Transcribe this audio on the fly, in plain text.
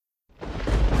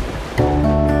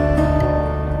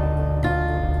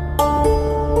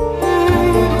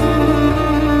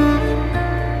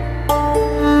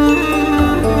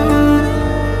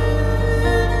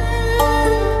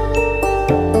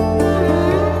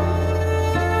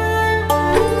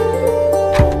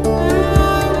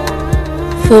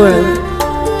Forum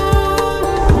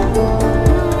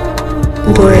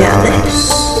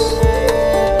Borealis.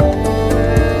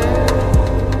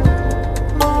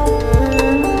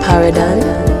 Paradigm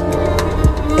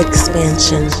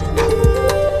Expansion.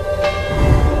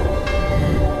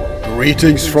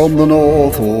 Greetings from the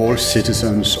north, all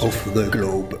citizens of the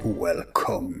globe,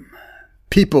 welcome.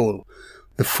 People,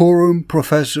 the Forum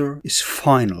Professor is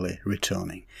finally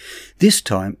returning, this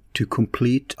time to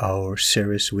complete our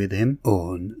series with him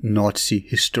on Nazi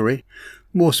history,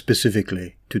 more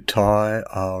specifically to tie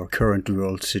our current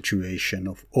world situation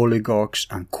of oligarchs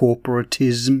and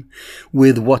corporatism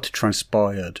with what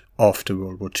transpired after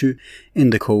World War II in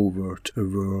the covert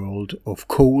world of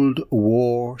Cold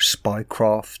War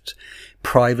spycraft,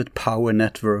 private power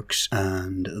networks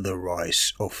and the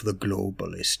rise of the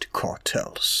globalist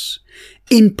cartels.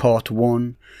 In part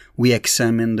 1, we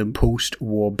examine the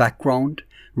post-war background,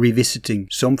 revisiting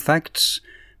some facts,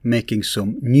 making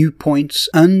some new points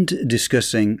and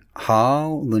discussing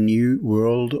how the new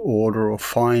world order of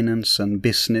finance and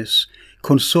business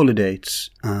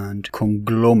consolidates and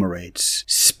conglomerates,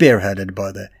 spearheaded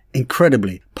by the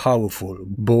incredibly powerful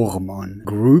Bormann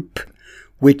Group,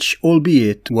 which,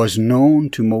 albeit was known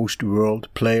to most world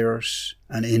players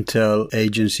and intel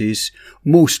agencies,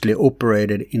 mostly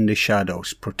operated in the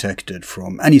shadows, protected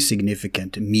from any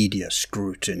significant media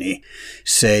scrutiny,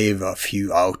 save a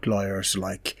few outliers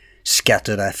like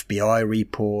scattered FBI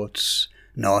reports,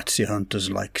 Nazi hunters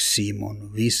like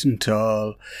Simon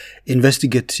Wiesenthal,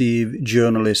 investigative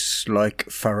journalists like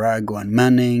Farago and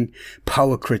Manning,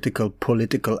 power-critical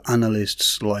political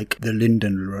analysts like the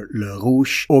Lyndon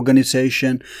LaRouche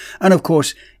organization, and of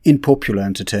course in popular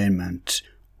entertainment,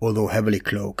 although heavily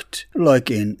cloaked,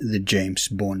 like in the James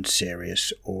Bond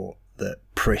series or the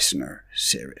Prisoner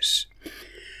series.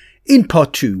 In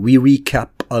part 2, we recap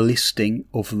a listing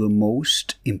of the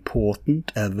most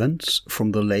important events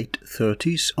from the late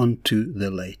 30s unto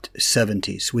the late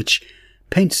 70s, which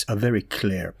paints a very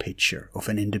clear picture of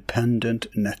an independent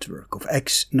network of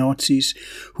ex-Nazis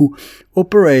who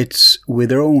operates with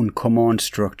their own command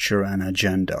structure and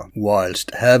agenda,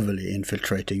 whilst heavily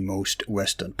infiltrating most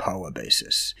Western power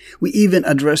bases. We even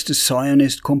address the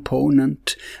Zionist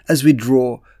component as we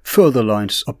draw further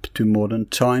lines up to modern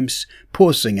times,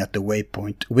 pausing at the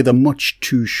waypoint with a much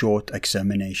too short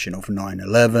examination of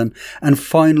 9/11, and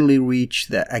finally reach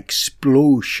the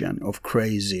explosion of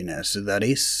craziness that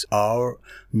is our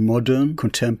modern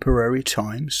contemporary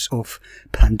times of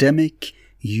pandemic,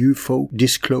 UFO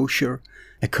disclosure,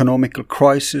 economical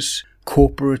crisis,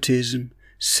 corporatism,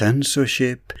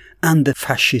 censorship, and the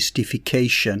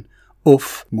fascistification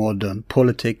of modern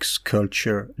politics,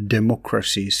 culture,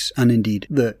 democracies, and indeed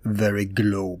the very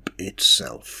globe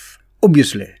itself.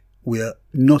 Obviously, we are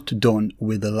not done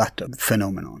with the latter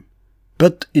phenomenon.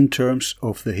 But in terms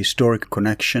of the historic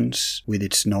connections with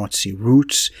its Nazi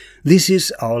roots, this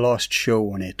is our last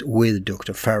show on it with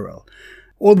Dr. Farrell.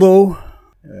 Although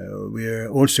we're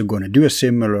also going to do a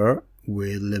similar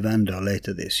with Levenda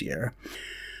later this year.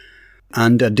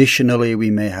 And additionally,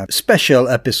 we may have special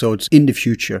episodes in the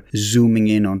future zooming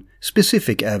in on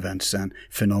specific events and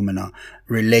phenomena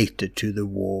related to the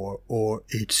war or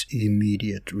its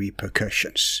immediate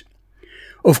repercussions.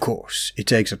 Of course, it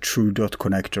takes a true dot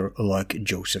connector like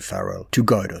Joseph Farrell to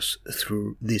guide us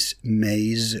through this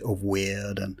maze of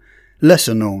weird and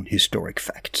lesser-known historic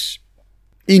facts.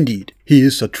 Indeed, he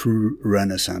is a true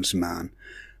Renaissance man,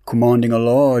 commanding a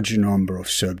large number of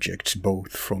subjects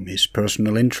both from his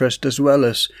personal interest as well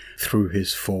as through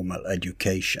his formal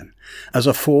education. As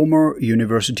a former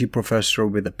university professor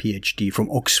with a PhD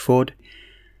from Oxford,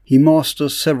 he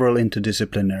masters several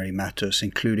interdisciplinary matters,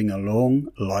 including a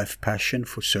long life passion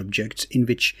for subjects in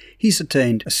which he's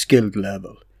attained a skilled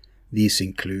level. These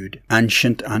include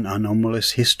ancient and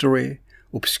anomalous history,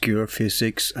 obscure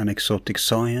physics and exotic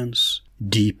science,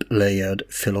 deep-layered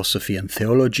philosophy and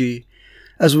theology,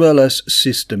 as well as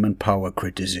system and power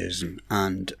criticism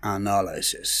and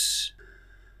analysis.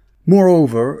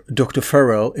 Moreover, Dr.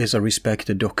 Farrell is a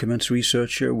respected documents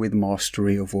researcher with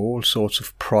mastery of all sorts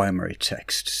of primary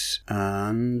texts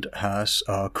and has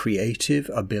a creative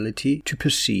ability to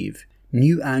perceive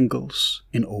new angles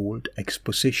in old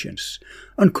expositions,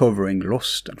 uncovering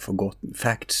lost and forgotten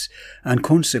facts and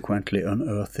consequently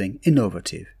unearthing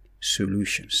innovative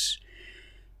solutions.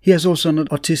 He has also an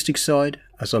artistic side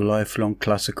as a lifelong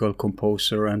classical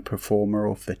composer and performer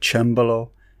of the cembalo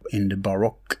in the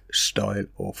Baroque style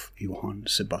of Johann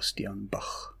Sebastian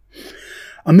Bach.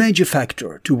 A major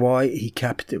factor to why he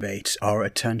captivates our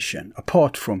attention,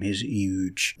 apart from his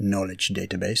huge knowledge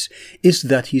database, is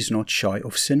that he's not shy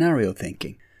of scenario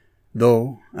thinking,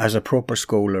 though, as a proper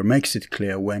scholar, makes it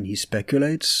clear when he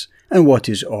speculates and what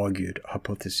his argued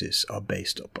hypotheses are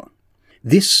based upon.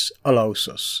 This allows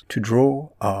us to draw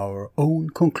our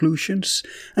own conclusions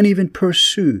and even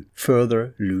pursue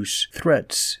further loose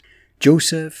threads.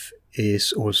 Joseph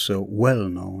is also well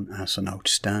known as an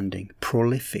outstanding,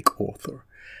 prolific author,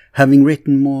 having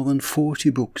written more than 40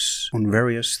 books on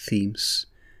various themes,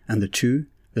 and the two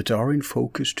that are in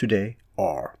focus today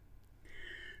are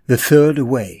The Third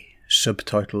Way,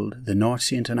 subtitled The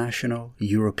Nazi International,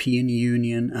 European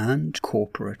Union and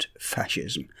Corporate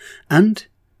Fascism, and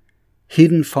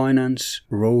Hidden Finance,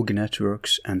 Rogue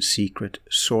Networks and Secret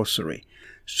Sorcery,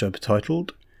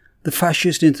 subtitled The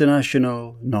Fascist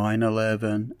International,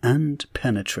 9/11 and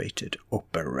Penetrated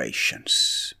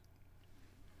Operations.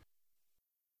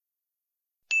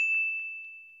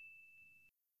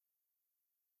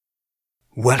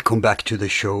 Welcome back to the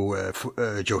show,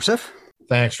 Joseph.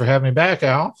 Thanks for having me back,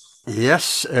 Al.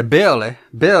 Yes,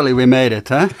 barely we made it,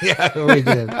 huh? Yeah, we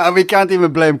did. And we can't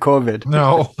even blame COVID.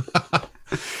 No.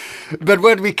 But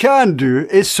what we can do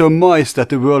is surmise that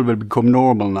the world will become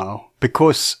normal now,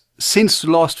 because since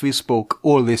last we spoke,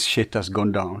 all this shit has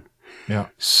gone down. Yeah.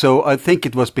 So I think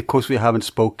it was because we haven't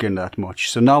spoken that much.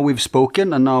 So now we've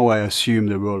spoken, and now I assume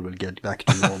the world will get back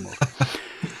to normal.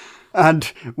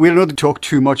 And we'll not talk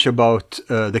too much about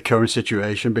the current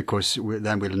situation, because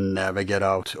then we'll never get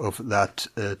out of that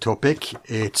topic.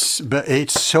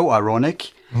 It's so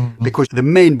ironic, because the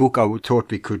main book I thought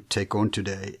we could take on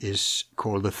today is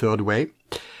called The Third Way,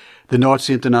 The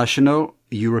Nazi International,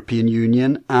 European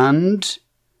Union, and,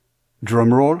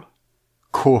 drumroll,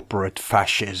 Corporate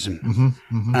Fascism.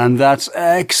 And that's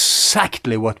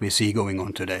exactly what we see going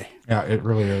on today. Yeah, it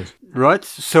really is. Right?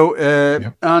 So,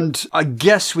 and I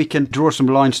guess we can draw some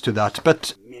lines to that.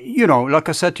 But, you know, like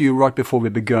I said to you right before we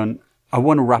began, I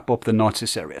want to wrap up the Nazi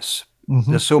series.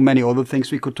 There's so many other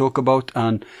things we could talk about.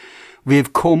 And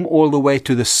we've come all the way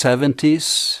to the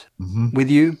 70s with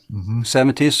you,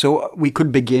 70s. So we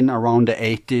could begin around the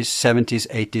 80s, 70s,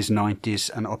 80s, 90s,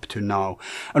 and up to now.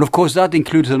 And of course, that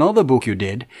includes another book you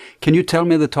did. Can you tell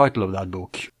me the title of that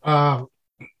book?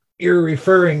 You're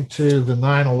referring to the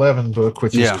 9/11 book,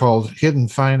 which is called Hidden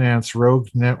Finance, Rogue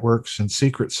Networks, and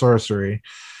Secret Sorcery.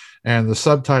 And the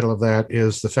subtitle of that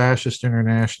is The Fascist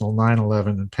International,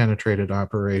 9/11 and Penetrated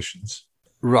Operations.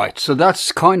 Right, so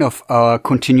that's kind of a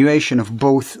continuation of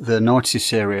both the Nazi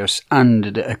series and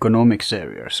the economic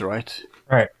series, right?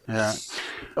 Right. Yeah.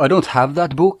 I don't have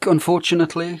that book,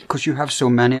 unfortunately, because you have so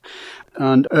many.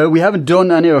 And we haven't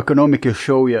done any economic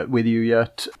show yet with you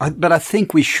yet. But I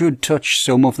think we should touch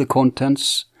some of the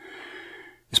contents,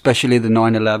 especially the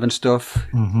 9/11 stuff,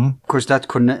 because that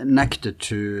connected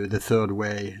to The Third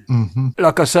Way.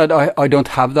 Like I said, I don't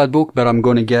have that book, but I'm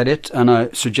going to get it, and I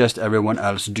suggest everyone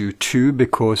else do too,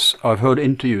 because I've heard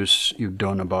interviews you've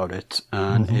done about it,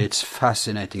 and it's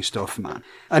fascinating stuff, man.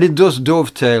 And it does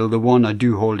dovetail the one I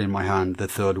do hold in my hand, The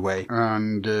Third Way.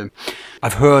 And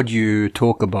I've heard you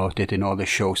talk about it in other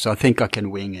shows, so I think I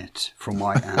can wing it from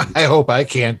my end. I hope I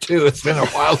can too. It's been a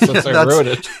while since I wrote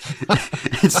it.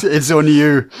 It's on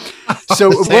you. So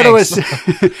what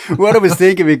I was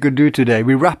thinking we could do today,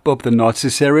 we wrap up the Nazi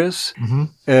series.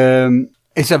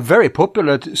 It's a very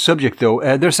popular subject, though.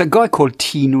 There's a guy called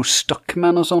Tino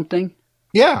Stockman or something.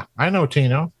 Yeah, I know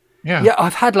Tino. Yeah,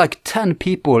 I've had like 10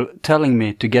 people telling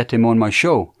me to get him on my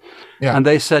show. Yeah. And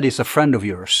they said he's a friend of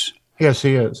yours. Yes,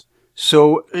 he is.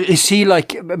 So is he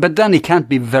like, but then he can't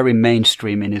be very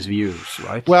mainstream in his views,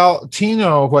 right? Well,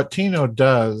 what Tino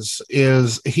does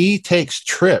is he takes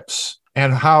trips,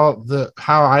 and how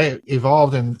I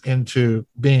evolved into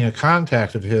being a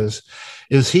contact of his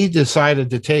is he decided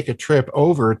to take a trip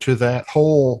over to that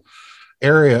whole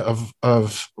area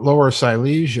of Lower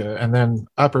Silesia and then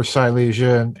Upper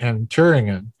Silesia and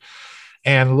Thuringen,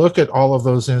 and look at all of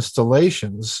those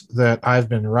installations that I've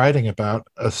been writing about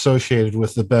associated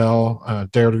with the Bell,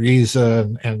 Der Riese,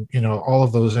 and you know, all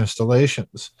of those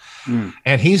installations.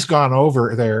 And he's gone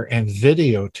over there and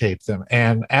videotaped them.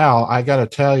 And Al, I got to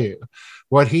tell you,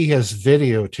 what he has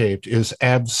videotaped is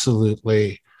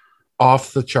absolutely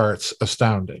off the charts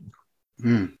astounding.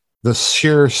 The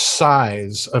sheer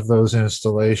size of those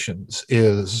installations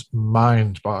is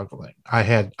mind-boggling. I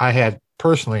had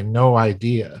personally no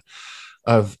idea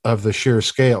of the sheer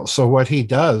scale. So what he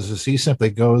does is he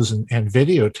simply goes and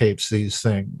videotapes these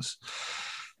things.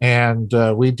 And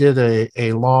we did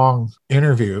a long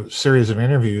series of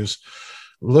interviews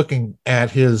looking at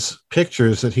his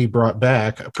pictures that he brought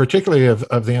back, particularly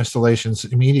of the installations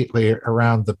immediately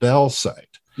around the Bell site.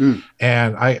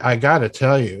 And I got to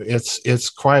tell you, it's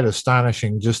quite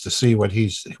astonishing just to see what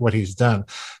he's done.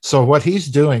 So what he's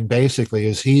doing basically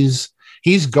is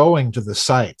he's going to the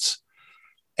sites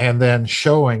and then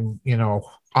showing,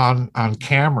 on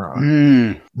camera,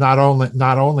 not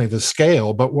only the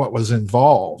scale, but what was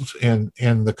involved in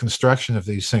the construction of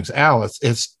these things. Al,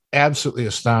 it's absolutely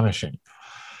astonishing.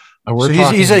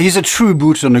 He's a true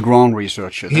boots on the ground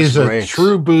researcher. He's a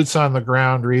true boots on the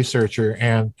ground researcher,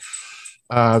 and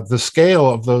the scale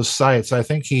of those sites, I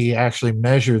think he actually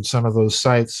measured some of those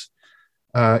sites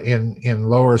in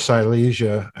Lower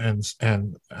Silesia and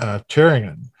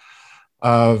Thüringen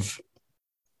of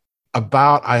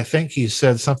about, I think he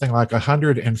said something like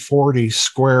 140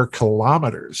 square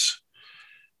kilometers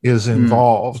is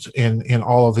involved in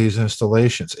all of these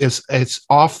installations. It's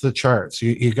off the charts.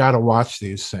 You got to watch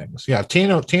these things. Yeah,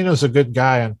 Tino's a good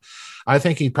guy, and I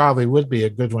think he probably would be a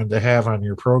good one to have on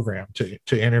your program to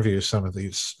interview some of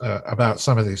these about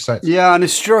some of these sites. Yeah, and it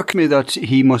struck me that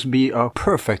he must be a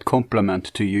perfect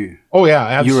complement to you. Oh yeah,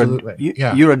 absolutely.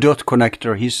 You're a dot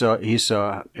connector. He's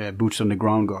a boots on the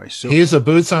ground guy. So he's a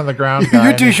boots on the ground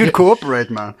guy. You two should cooperate,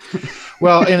 man.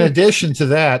 Well, in addition to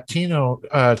that, Tino,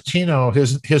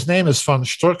 his name is von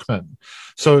Struckmann,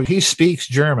 so he speaks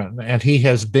German and he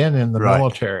has been in the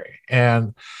military,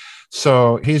 and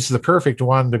so he's the perfect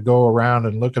one to go around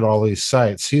and look at all these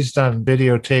sites. He's done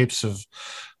videotapes of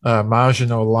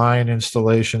Maginot Line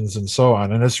installations and so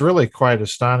on, and it's really quite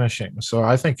astonishing. So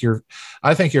I think your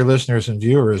listeners and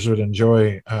viewers would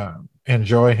enjoy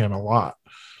him a lot.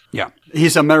 Yeah,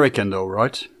 he's American though,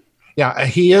 right? Yeah,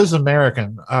 he is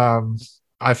American.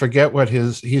 I forget what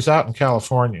he's out in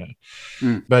California,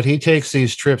 but he takes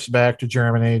these trips back to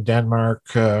Germany, Denmark,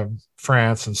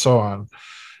 France, and so on,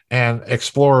 and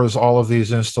explores all of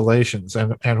these installations.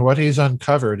 And what he's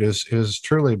uncovered is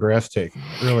truly breathtaking.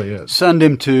 It really is. Send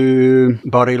him to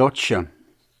Bariloche.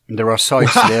 There are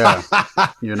sites there,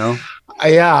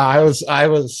 Yeah, I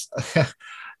was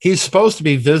he's supposed to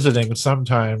be visiting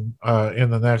sometime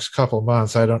in the next couple of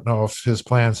months. I don't know if his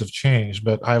plans have changed,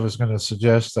 but I was going to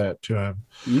suggest that to him.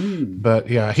 But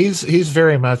yeah, he's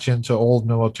very much into old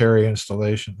military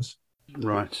installations.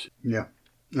 Right. Yeah.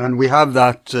 And we have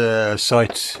that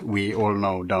site we all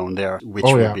know down there, which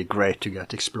would be great to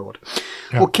get explored.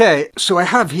 Yeah. Okay, so I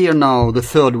have here now the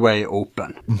third way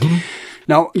open. Mm-hmm.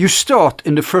 Now, you start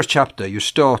in the first chapter,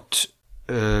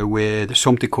 with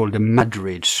something called the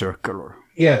Madrid Circular.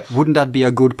 Yes. Wouldn't that be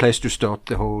a good place to start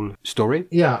the whole story?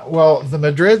 Yeah, well, the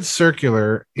Madrid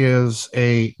Circular is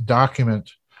a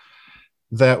document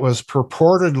that was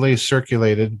purportedly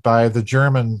circulated by the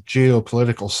German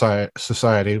Geopolitical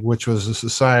Society, which was a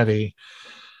society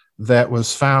that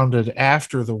was founded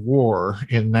after the war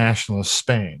in nationalist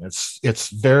Spain. It's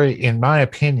very, in my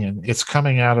opinion, it's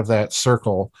coming out of that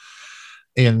circle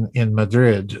in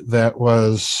Madrid that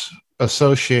was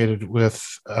associated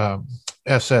with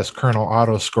SS Colonel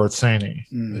Otto Skorzeny,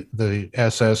 the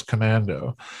SS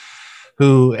commando,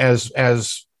 who,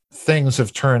 as things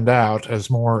have turned out, as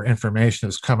more information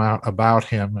has come out about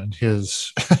him and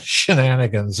his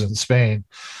shenanigans in Spain,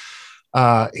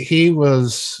 he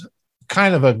was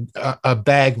kind of a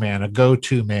bagman, a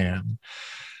go-to man,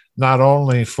 not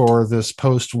only for this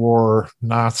post-war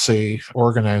Nazi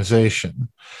organization,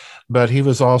 but he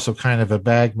was also kind of a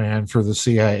bagman for the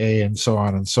CIA and so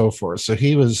on and so forth. So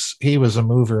he was a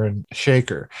mover and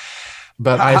shaker.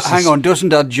 But hang on, doesn't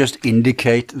that just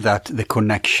indicate that the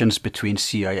connections between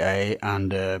CIA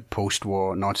and the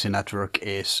post-war Nazi network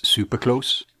is super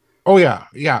close? Oh, yeah.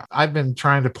 I've been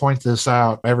trying to point this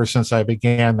out ever since I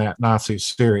began that Nazi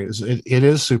series. It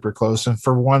is super close, and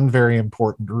for one very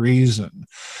important reason.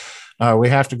 We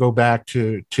have to go back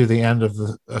to the end of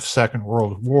the Second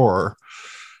World War,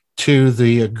 to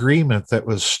the agreement that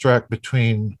was struck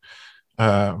between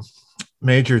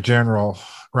Major General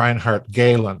Reinhard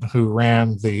Gehlen, who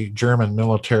ran the German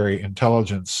military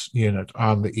intelligence unit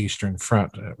on the Eastern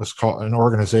Front. It was called an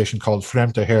organization called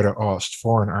Fremde Heere Ost,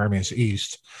 Foreign Armies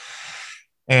East.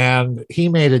 And he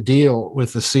made a deal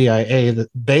with the CIA that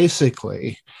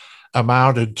basically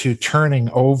amounted to turning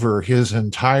over his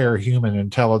entire human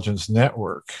intelligence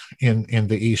network in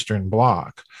the Eastern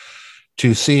Bloc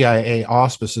to CIA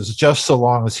auspices, just so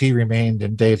long as he remained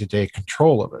in day-to-day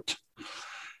control of it.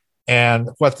 And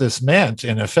what this meant,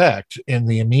 in effect, in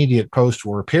the immediate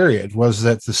post-war period, was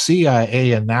that the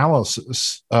CIA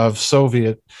analysis of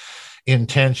Soviet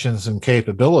intentions and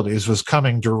capabilities was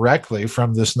coming directly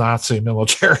from this Nazi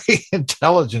military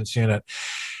intelligence unit.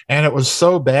 And it was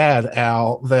so bad,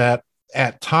 Al, that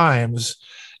at times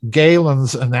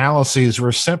Galen's analyses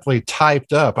were simply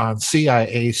typed up on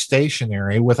CIA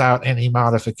stationery without any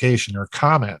modification or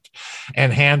comment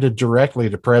and handed directly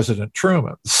to President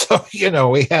Truman. So,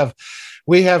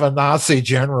 we have a Nazi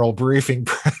general briefing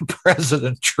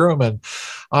President Truman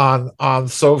on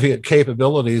Soviet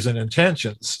capabilities and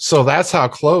intentions. So that's how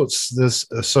close this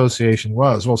association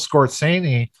was. Well,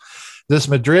 Skorzeny, this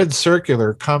Madrid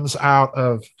circular comes out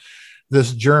of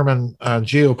this German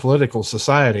geopolitical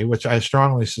society, which I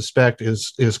strongly suspect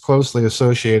is closely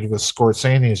associated with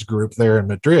Skorzeny's group there in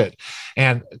Madrid.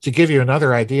 And to give you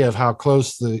another idea of how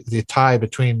close the tie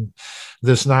between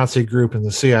this Nazi group and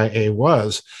the CIA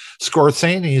was,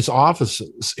 Skorzeny's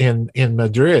offices in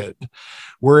Madrid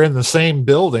were in the same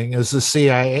building as the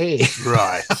CIA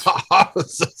Right.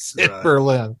 offices in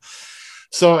Berlin.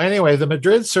 So anyway, the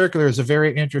Madrid Circular is a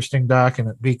very interesting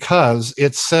document because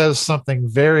it says something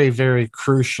very, very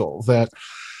crucial that,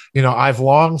 I've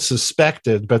long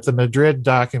suspected, but the Madrid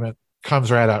document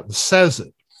comes right out and says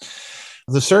it.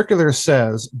 The circular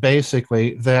says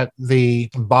basically that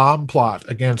the bomb plot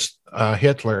against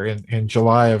Hitler in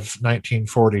July of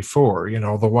 1944,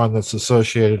 the one that's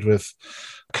associated with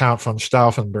Count von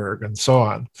Stauffenberg and so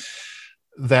on,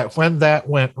 that when that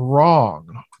went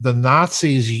wrong, the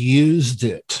Nazis used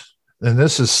it, and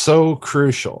this is so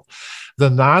crucial, the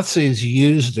Nazis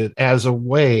used it as a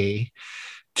way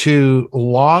to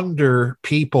launder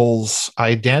people's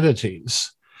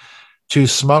identities, to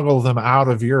smuggle them out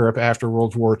of Europe after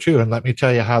World War II. And let me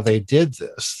tell you how they did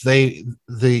this.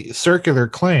 The circular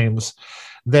claims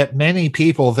that many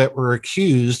people that were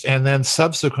accused and then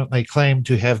subsequently claimed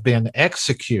to have been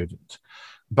executed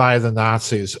by the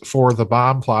Nazis for the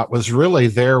bomb plot was really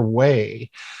their way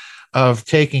of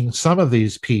taking some of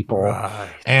these people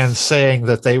and saying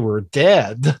that they were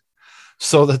dead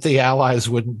so that the Allies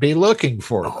wouldn't be looking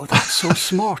for them. Oh, that's so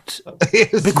smart.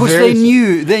 Because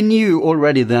they knew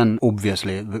already then,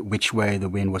 obviously, which way the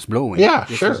wind was blowing. Yeah,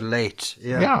 it sure. was late.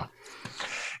 Yeah.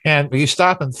 And you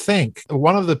stop and think,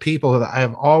 one of the people that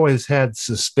I've always had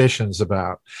suspicions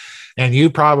about, and you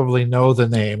probably know the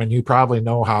name, and you probably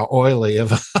know how oily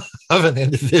of an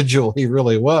individual he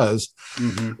really was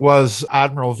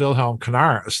Admiral Wilhelm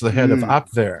Canaris, the head of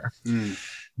Abwehr.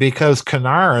 Because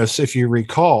Canaris, if you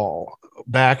recall,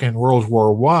 back in World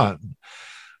War I,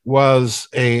 was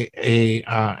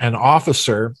an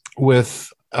officer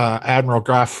with Admiral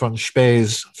Graf von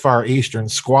Spee's Far Eastern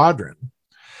Squadron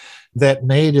that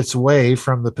made its way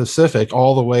from the Pacific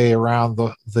all the way around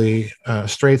the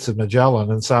Straits of Magellan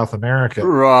in South America.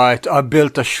 Right. I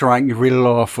built a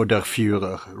Shangri-La for Der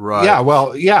Führer. Right.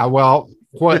 Yeah. Well,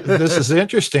 this is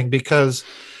interesting because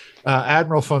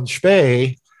Admiral von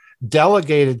Spee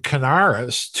delegated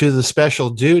Canaris to the special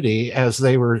duty as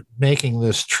they were making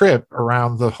this trip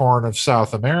around the Horn of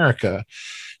South America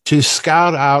to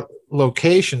scout out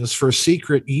locations for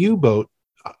secret U-boat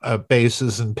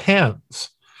bases and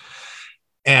pens.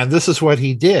 And this is what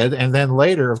he did. And then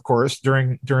later, of course,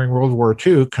 during World War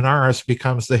II, Canaris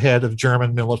becomes the head of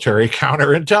German military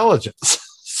counterintelligence.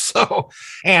 So,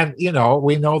 and,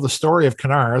 we know the story of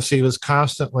Canaris. He was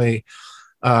constantly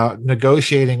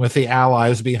negotiating with the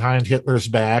Allies behind Hitler's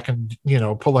back and,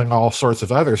 pulling all sorts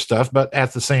of other stuff. But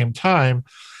at the same time,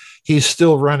 he's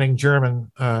still running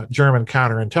German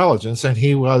counterintelligence, and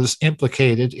he was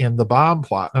implicated in the bomb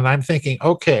plot. And I'm thinking,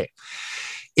 okay,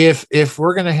 if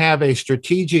we're going to have a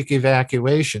strategic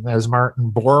evacuation, as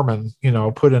Martin Bormann,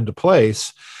 put into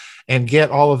place, and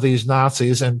get all of these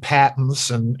Nazis and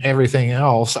patents and everything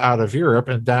else out of Europe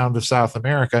and down to South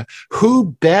America,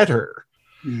 who better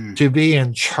to be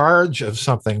in charge of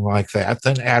something like that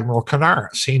than Admiral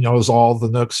Canaris? He knows all the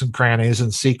nooks and crannies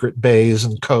and secret bays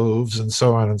and coves and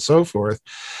so on and so forth.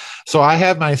 So I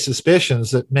have my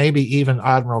suspicions that maybe even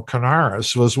Admiral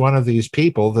Canaris was one of these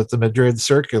people that the Madrid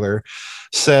Circular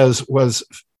says was,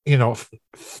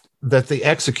 that the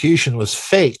execution was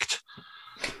faked.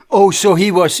 Oh, so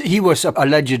he was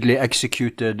allegedly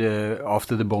executed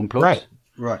after the bomb plot?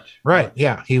 Right.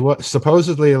 Yeah. He was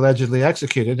supposedly allegedly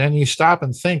executed. And you stop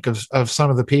and think of some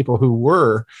of the people who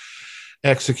were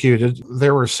executed.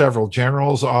 There were several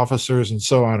generals, officers, and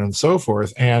so on and so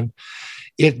forth. And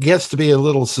it gets to be a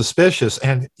little suspicious.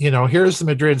 And, here's the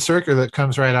Madrid Circular that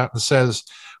comes right out and says,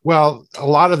 well, a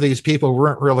lot of these people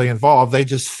weren't really involved. They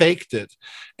just faked it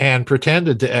and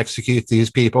pretended to execute these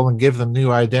people and give them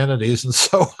new identities and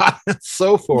so on and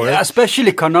so forth. Yeah,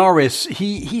 especially Canaris.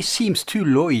 He seems too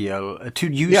loyal,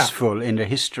 too useful in the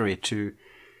history to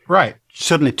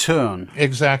suddenly turn.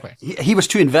 Exactly. He was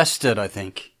too invested, I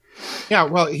think. Yeah,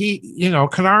 well,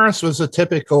 Canaris was a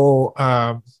typical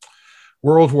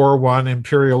World War I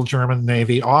Imperial German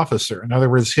Navy officer. In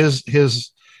other words,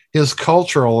 his his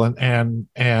cultural and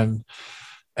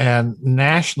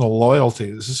national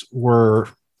loyalties were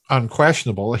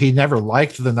unquestionable. He never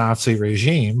liked the Nazi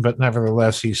regime, but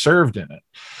nevertheless, he served in it.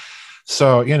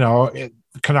 So,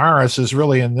 Canaris is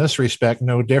really, in this respect,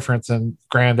 no different than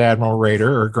Grand Admiral Raeder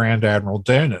or Grand Admiral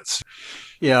Dönitz.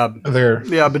 Yeah, but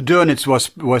Dönitz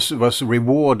was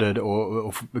rewarded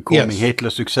of becoming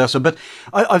Hitler's successor. But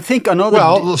I think another.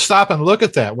 Well, stop and look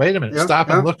at that. Wait a minute. Stop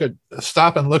and look at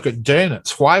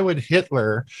Dönitz. Why would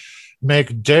Hitler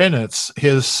make Dönitz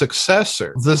his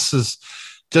successor? This is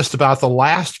just about the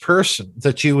last person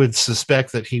that you would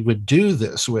suspect that he would do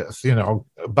this with,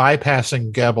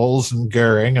 bypassing Goebbels and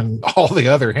Goering and all the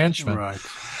other henchmen. Right.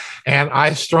 And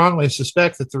I strongly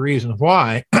suspect that the reason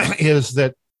why is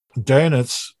that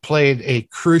Dönitz played a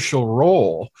crucial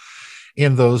role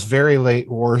in those very late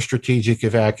war strategic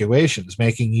evacuations,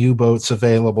 making U-boats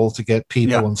available to get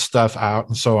people and stuff out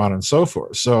and so on and so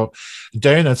forth. So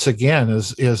Dönitz, again,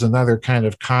 is another kind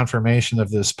of confirmation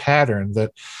of this pattern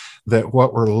that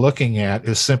what we're looking at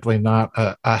is simply not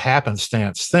a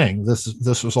happenstance thing.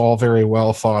 This was all very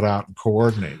well thought out and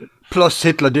coordinated. Plus,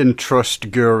 Hitler didn't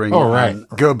trust Goering and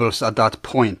Goebbels at that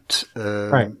point.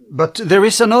 But there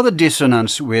is another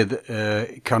dissonance with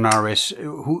Canaris,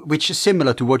 which is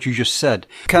similar to what you just said.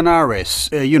 Canaris,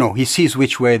 he sees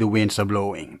which way the winds are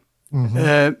blowing.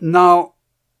 Mm-hmm. Now,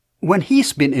 when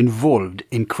he's been involved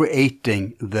in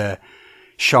creating the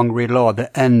Shangri-La,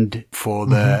 the end for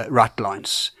the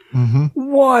ratlines,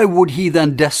 why would he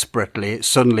then desperately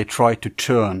suddenly try to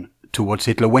turn towards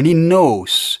Hitler when he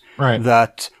knows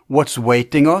that what's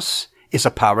waiting us is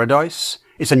a paradise,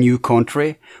 it's a new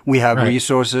country, we have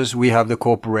resources, we have the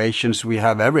corporations, we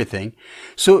have everything.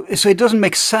 So it doesn't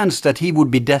make sense that he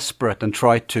would be desperate and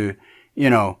try to,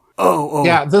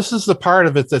 Yeah, this is the part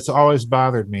of it that's always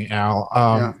bothered me,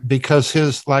 Al, because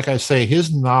his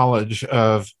knowledge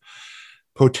of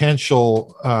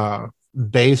potential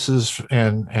bases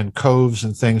and coves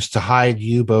and things to hide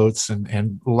U-boats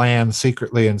and land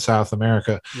secretly in South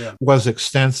America was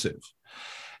extensive.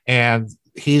 And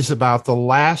he's about the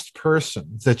last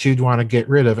person that you'd want to get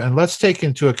rid of. And let's take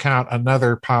into account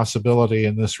another possibility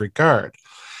in this regard.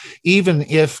 Even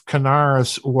if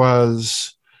Canaris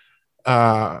was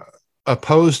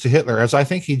opposed to Hitler, as I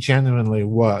think he genuinely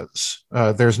was,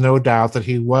 there's no doubt that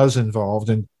he was involved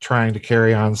in trying to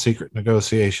carry on secret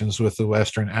negotiations with the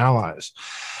Western Allies.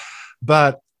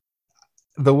 But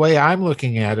the way I'm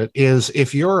looking at it is,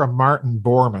 if you're a Martin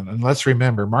Bormann, and let's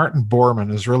remember, Martin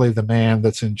Bormann is really the man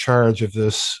that's in charge of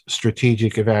this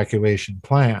strategic evacuation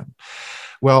plan.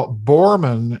 Well,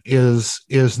 Bormann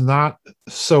is not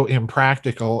so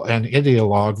impractical an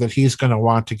ideologue that he's going to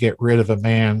want to get rid of a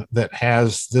man that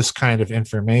has this kind of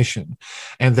information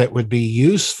and that would be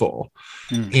useful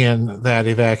in that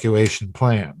evacuation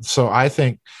plan. So I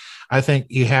think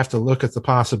you have to look at the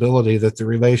possibility that the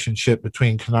relationship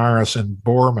between Canaris and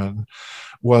Bormann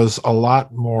was a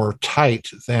lot more tight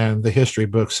than the history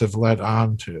books have led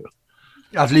on to.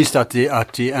 At least at the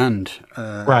end.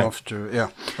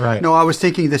 No, I was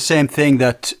thinking the same thing,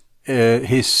 that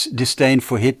his disdain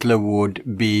for Hitler would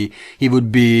be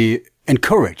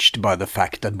encouraged by the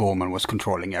fact that Bormann was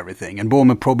controlling everything. And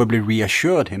Bormann probably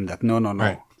reassured him that, no,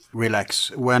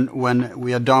 relax. When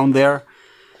we are down there,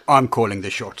 I'm calling the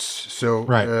shots. So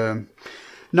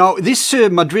now this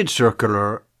Madrid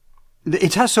circular,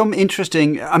 it has some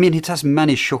interesting, it has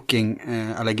many shocking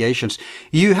allegations.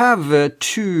 You have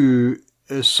two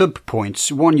sub-points.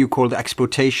 One you call the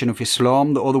exploitation of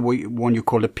Islam, the other one you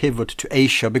call the pivot to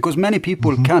Asia, because many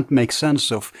people can't make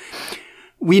sense of.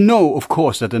 We know, of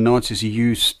course, that the Nazis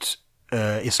used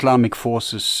Islamic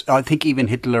forces. I think even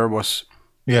Hitler was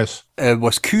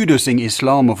kudosing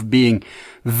Islam of being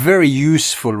very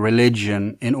useful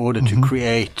religion in order to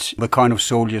create the kind of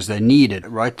soldiers they needed,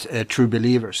 right? True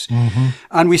believers.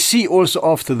 And we see also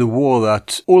after the war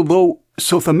that although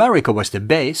South America was the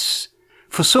base,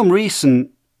 for some reason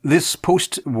this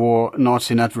post-war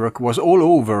Nazi network was all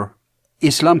over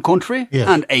Islam country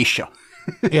and Asia.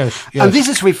 And this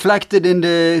is reflected in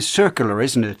the circular,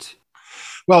 isn't it?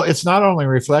 Well, it's not only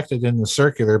reflected in the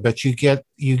circular, but you get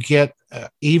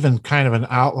even kind of an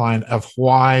outline of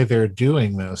why they're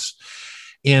doing this,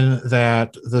 in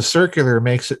that the circular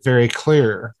makes it very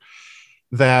clear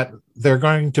that they're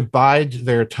going to bide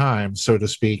their time, so to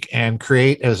speak, and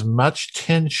create as much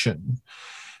tension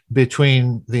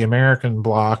between the American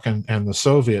bloc and the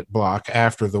Soviet bloc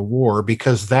after the war,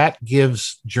 because that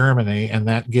gives Germany, and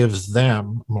that gives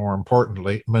them, more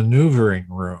importantly, maneuvering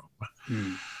room.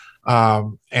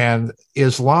 And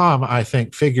Islam, I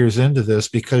think, figures into this,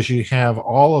 because you have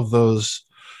all of those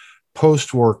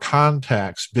post-war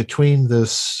contacts between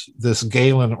this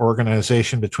Galen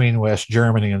organization between West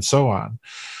Germany and so on,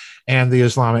 and the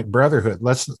Islamic Brotherhood.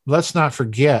 Let's not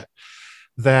forget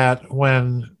that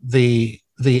when the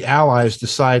Allies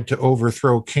decide to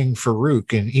overthrow King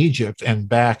Farouk in Egypt and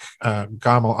back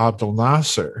Gamal Abdel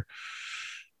Nasser,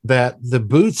 that the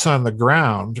boots on the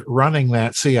ground running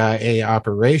that CIA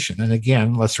operation, and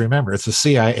again, let's remember, it's a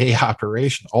CIA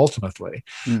operation ultimately,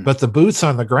 but the boots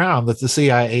on the ground that the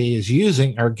CIA is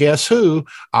using are, guess who?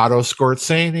 Otto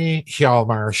Skorzeny,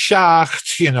 Hjalmar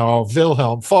Schacht,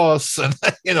 Wilhelm Voss,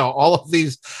 and all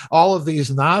of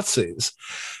these Nazis.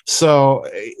 So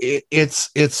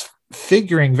it's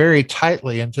figuring very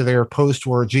tightly into their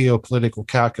post-war geopolitical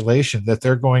calculation that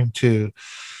they're going to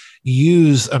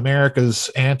use America's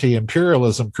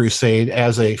anti-imperialism crusade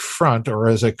as a front or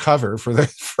as a cover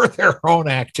for their own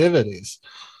activities.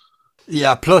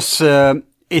 Yeah, plus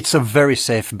it's a very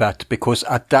safe bet, because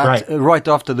at that, right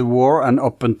after the war and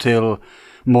up until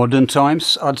modern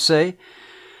times, I'd say,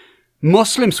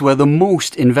 Muslims were the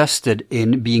most invested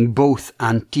in being both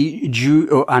anti-Jew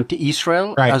or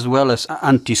anti-Israel as well as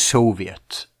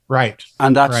anti-Soviet. Right.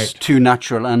 And that's two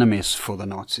natural enemies for the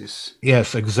Nazis.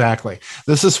 Yes, exactly.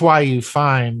 This is why you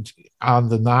find on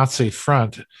the Nazi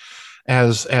front,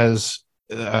 as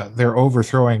they're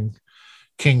overthrowing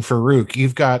King Farouk,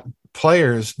 you've got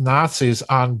players, Nazis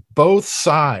on both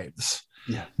sides,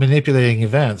 manipulating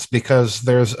events, because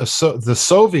there's the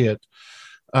Soviet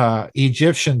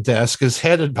Egyptian desk is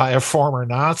headed by a former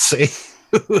Nazi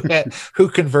who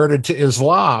converted to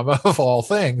Islam, of all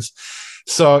things.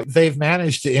 So they've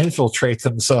managed to infiltrate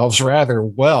themselves rather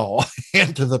well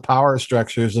into the power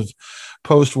structures of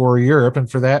post-war Europe, and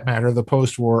for that matter, the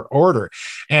post-war order.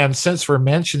 And since we're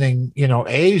mentioning,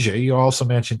 Asia, you also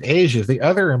mentioned Asia. The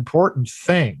other important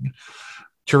thing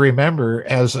to remember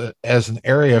as an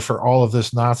area for all of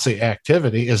this Nazi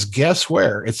activity is, guess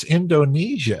where? It's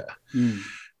Indonesia,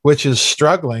 which is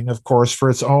struggling, of course, for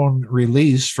its own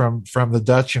release from the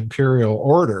Dutch imperial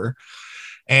order.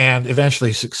 And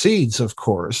eventually succeeds, of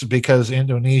course, because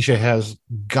Indonesia has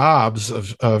gobs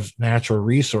of natural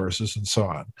resources and so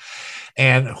on.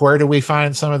 And where do we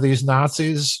find some of these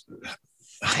Nazis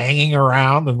hanging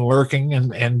around and lurking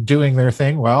and doing their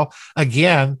thing? Well,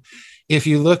 again, if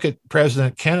you look at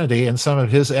President Kennedy and some of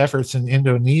his efforts in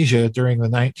Indonesia during the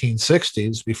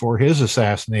 1960s, before his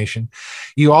assassination,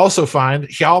 you also find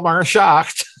Hjalmar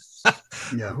Schacht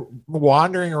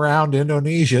wandering around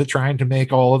Indonesia trying to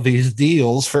make all of these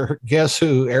deals for, guess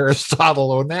who? Aristotle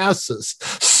Onassis.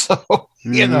 So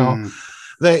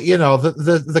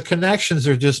the connections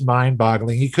are just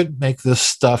mind-boggling. You couldn't make this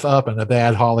stuff up in a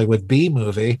bad Hollywood B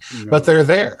movie, but they're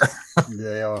there.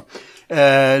 They are.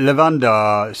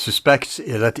 Levanda suspects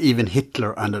that even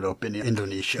Hitler ended up in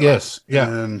Indonesia. Yes,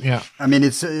 yeah. I mean,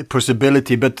 it's a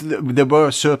possibility, but there were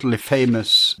certainly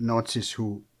famous Nazis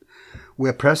who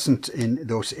were present in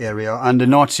those areas, and the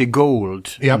Nazi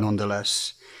gold,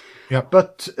 nonetheless. Yep.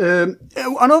 But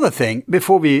another thing,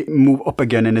 before we move up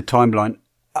again in the timeline,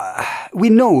 we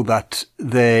know that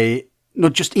they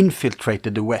not just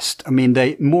infiltrated the West. I mean,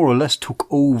 they more or less took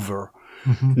over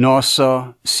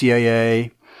NASA,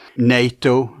 CIA,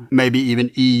 NATO, maybe even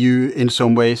EU in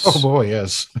some ways. Oh boy,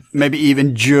 yes. Maybe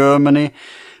even Germany.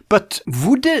 But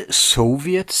would the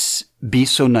Soviets be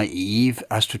so naive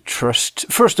as to trust?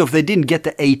 First off, they didn't get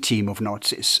the A-team of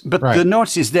Nazis, but the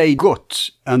Nazis they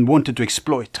got and wanted to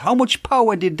exploit, how much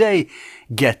power did they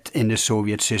get in the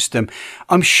Soviet system?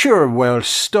 I'm sure while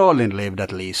Stalin lived,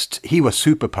 at least, he was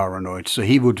super paranoid, so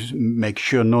he would make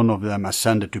sure none of them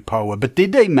ascended to power. But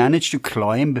did they manage to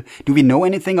climb? Do we know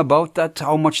anything about that?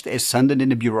 How much they ascended in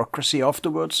the bureaucracy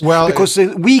afterwards? Well, because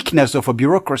the weakness of a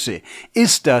bureaucracy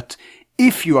is that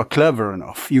if you are clever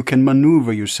enough, you can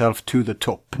maneuver yourself to the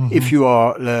top. If you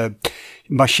are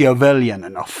Machiavellian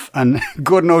enough, and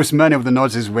God knows many of the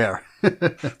Nazis were.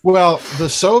 Well, the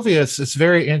Soviets,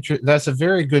 that's a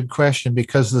very good question,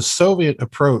 because the Soviet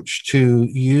approach to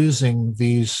using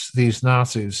these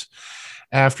Nazis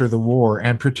after the war,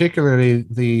 and particularly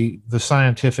the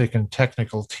scientific and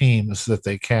technical teams that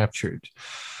they captured.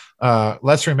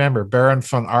 Let's remember, Baron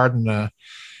von Ardena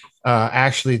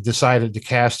actually decided to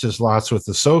cast his lots with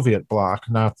the Soviet bloc,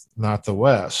 not the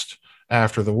West,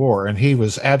 after the war. And he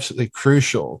was absolutely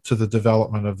crucial to the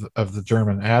development of the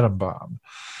German atom bomb.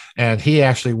 And he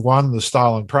actually won the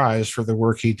Stalin Prize for the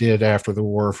work he did after the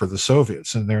war for the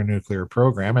Soviets in their nuclear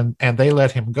program. And they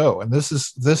let him go. And this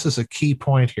is a key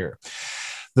point here.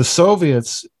 The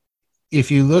Soviets, if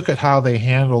you look at how they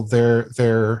handled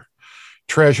their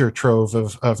treasure trove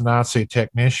of Nazi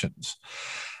technicians,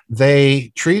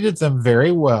 they treated them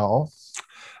very well.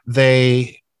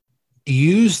 They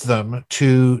used them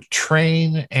to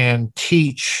train and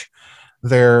teach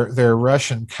their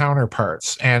Russian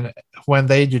counterparts. And when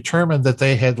they determined that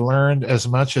they had learned as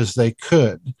much as they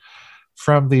could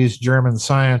from these German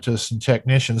scientists and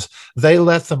technicians, they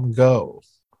let them go.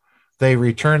 They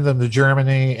returned them to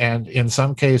Germany, and in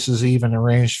some cases even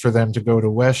arranged for them to go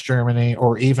to West Germany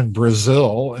or even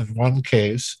Brazil in one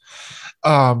case.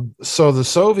 So the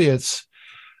Soviets,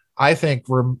 I think,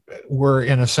 were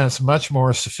in a sense much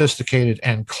more sophisticated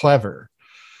and clever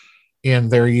in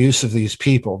their use of these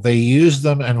people. They used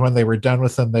them, and when they were done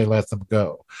with them, they let them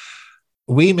go.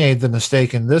 We made the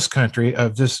mistake in this country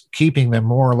of just keeping them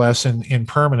more or less in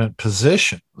permanent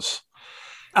positions.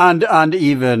 And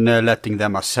even letting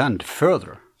them ascend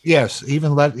further. Yes,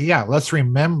 let's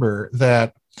remember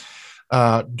that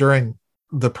during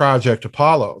the Project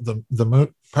Apollo,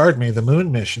 the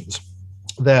moon missions,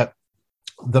 that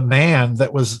the man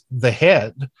that was the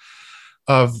head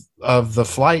of the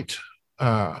flight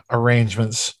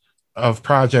arrangements of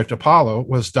Project Apollo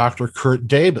was Dr. Kurt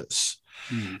Debus.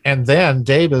 And then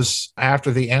Debus,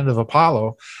 after the end of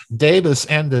Apollo, Debus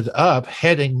ended up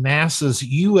heading NASA's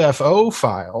UFO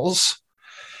files,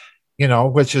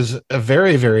 which is a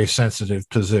very, very sensitive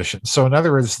position. So in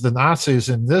other words, the Nazis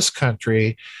in this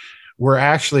country were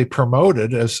actually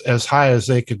promoted as high as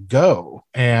they could go.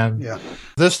 And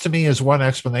this to me is one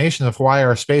explanation of why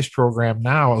our space program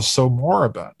now is so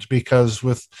moribund, because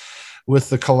with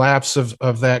the collapse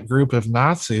of that group of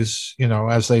Nazis,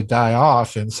 as they die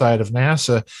off inside of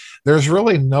NASA, there's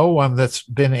really no one that's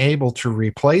been able to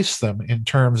replace them in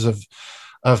terms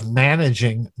of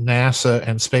managing NASA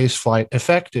and spaceflight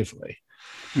effectively.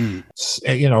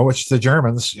 Which the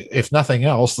Germans, if nothing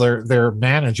else, they're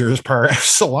managers par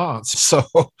excellence. So,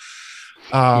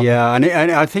 and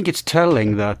I think it's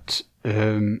telling that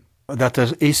that there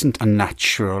isn't a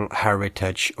natural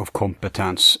heritage of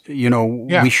competence.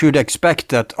 We should expect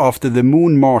that after the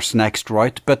moon, Mars next,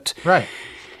 right? But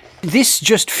this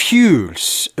just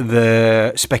fuels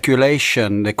the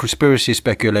speculation, the conspiracy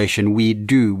speculation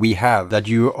we have, that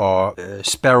you are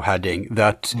spearheading,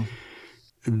 that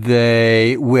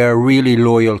they were really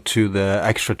loyal to the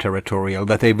extraterritorial,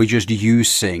 that they were just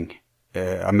using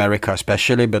America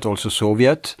especially, but also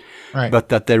Soviet, but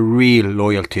that their real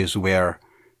loyalties were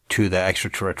to the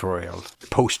extraterritorial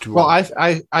post-war. Well,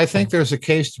 I think there's a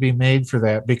case to be made for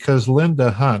that, because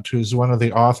Linda Hunt, who's one of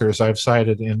the authors I've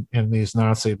cited in these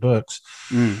Nazi books,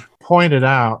 pointed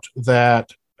out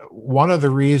that one of the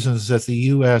reasons that the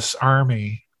U.S.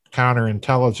 Army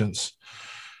counterintelligence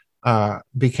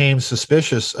became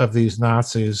suspicious of these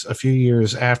Nazis a few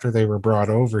years after they were brought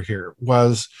over here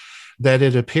was that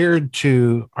it appeared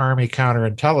to Army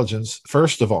counterintelligence,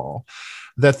 first of all,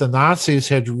 that the Nazis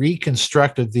had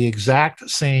reconstructed the exact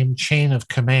same chain of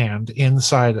command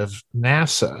inside of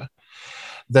NASA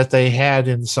that they had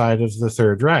inside of the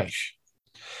Third Reich.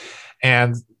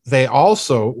 And they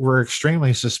also were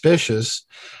extremely suspicious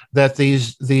that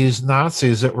these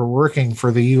Nazis that were working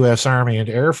for the U.S. Army and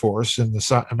Air Force in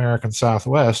the American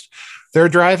Southwest, they're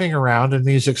driving around in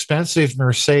these expensive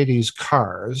Mercedes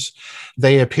cars.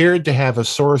 They appeared to have a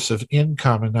source of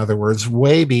income, in other words,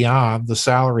 way beyond the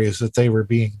salaries that they were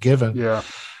being given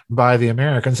by the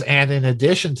Americans. And in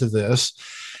addition to this,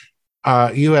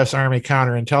 U.S. Army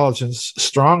counterintelligence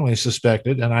strongly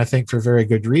suspected, and I think for very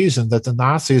good reason, that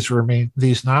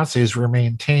these Nazis were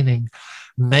maintaining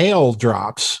mail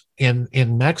drops in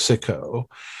Mexico,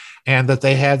 and that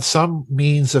they had some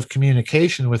means of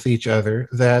communication with each other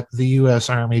that the U.S.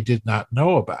 Army did not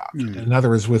know about. In other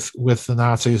words, with the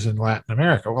Nazis in Latin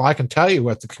America. Well, I can tell you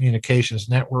what the communications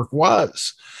network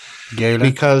was. Galen.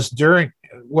 Because it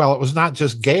was not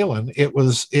just Galen, it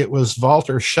was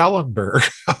Walter Schellenberg,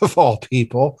 of all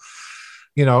people,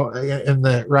 in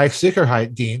the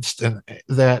Reichssicherheitsdienst, and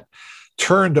that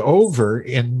turned over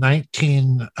in late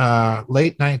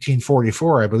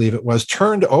 1944, I believe it was,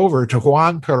 turned over to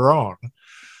Juan Perón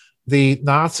the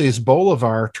Nazis'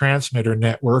 Bolivar transmitter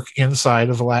network inside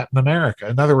of Latin America.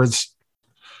 In other words,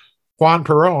 Juan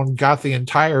Perón got the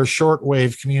entire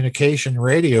shortwave communication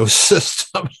radio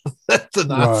system that the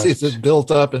Nazis had built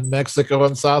up in Mexico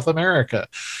and South America.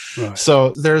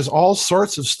 So there's all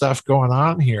sorts of stuff going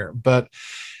on here, but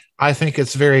I think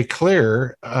it's very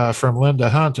clear from Linda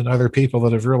Hunt and other people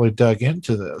that have really dug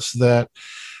into this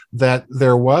that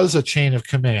there was a chain of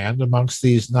command amongst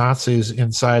these Nazis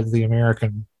inside the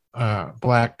American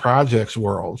Black Projects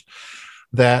world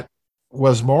that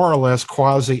was more or less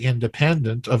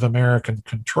quasi-independent of American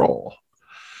control.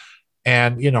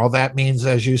 And, that means,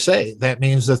 as you say, that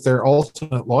means that their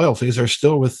ultimate loyalties are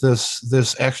still with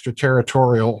this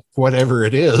extraterritorial, whatever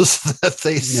it is, that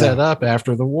they set up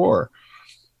after the war.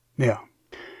 Yeah.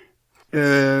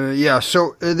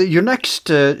 So your next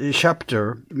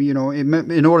chapter,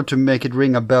 in order to make it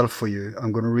ring a bell for you,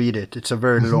 I'm going to read it. It's a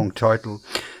very long title.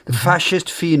 The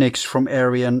fascist phoenix from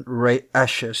Aryan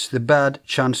ashes, the bad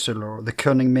chancellor, the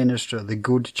cunning minister, the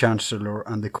good chancellor,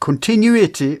 and the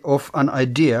continuity of an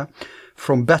idea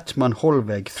from Bettman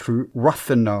Hollweg through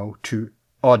Rathenau to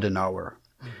Adenauer.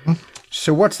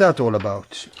 So what's that all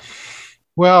about?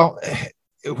 Well,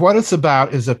 what it's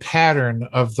about is a pattern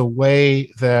of the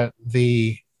way that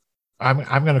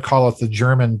I'm going to call it the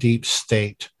German deep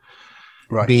state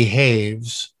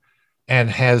behaves and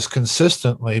has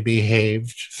consistently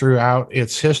behaved throughout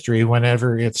its history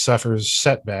whenever it suffers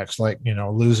setbacks, like,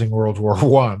 losing World War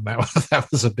I. That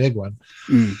was a big one.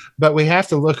 But we have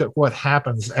to look at what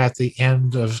happens at the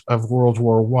end of World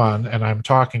War I, and I'm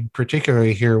talking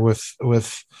particularly here with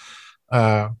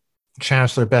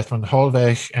Chancellor Bettman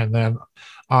Hollweg and then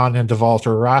on into Walter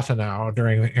Rathenau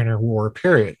during the interwar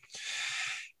period.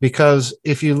 Because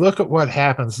if you look at what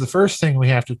happens, the first thing we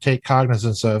have to take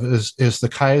cognizance of is the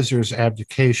Kaiser's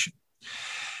abdication.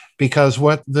 Because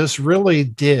what this really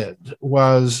did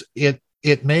was it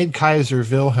made Kaiser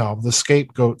Wilhelm the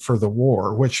scapegoat for the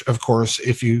war, which, of course,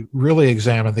 if you really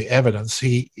examine the evidence,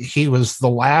 he was the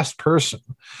last person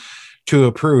to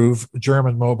approve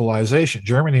German mobilization.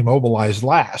 Germany mobilized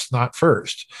last, not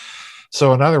first.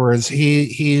 So in other words,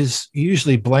 he's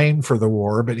usually blamed for the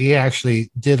war, but he actually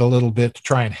did a little bit to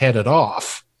try and head it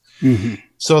off. Mm-hmm.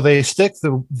 So they stick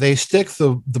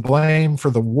the blame for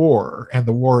the war and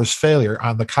the war's failure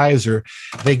on the Kaiser.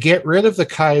 They get rid of the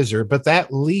Kaiser, but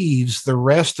that leaves the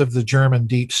rest of the German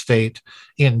deep state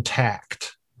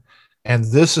intact. And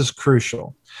this is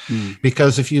crucial.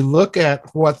 Because if you look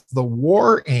at what the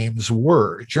war aims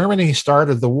were, Germany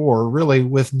started the war really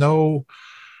with no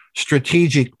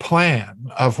strategic plan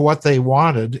of what they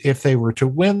wanted if they were to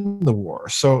win the war.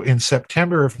 So in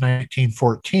September of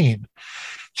 1914,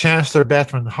 Chancellor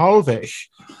Bettman Hollweg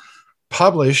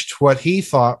published what he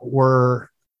thought were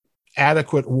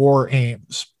adequate war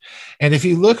aims. And if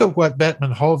you look at what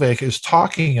Bettman Hollweg is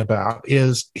talking about,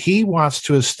 is he wants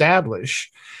to establish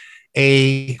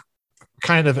a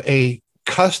kind of a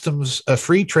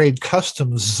free trade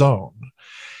customs zone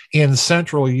in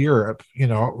Central Europe,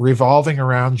 revolving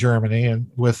around Germany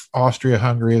and with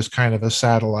Austria-Hungary as kind of a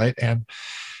satellite, and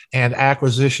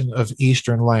acquisition of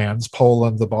Eastern lands,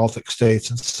 Poland, the Baltic states,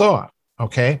 and so on.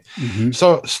 Okay. Mm-hmm.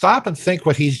 So stop and think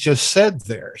what he's just said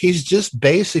there. He's just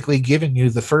basically giving you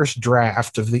the first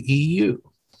draft of the EU.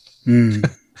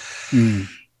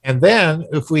 And then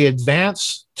if we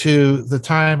advance to the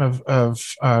time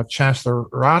of Chancellor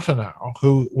Rathenau,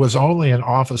 who was only in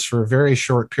office for a very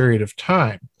short period of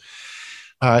time,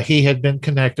 he had been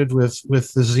connected with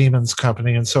the Siemens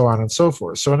company and so on and so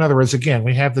forth. So in other words, again,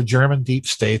 we have the German deep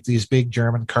state, these big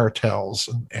German cartels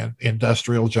and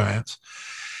industrial giants.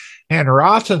 And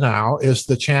Rathenau is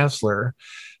the chancellor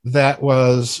that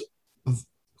was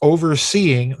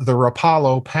overseeing the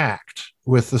Rapallo Pact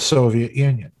with the Soviet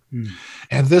Union.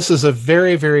 And this is a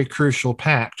very, very crucial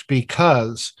pact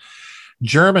because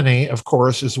Germany, of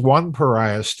course, is one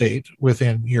pariah state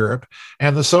within Europe,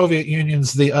 and the Soviet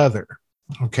Union's the other.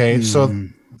 Okay, so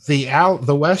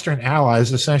the Western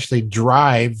Allies essentially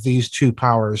drive these two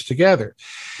powers together.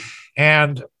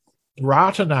 And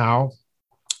Rathenau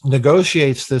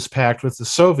negotiates this pact with the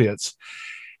Soviets,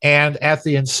 and at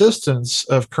the insistence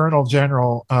of Colonel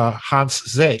General Hans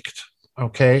Seicht.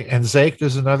 Okay, and Seicht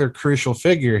is another crucial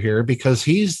figure here because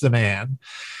he's the man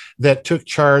that took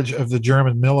charge of the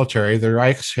German military, the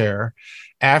Reichsheer,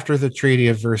 after the Treaty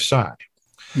of Versailles.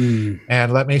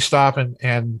 And let me stop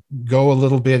and go a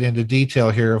little bit into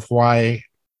detail here of why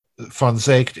von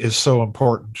Seicht is so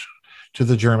important to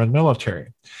the German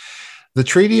military. The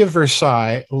Treaty of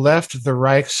Versailles left the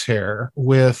Reichsheer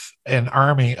with an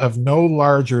army of no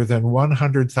larger than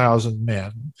 100,000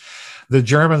 men. The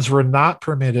Germans were not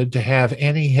permitted to have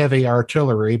any heavy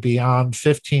artillery beyond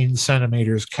 15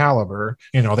 centimeters caliber.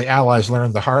 The Allies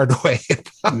learned the hard way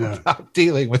about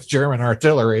dealing with German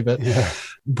artillery, but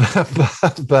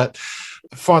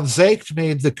von Seicht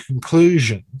made the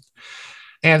conclusion,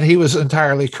 and he was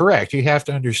entirely correct. You have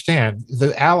to understand,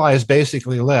 the Allies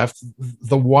basically left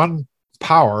the one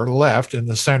power left in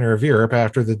the center of Europe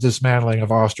after the dismantling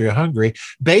of Austria-Hungary,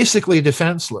 basically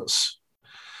defenseless.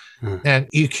 And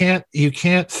you can't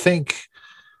think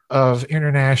of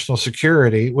international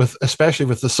security especially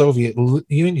with the Soviet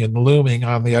Union looming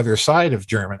on the other side of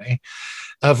Germany,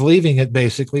 of leaving it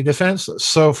basically defenseless.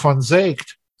 So von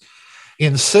Seicht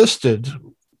insisted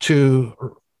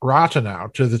to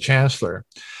Rathenau, to the chancellor,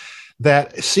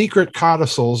 that secret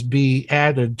codicils be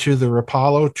added to the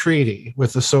Rapallo Treaty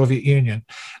with the Soviet Union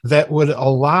that would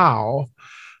allow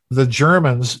the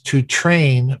Germans to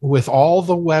train with all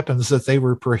the weapons that they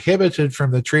were prohibited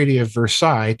from the Treaty of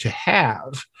Versailles to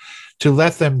have, to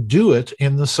let them do it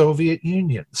in the Soviet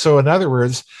Union. So in other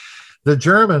words, the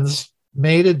Germans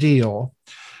made a deal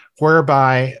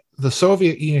whereby the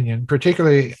Soviet Union,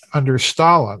 particularly under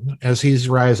Stalin, as he's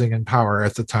rising in power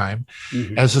at the time,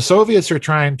 as the Soviets are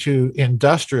trying to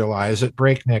industrialize at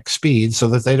breakneck speed so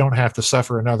that they don't have to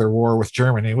suffer another war with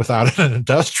Germany without an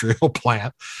industrial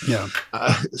plant. Yeah.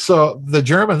 So the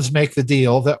Germans make the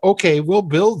deal that, okay, we'll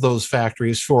build those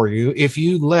factories for you if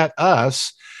you let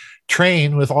us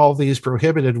train with all these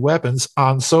prohibited weapons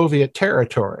on Soviet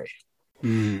territory.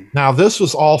 Now, this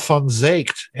was all von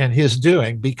Seeckt and his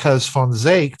doing, because von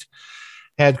Seeckt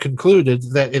had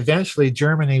concluded that eventually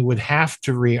Germany would have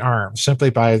to rearm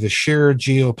simply by the sheer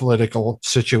geopolitical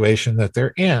situation that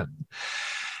they're in.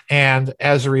 And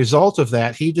as a result of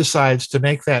that, he decides to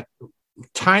make that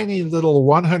tiny little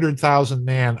 100,000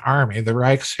 man army, the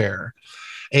Reichsheer,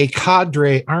 a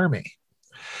cadre army.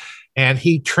 And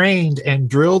he trained and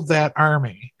drilled that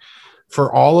army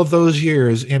for all of those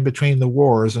years in between the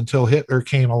wars until Hitler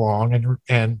came along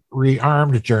and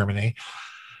rearmed Germany.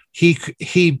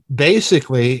 He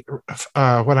basically,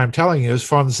 what I'm telling you is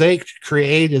von Seeckt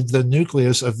created the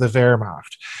nucleus of the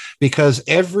Wehrmacht, because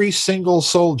every single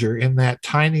soldier in that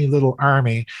tiny little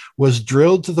army was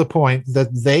drilled to the point that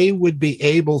they would be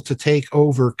able to take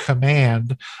over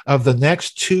command of the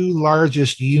next two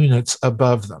largest units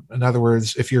above them. In other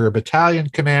words, if you're a battalion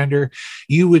commander,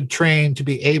 you would train to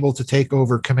be able to take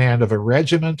over command of a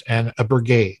regiment and a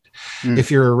brigade. If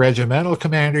you're a regimental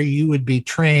commander, you would be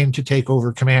trained to take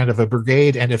over command of a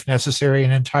brigade and, if necessary,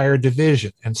 an entire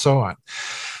division, and so on.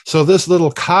 So this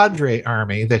little cadre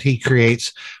army that he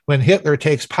creates, when Hitler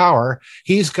takes power,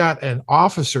 he's got an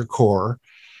officer corps,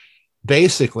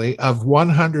 basically, of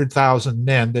 100,000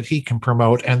 men that he can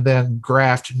promote and then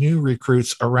graft new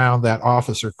recruits around that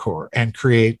officer corps and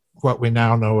create what we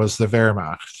now know as the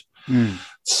Wehrmacht.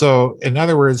 So, in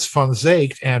other words, von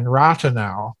Seeckt and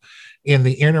Rathenau in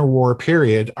the interwar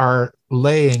period are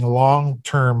laying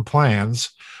long-term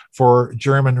plans for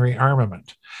German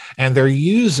rearmament. And they're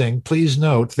using, please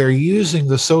note, they're using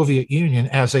the Soviet Union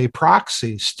as a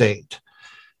proxy state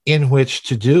in which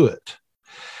to do it.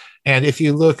 And if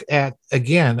you look at,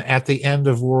 again, at the end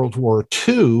of World War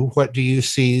II, what do you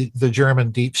see the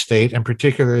German deep state, and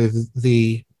particularly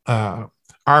the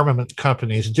armament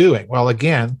companies, doing? Well,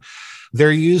 again,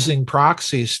 they're using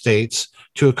proxy states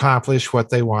to accomplish what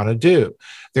they want to do.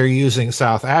 They're using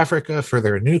South Africa for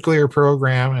their nuclear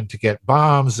program and to get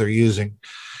bombs. They're using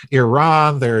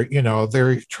Iran. They're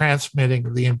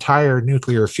transmitting the entire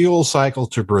nuclear fuel cycle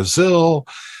to Brazil,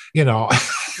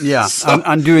 Yeah, so,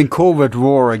 and doing covert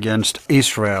war against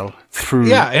Israel through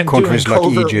countries like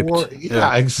Egypt.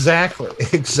 Exactly.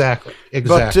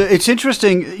 But it's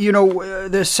interesting,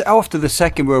 after the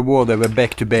Second World War, they were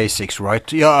back to basics,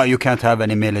 right? Yeah, you can't have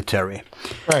any military.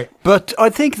 Right. But I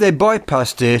think they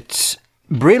bypassed it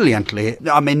brilliantly.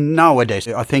 I mean, nowadays,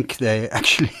 I think they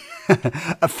actually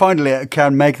finally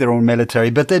can make their own military,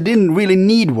 but they didn't really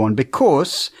need one,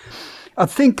 because I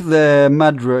think the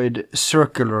Madrid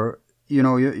Circular,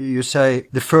 you say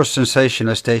the first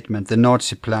sensational statement, the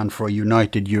Nazi plan for a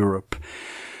united Europe.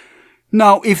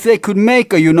 Now, if they could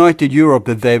make a united Europe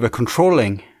that they were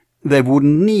controlling, they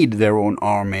wouldn't need their own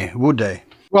army, would they?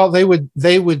 Well,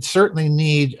 they would certainly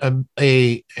need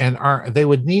they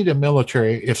would need a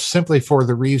military, if simply for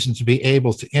the reason to be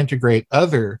able to integrate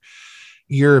other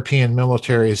European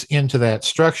militaries into that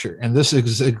structure. And this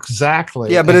is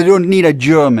exactly... Yeah, but they don't need a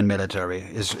German military,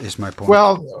 is my point.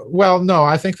 Well, no,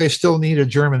 I think they still need a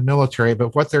German military,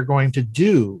 but what they're going to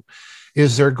do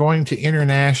is they're going to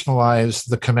internationalize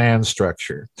the command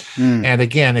structure. And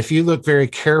again, if you look very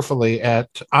carefully at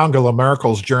Angela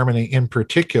Merkel's Germany in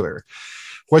particular,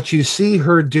 what you see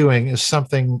her doing is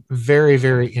something very,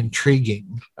 very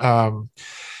intriguing.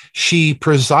 She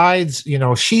presides,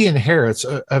 she inherits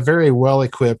a very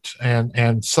well-equipped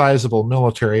and sizable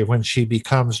military when she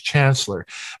becomes chancellor,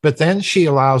 but then she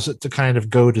allows it to kind of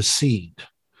go to seed.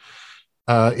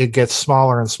 It gets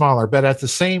smaller and smaller, but at the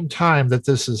same time that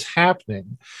this is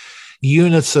happening,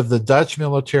 units of the Dutch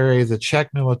military, the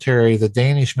Czech military, the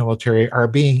Danish military are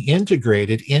being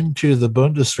integrated into the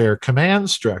Bundeswehr command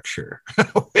structure,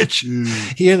 which,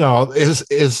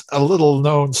 is a little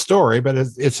known story, but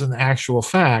it's an actual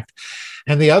fact.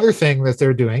 And the other thing that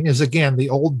they're doing is, again,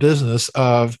 the old business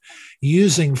of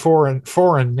using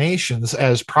foreign nations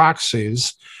as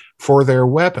proxies for their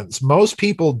weapons. Most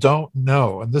people don't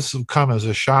know, and this will come as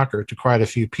a shocker to quite a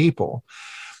few people,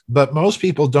 but most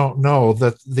people don't know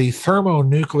that the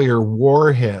thermonuclear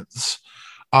warheads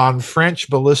on French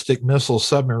ballistic missile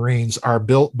submarines are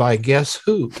built by guess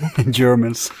who?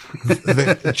 Germans.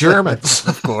 The Germans.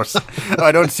 Of course.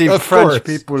 I don't see French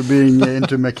people being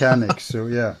into mechanics, so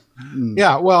yeah.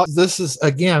 Yeah, well, this is,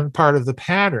 again, part of the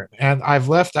pattern. And I've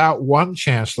left out one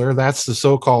chancellor, that's the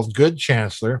so-called good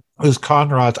chancellor, who's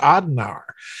Konrad Adenauer.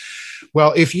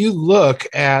 Well, if you look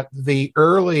at the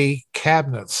early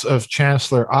cabinets of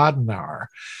Chancellor Adenauer,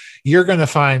 you're going to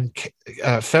find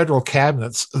federal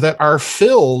cabinets that are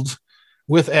filled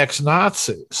with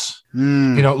ex-Nazis.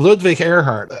 You know, Ludwig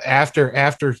Erhard, after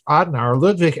Adenauer,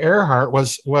 Ludwig Erhard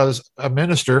was a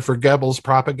minister for Goebbels'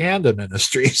 propaganda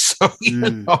ministry. So, you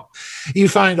know, you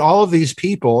find all of these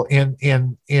people in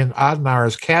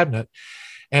Adenauer's cabinet.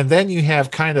 And then you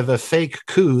have kind of a fake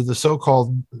coup, the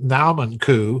so-called Naumann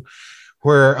coup,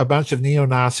 where a bunch of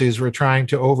neo-Nazis were trying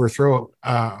to overthrow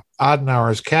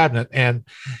Adenauer's cabinet. And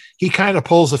he kind of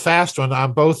pulls a fast one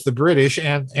on both the British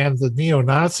and the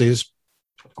neo-Nazis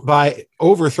by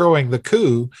overthrowing the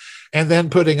coup and then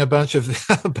putting a bunch of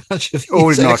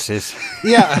old Nazis.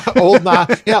 Old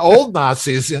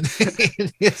Nazis in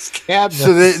his cabinet.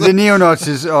 So the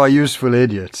neo-Nazis are useful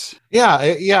idiots.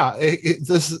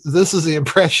 This is the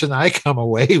impression I come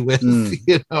away with,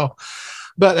 you know.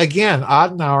 But again,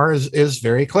 Adenauer is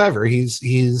very clever. He's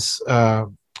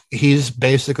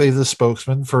basically the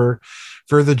spokesman for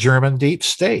the German deep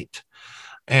state,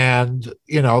 and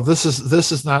you know, this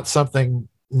is not something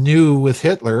new with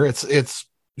Hitler. It's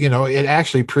you know, it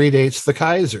actually predates the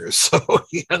Kaiser. So,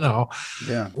 you know,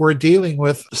 we're dealing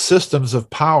with systems of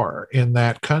power in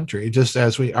that country, just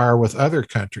as we are with other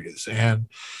countries, and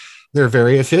they're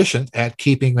very efficient at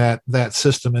keeping that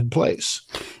system in place.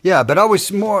 Yeah, but I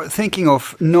was more thinking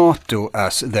of NATO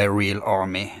as their real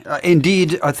army.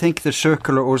 Indeed, I think the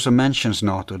circular also mentions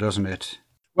NATO, doesn't it?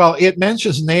 Well, it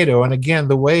mentions NATO, and again,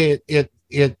 the way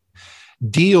it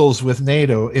deals with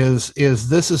NATO is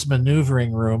this is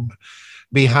maneuvering room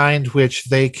behind which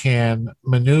they can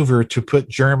maneuver to put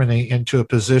Germany into a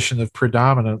position of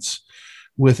predominance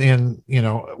within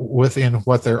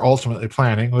what they're ultimately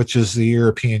planning, which is the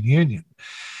European Union.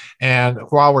 And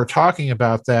while we're talking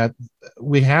about that,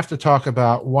 we have to talk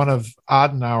about one of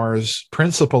Adenauer's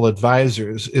principal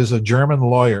advisors is a German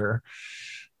lawyer,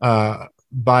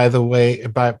 by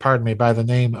the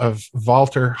name of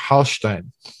Walter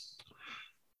Hallstein.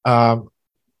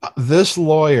 This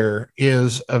lawyer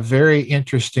is a very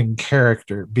interesting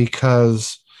character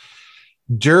because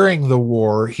during the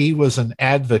war, he was an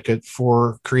advocate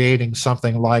for creating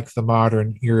something like the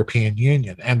modern European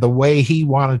Union. And the way he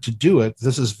wanted to do it,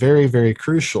 this is very, very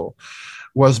crucial,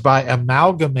 was by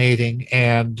amalgamating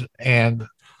and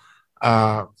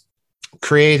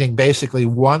creating basically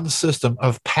one system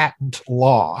of patent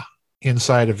law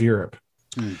inside of Europe.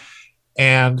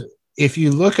 And if you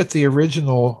look at the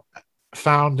original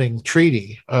founding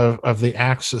treaty of the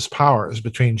Axis powers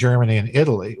between Germany and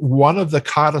Italy, one of the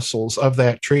codicils of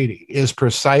that treaty is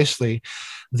precisely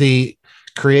the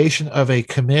creation of a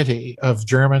committee of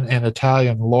German and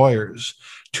Italian lawyers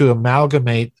to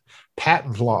amalgamate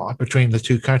patent law between the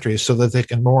two countries so that they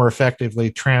can more effectively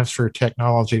transfer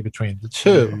technology between the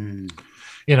two.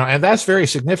 You know, and that's very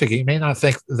significant. You may not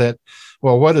think that,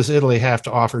 well, what does Italy have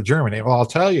to offer Germany? Well, I'll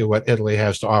tell you what Italy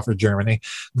has to offer Germany: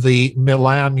 the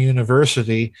Milan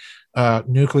University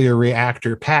nuclear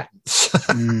reactor patents.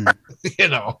 You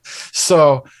know,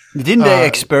 so didn't they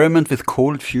experiment with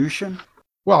cold fusion?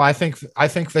 Well, I think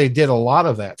they did a lot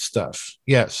of that stuff.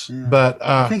 Yes, but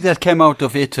I think that came out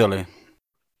of Italy.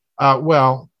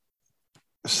 Well,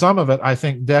 some of it I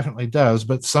think definitely does,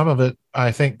 but some of it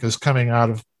I think is coming out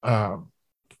of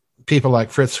people like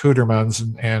Fritz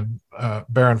Houtermans and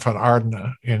Baron von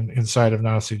Ardena inside of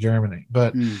Nazi Germany.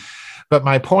 But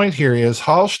my point here is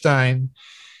Hallstein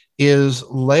is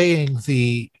laying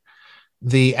the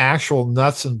actual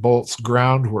nuts and bolts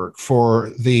groundwork for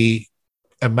the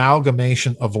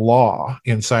amalgamation of law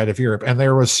inside of Europe. And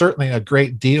there was certainly a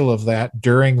great deal of that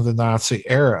during the Nazi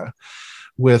era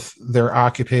with their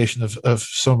occupation of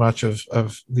so much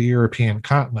of the European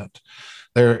continent.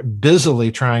 They're busily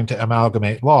trying to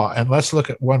amalgamate law. And let's look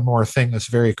at one more thing that's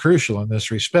very crucial in this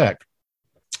respect.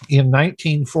 In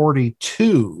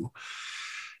 1942,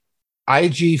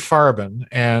 IG Farben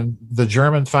and the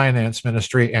German Finance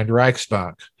Ministry and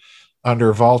Reichsbank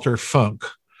under Walter Funk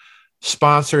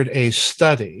sponsored a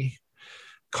study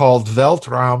called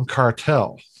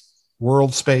Weltraumkartell,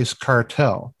 World Space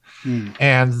Cartel.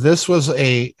 And this was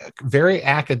a very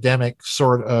academic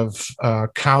sort of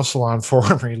Council on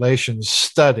Foreign Relations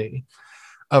study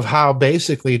of how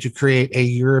basically to create a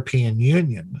European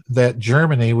Union that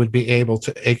Germany would be able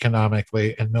to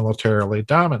economically and militarily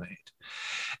dominate.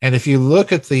 And if you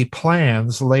look at the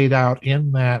plans laid out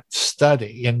in that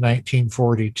study in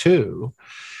 1942,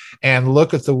 and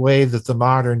look at the way that the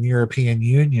modern European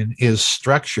Union is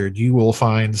structured, you will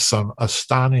find some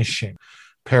astonishing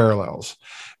parallels,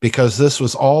 because this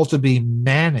was all to be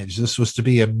managed. This was to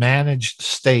be a managed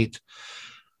state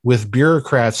with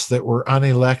bureaucrats that were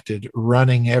unelected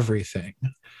running everything.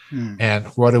 And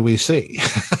what do we see?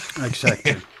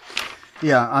 Exactly.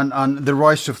 Yeah, and the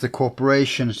rise of the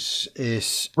corporations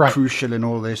is crucial in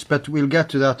all this, but we'll get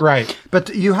to that. Right.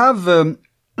 But you have, in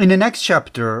the next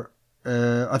chapter,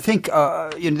 I think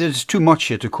there's too much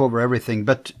here to cover everything,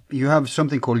 but you have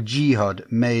something called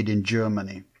Jihad Made in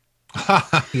Germany.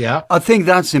 Yeah. I think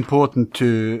that's important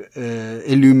to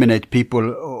illuminate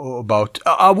people about.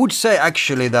 I would say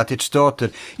actually that it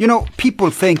started,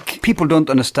 people don't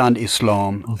understand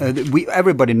Islam.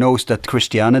 Everybody knows that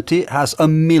Christianity has a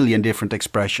million different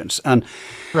expressions. And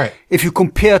if you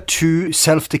compare two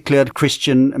self-declared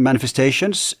Christian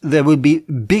manifestations, there will be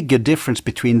bigger difference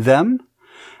between them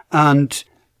and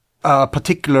a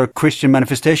particular Christian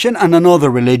manifestation and another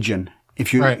religion.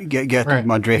 If you get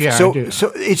my drift. Yeah,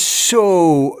 so it's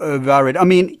so varied. I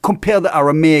mean, compare the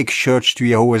Aramaic church to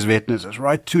Jehovah's Witnesses,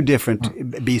 right? Two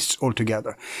different beasts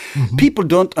altogether. People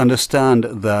don't understand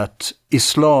that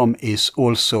Islam is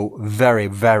also very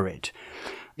varied.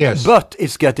 Yes. But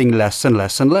it's getting less and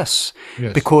less and less.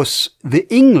 Yes. Because the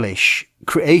English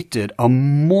created a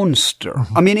monster.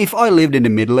 I mean, if I lived in the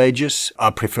Middle Ages, I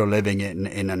prefer living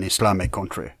in an Islamic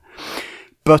country.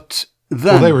 But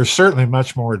then, they were certainly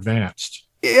much more advanced.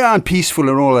 Yeah, and peaceful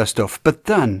and all that stuff. But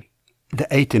then, the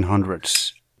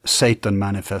 1800s, Satan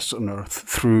manifests on earth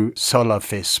through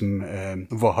Salafism,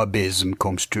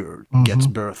 Wahhabism gets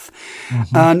birth.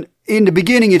 And in the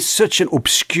beginning, it's such an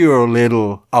obscure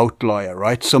little outlier,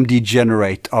 right? Some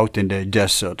degenerate out in the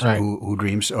desert who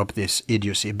dreams up this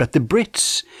idiocy. But the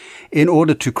Brits, in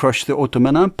order to crush the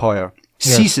Ottoman Empire,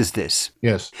 seizes this.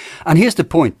 Yes. And here's the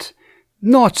point.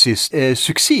 Nazis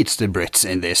succeeds the Brits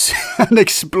in this and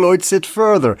exploits it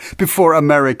further before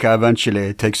America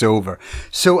eventually takes over.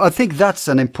 So I think that's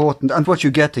an important, and what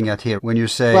you're getting at here when you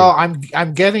say... Well,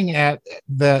 I'm getting at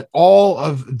that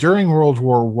during World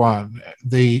War I,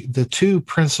 the two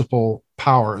principal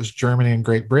powers, Germany and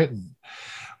Great Britain,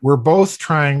 were both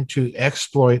trying to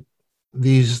exploit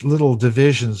these little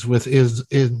divisions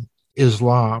in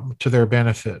Islam to their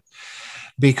benefit.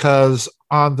 Because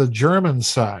on the German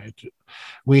side,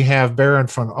 we have Baron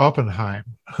von Oppenheim,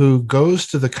 who goes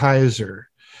to the Kaiser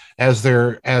as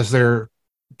they're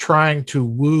trying to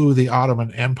woo the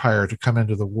Ottoman Empire to come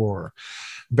into the war.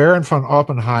 Baron von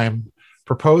Oppenheim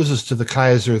proposes to the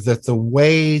Kaiser that the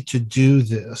way to do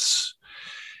this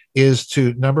is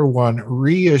to, number one,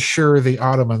 reassure the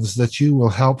Ottomans that you will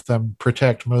help them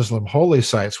protect Muslim holy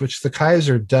sites, which the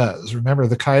Kaiser does. Remember,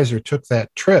 the Kaiser took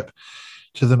that trip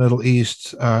to the Middle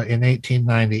East in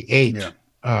 1898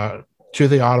 to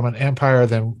the Ottoman Empire,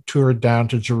 then toured down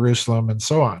to Jerusalem and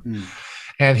so on.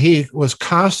 And he was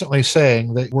constantly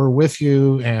saying that we're with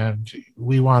you and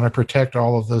we want to protect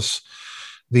all of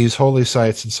these holy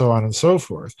sites and so on and so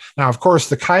forth. Now, of course,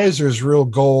 the Kaiser's real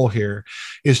goal here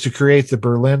is to create the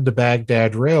Berlin to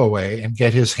Baghdad Railway and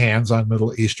get his hands on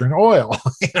Middle Eastern oil,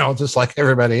 just like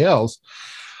everybody else.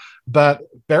 But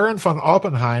Baron von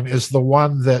Oppenheim is the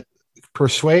one that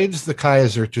persuades the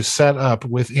Kaiser to set up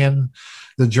within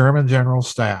the German General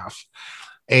Staff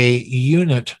a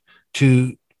unit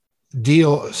to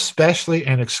deal especially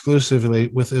and exclusively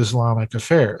with Islamic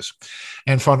affairs.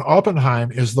 And von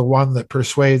Oppenheim is the one that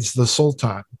persuades the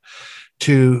Sultan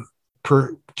to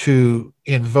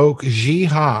invoke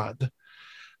jihad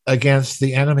against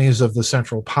the enemies of the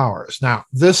Central Powers. Now,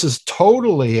 this is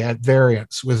totally at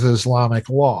variance with Islamic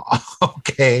law,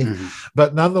 okay?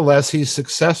 But nonetheless, he's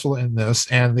successful in this,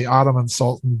 and the Ottoman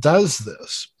Sultan does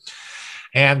this.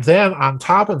 And then on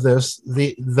top of this,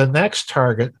 the next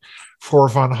target for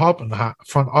von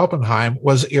Oppenheim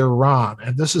was Iran.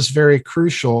 And this is very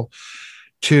crucial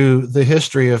to the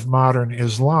history of modern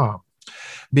Islam,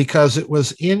 because it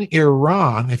was in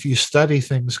Iran, if you study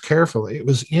things carefully, it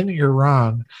was in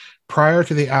Iran prior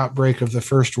to the outbreak of the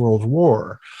First World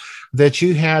War that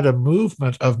you had a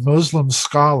movement of Muslim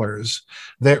scholars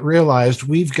that realized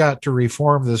we've got to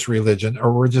reform this religion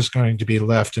or we're just going to be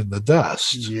left in the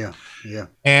dust. Yeah.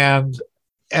 And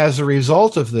as a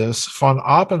result of this, von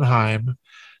Oppenheim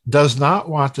does not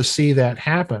want to see that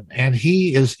happen. And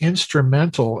he is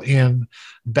instrumental in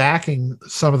backing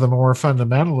some of the more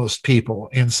fundamentalist people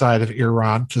inside of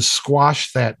Iran to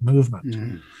squash that movement.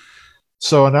 Mm.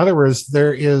 So, in other words,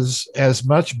 there is as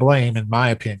much blame, in my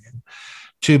opinion,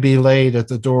 to be laid at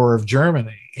the door of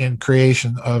Germany in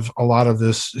creation of a lot of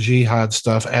this jihad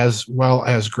stuff, as well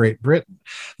as Great Britain.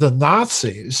 The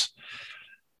Nazis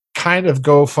kind of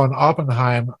go von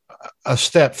Oppenheim a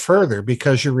step further,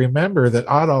 because you remember that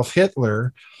Adolf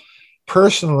Hitler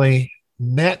personally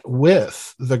met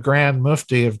with the Grand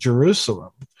Mufti of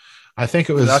Jerusalem. I think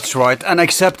it was... That's right, and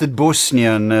accepted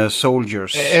Bosnian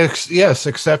soldiers. Yes,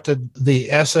 accepted the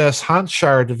SS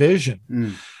Handschar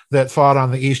division that fought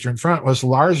on the Eastern Front was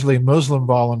largely Muslim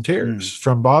volunteers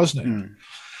from Bosnia.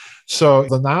 So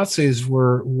the Nazis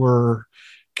were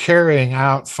carrying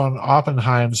out von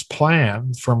Oppenheim's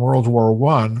plan from World War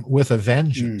I with a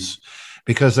vengeance,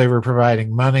 because they were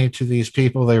providing money to these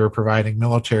people, they were providing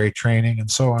military training, and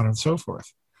so on and so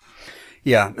forth.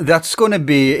 Yeah, that's going to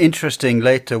be interesting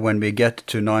later when we get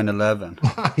to 9/11.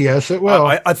 Yes, it will.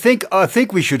 I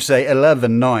think we should say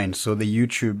 11/9, so the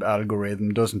YouTube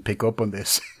algorithm doesn't pick up on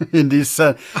this in these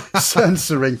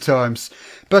censoring times.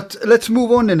 But let's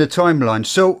move on in the timeline.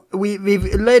 So we've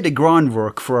laid the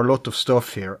groundwork for a lot of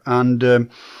stuff here, and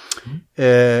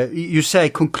you say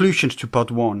conclusions to part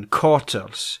 1: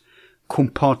 cartels,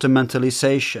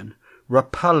 compartmentalization,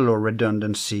 Rapallo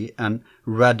redundancy, and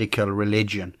radical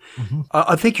religion.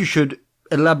 I think you should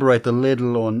elaborate a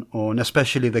little on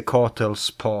especially the cartels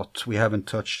part. We haven't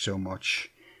touched so much.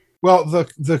 Well,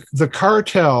 the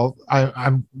cartel,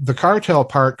 the cartel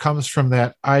part comes from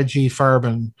that I.G.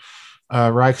 Farben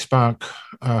Reichsbank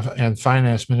and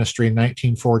Finance Ministry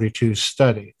 1942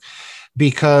 study,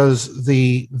 because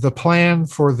the plan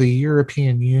for the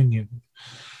European Union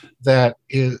that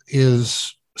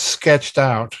is sketched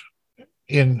out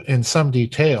in some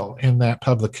detail in that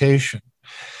publication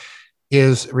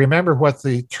is, remember what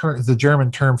the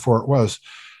German term for it was,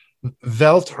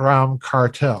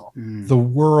 Weltraumkartell, the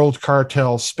world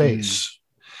cartel space.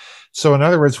 So in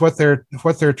other words, what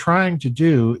they're trying to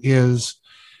do is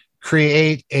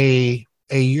create a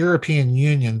European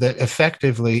Union that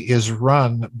effectively is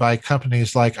run by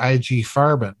companies like IG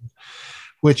Farben,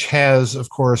 which has, of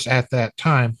course, at that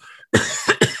time,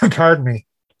 pardon me,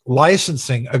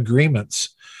 licensing agreements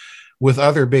with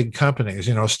other big companies,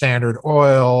 Standard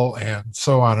Oil and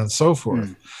so on and so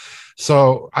forth.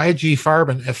 So IG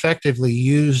Farben effectively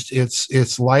used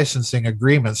its licensing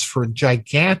agreements for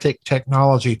gigantic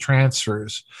technology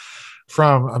transfers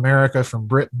from America, from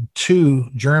Britain to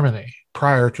Germany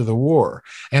prior to the war.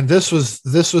 And this was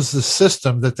the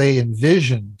system that they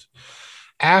envisioned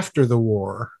after the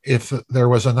war, if there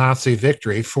was a Nazi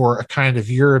victory, for a kind of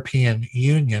European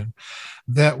Union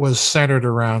that was centered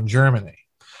around Germany,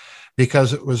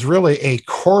 because it was really a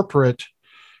corporate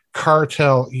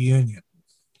cartel union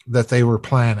that they were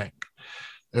planning.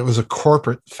 It was a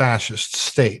corporate fascist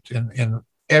state in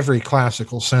every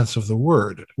classical sense of the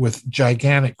word, with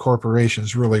gigantic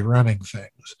corporations really running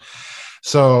things.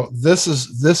 So this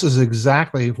is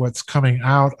exactly what's coming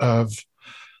out of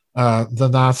the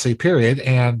Nazi period.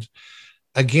 And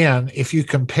again, if you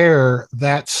compare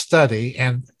that study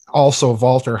and also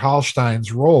Walter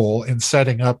Hallstein's role in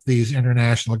setting up these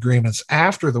international agreements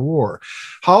after the war,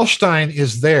 Hallstein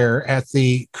is there at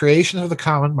the creation of the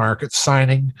common market,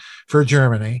 signing for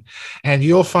Germany, and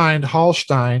you'll find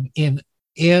Hallstein in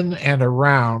and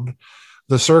around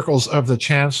the circles of the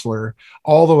chancellor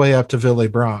all the way up to Willy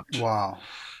Brandt. Wow.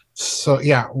 So,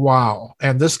 yeah, wow.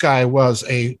 And this guy was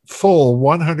a full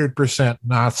 100%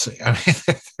 Nazi. I mean,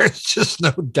 there's just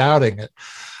no doubting it.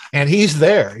 And he's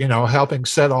there, helping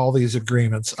set all these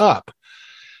agreements up.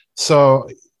 So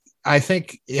I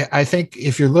think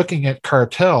if you're looking at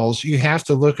cartels, you have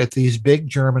to look at these big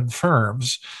German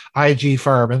firms, IG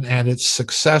Farben and its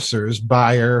successors,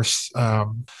 Bayer,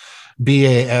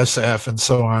 BASF, and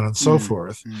so on and so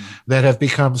forth, that have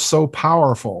become so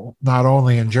powerful, not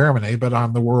only in Germany, but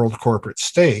on the world corporate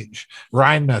stage.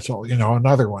 Rheinmetall,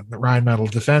 another one, the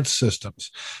Rheinmetall Defense Systems.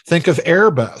 Think of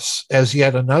Airbus as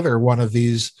yet another one of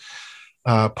these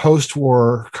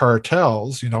post-war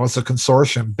cartels. It's a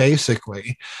consortium,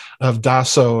 basically, of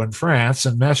Dassault in France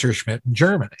and Messerschmitt in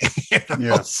Germany.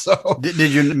 Yeah. So,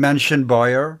 did you mention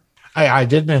Bayer? I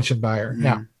did mention Bayer,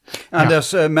 yeah. And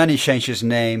there's many changes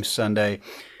names, and they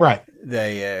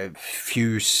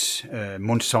fuse.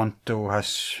 Monsanto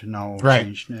has now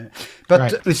changed.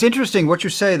 But it's interesting what you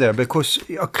say there, because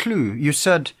a clue, you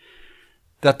said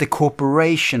that the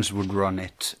corporations would run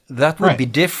it. That would be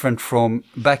different from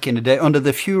back in the day. Under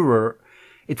the Führer,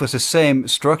 it was the same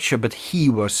structure, but he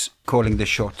was calling the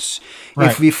shots.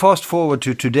 Right. If we fast forward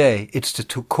to today, it's the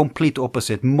complete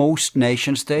opposite. Most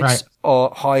nation states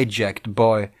are hijacked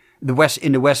by the West,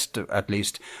 in the West at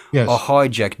least, are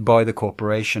hijacked by the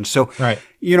corporation. So,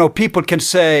 people can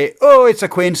say, oh, it's a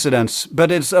coincidence,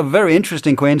 but it's a very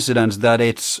interesting coincidence that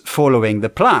it's following the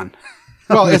plan.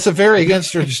 Well, it's a very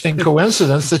interesting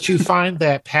coincidence that you find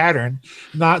that pattern,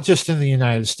 not just in the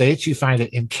United States. You find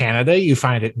it in Canada. You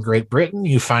find it in Great Britain.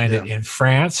 You find it in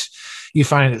France. You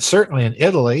find it certainly in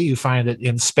Italy. You find it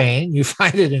in Spain. You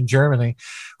find it in Germany,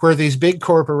 where these big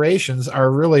corporations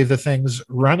are really the things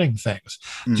running things.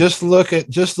 Just look at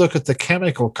the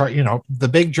chemical, the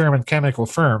big German chemical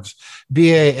firms,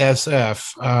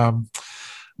 BASF,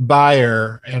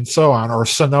 Bayer, and so on, or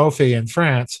Sanofi in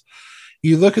France.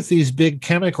 You look at these big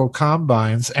chemical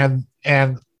combines and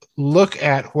look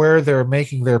at where they're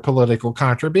making their political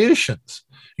contributions.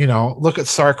 Look at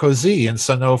Sarkozy and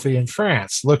Sanofi in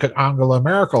France. Look at Angela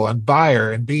Merkel and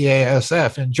Bayer and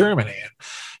BASF in Germany and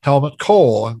Helmut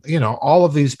Kohl. And, all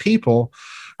of these people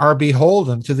are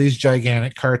beholden to these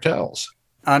gigantic cartels.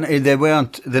 And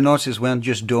the Nazis weren't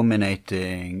just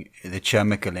dominating the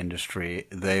chemical industry.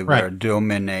 They were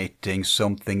dominating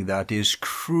something that is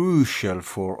crucial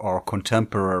for our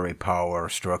contemporary power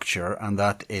structure, and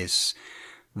that is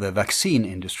the vaccine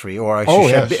industry, or I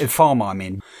should say pharma, I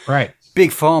mean. Right. Big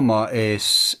Pharma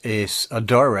is a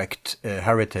direct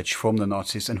heritage from the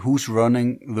Nazis. And who's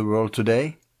running the world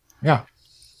today? Yeah,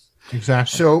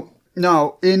 exactly. So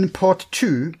now in part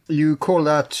 2, you call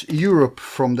that Europe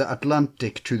from the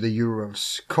Atlantic to the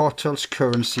Urals, cartels,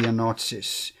 currency, and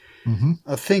Nazis. Mm-hmm.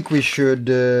 I think we should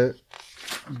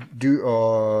do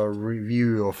a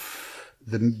review of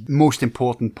the most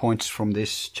important points from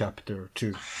this chapter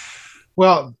too.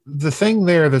 Well, the thing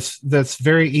there that's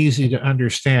very easy to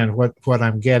understand what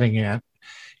I'm getting at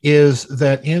is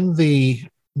that in the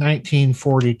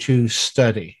 1942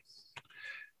 study,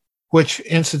 which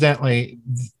incidentally,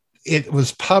 it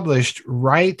was published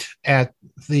right at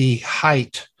the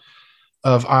height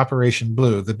of Operation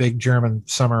Blue, the big German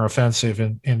summer offensive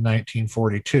in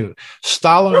 1942.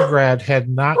 Stalingrad had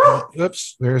not,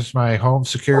 oops, there's my home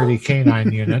security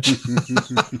canine unit.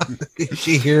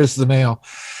 She hears the mail.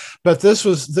 But this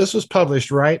was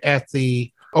published right at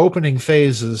the opening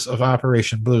phases of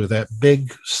Operation Blue, that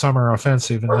big summer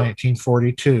offensive in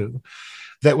 1942,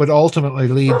 that would ultimately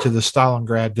lead to the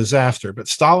Stalingrad disaster. But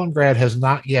Stalingrad has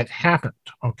not yet happened,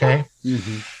 okay?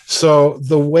 Mm-hmm. So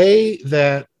the way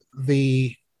that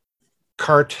the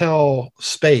cartel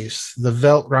space, the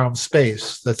Weltraum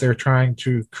space that they're trying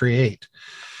to create,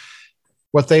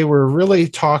 what they were really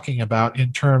talking about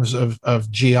in terms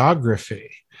of geography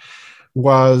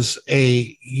was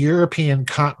a European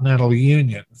continental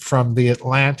union from the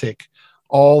Atlantic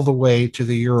all the way to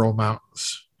the Ural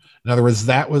Mountains. In other words,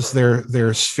 that was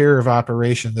their sphere of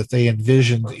operation that they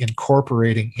envisioned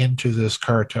incorporating into this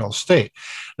cartel state.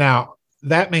 Now,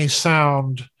 that may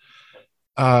sound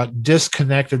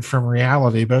disconnected from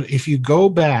reality, but if you go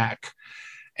back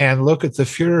and look at the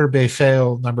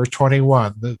Führerbefehl number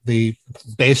 21,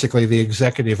 basically the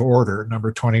executive order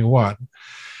number 21,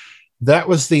 that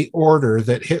was the order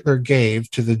that Hitler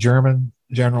gave to the German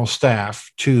General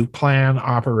Staff to plan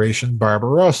Operation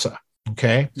Barbarossa.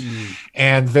 Okay. Mm.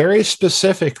 And very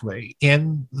specifically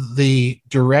in the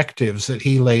directives that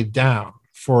he laid down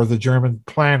for the German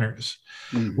planners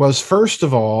was, first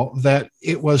of all, that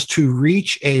it was to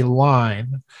reach a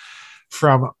line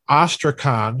from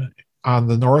Astrakhan on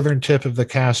the northern tip of the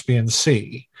Caspian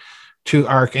Sea to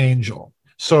Archangel.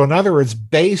 So in other words,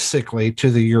 basically to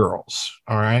the Urals.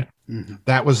 All right. Mm-hmm.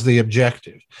 That was the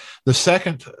objective. The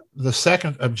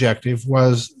second objective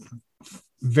was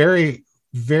very,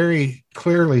 very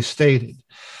clearly stated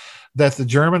that the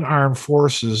German armed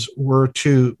forces were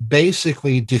to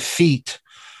basically defeat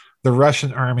the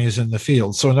Russian armies in the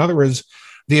field. So in other words,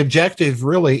 the objective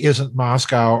really isn't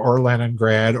Moscow or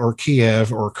Leningrad or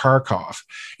Kiev or Kharkov.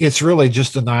 It's really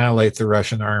just annihilate the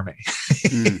Russian army,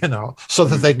 so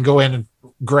that they can go in and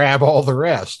grab all the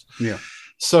rest. Yeah.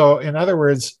 So in other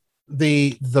words,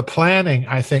 the planning,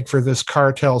 I think, for this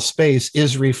cartel space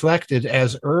is reflected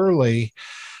as early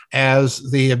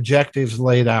as the objectives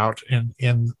laid out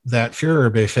in that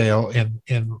Führerbefehl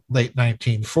in late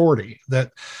 1940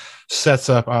 that sets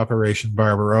up Operation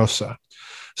Barbarossa.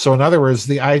 So in other words,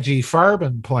 the IG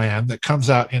Farben plan that comes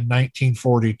out in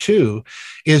 1942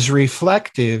 is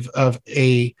reflective of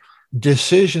a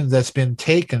decision that's been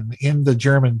taken in the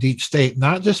German deep state,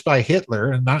 not just by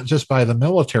Hitler and not just by the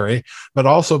military, but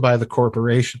also by the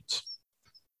corporations.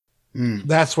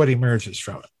 That's what emerges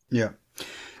from it. Yeah.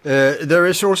 There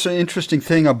is also an interesting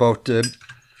thing about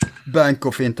Bank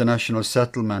of International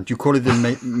Settlement. You call it the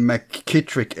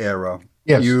McKittrick era.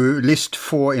 Yes. You list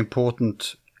 4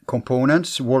 important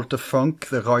components: Walter Funk,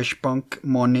 the Reichsbank,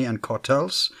 money and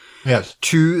cartels. Yes.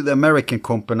 2, the American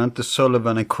component, the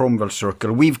Sullivan and Cromwell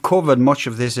Circle. We've covered much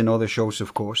of this in other shows,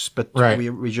 of course, but right.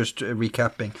 we're just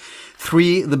recapping.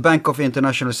 3, the Bank of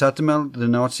International Settlement, the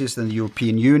Nazis and the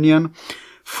European Union.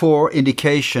 4,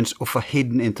 indications of a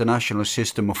hidden international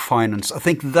system of finance. I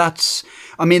think that's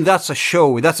a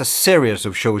show, that's a series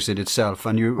of shows in itself,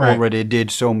 and you already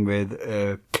did some with...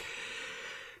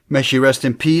 May she rest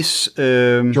in peace.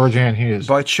 Georgianne Hughes.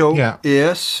 Bite Show. Yeah.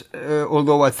 Yes.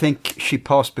 Although I think she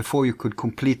passed before you could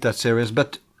complete that series.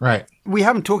 But right. We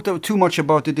haven't talked too much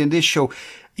about it in this show.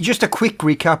 Just a quick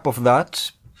recap of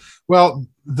that. Well,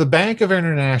 the Bank of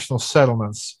International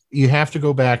Settlements, you have to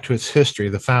go back to its history,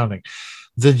 the founding.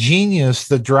 The genius,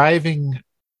 the driving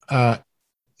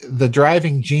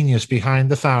genius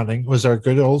behind the founding was our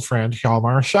good old friend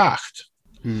Hjalmar Schacht.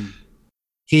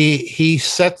 He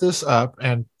set this up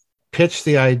and pitched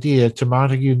the idea to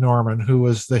Montague Norman, who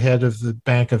was the head of the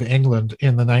Bank of England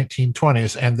in the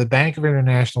 1920s. And the Bank of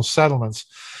International Settlements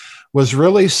was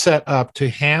really set up to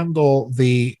handle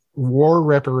the war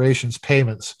reparations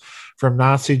payments from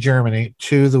Nazi Germany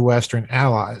to the Western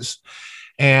Allies.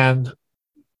 And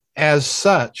as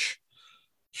such,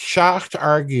 Schacht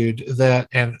argued that,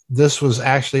 and this was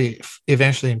actually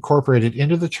eventually incorporated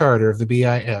into the charter of the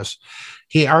BIS,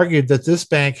 he argued that this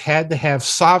bank had to have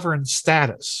sovereign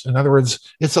status. In other words,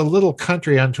 it's a little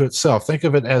country unto itself. Think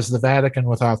of it as the Vatican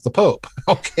without the Pope.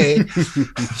 Okay.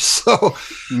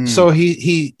 So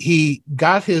he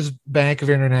got his Bank of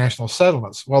International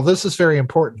Settlements. Well, this is very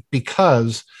important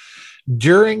because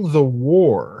during the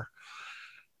war,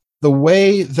 the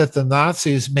way that the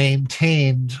Nazis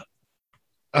maintained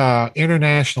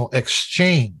international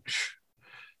exchange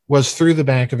was through the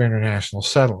Bank of International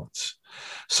Settlements.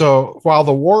 So while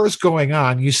the war is going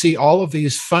on, you see all of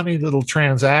these funny little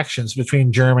transactions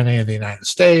between Germany and the United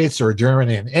States, or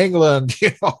Germany and England,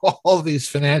 all of these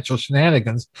financial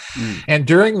shenanigans. And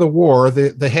during the war,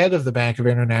 the head of the Bank of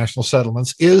International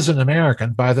Settlements is an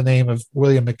American by the name of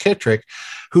William McKittrick,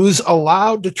 who's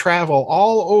allowed to travel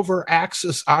all over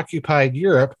Axis-occupied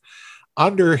Europe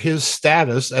under his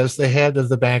status as the head of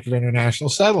the Bank of International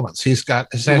Settlements. He's got...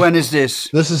 When is this?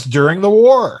 This is during the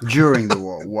war. During the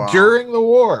war, wow. During the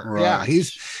war, right. Yeah.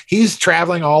 He's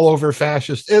traveling all over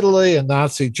fascist Italy and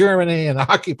Nazi Germany and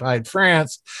occupied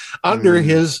France under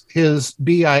his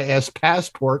BIS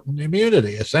passport and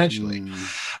immunity, essentially.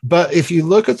 But if you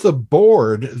look at the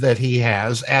board that he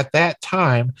has at that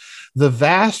time, the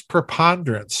vast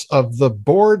preponderance of the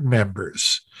board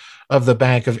members of the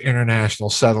Bank of International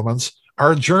Settlements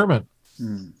are German.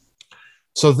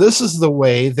 So this is the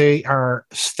way they are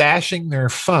stashing their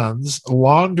funds,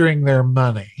 laundering their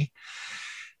money.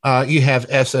 You have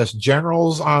SS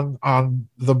generals on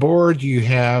the board. You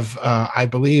have, I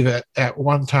believe at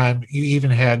one time, you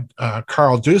even had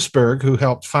Karl Duisberg, who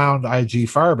helped found IG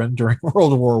Farben during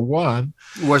World War I.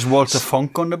 Was Walter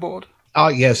Funk on the board? Oh,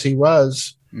 yes, he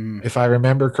was. If I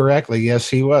remember correctly, yes,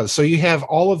 he was. So you have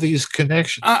all of these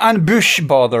connections. And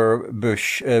grandfather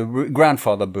Bush,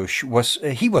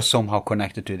 was somehow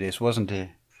connected to this, wasn't he?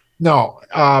 No,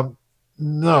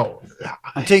 no.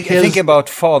 Think about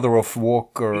father of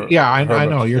Walker. Yeah, I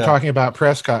know. You're talking about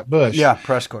Prescott Bush. Yeah,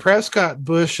 Prescott. Prescott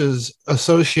Bush's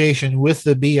association with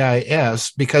the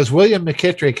BIS, because William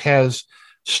McKittrick has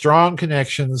strong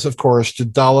connections, of course, to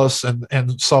Dulles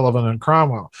and Sullivan and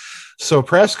Cromwell. So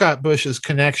Prescott Bush's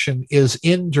connection is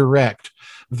indirect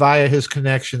via his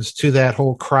connections to that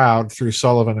whole crowd through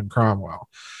Sullivan and Cromwell.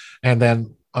 And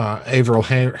then Averell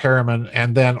Harriman.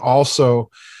 And then also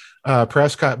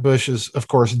Prescott Bush is, of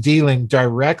course, dealing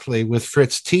directly with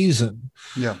Fritz Thiessen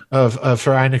of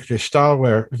Vereinigte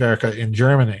Stahlwerke in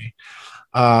Germany.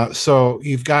 So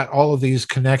you've got all of these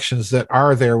connections that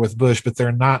are there with Bush, but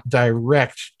they're not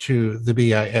direct to the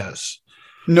BIS.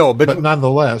 No, but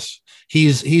nonetheless,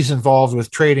 he's involved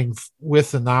with trading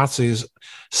with the Nazis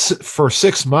for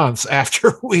 6 months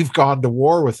after we've gone to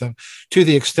war with them, to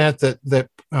the extent that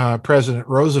President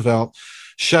Roosevelt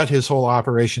shut his whole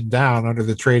operation down under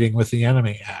the Trading with the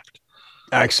Enemy Act.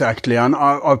 Exactly, and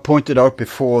I pointed out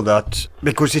before that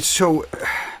because it's so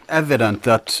evident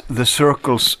that the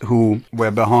circles who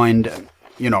were behind,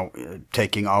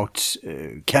 taking out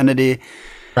Kennedy,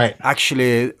 right,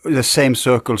 actually the same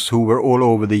circles who were all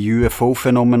over the UFO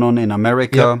phenomenon in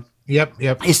America. Yep.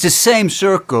 It's the same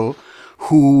circle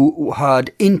who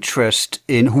had interest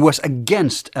in, who was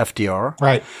against FDR.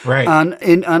 Right.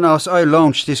 And as I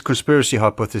launched this conspiracy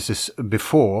hypothesis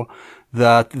before,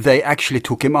 that they actually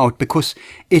took him out, because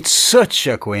it's such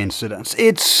a coincidence.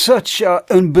 It's such an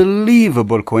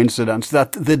unbelievable coincidence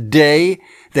that the day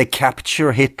they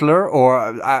capture Hitler,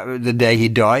 or the day he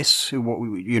dies,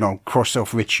 cross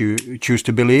off which you choose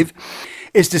to believe,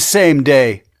 is the same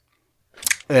day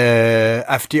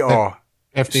FDR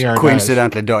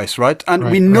coincidentally dies, right?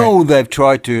 And we know they've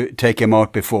tried to take him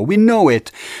out before. We know it.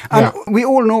 And we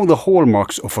all know the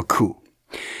hallmarks of a coup.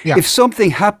 Yeah. If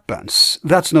something happens,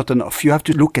 that's not enough. You have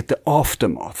to look at the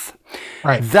aftermath.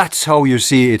 Right. That's how you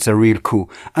see it's a real coup.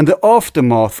 And the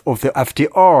aftermath of the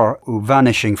FDR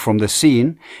vanishing from the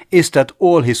scene is that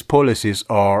all his policies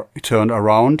are turned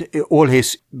around. All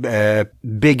his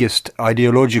biggest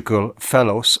ideological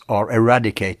fellows are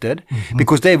eradicated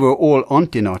because they were all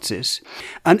anti-Nazis.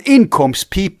 And in comes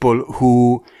people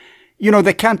who,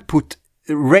 they can't put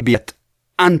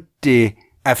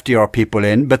anti-FDR people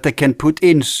in, but they can put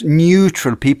in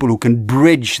neutral people who can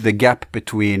bridge the gap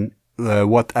between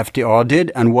what FDR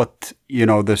did and what,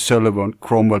 the Sullivan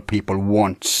Cromwell people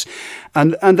wants.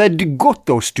 And they got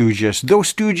those stooges.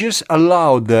 Those stooges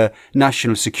allowed the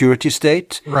national security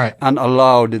state and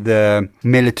allowed the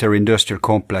military-industrial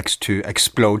complex to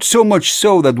explode. So much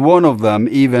so that one of them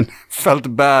even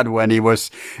felt bad when he was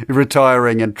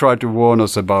retiring and tried to warn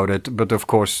us about it, but of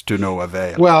course to no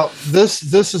avail. Well, this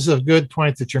is a good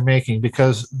point that you're making,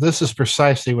 because this is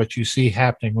precisely what you see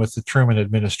happening with the Truman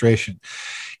administration.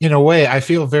 In a way, I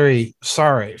feel very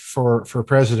sorry for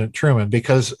President Truman,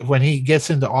 because when he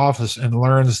gets into office and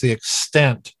learns the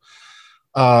extent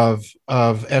of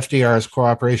FDR's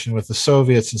cooperation with the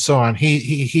Soviets and so on,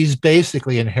 he's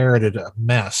basically inherited a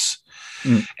mess.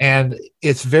 And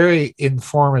it's very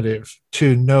informative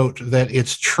to note that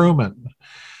it's Truman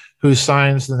who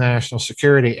signs the National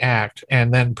Security Act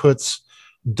and then puts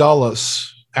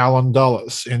Allen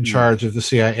Dulles in charge of the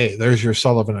CIA. There's your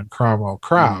Sullivan and Cromwell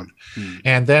crowd.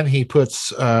 And then he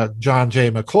puts John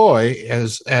J. McCloy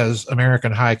as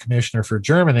American High Commissioner for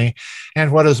Germany.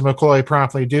 And what does McCloy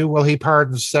promptly do? Well, he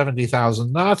pardons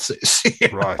 70,000 Nazis.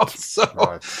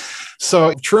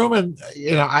 So Truman,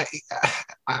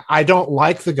 I don't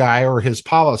like the guy or his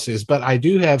policies, but I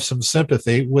do have some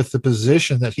sympathy with the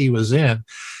position that he was in,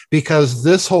 because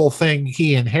this whole thing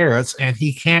he inherits and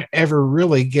he can't ever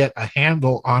really get a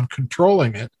handle on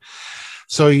controlling it.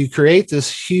 So you create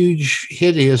this huge,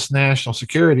 hideous national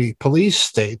security police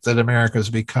state that America's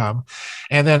become.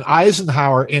 And then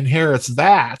Eisenhower inherits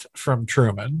that from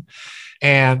Truman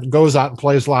and goes out and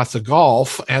plays lots of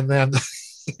golf. And then,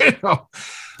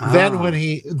 Then when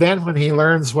he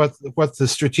learns what the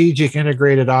strategic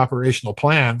integrated operational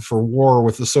plan for war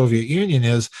with the Soviet Union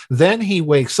is, then he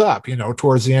wakes up,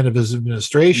 towards the end of his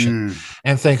administration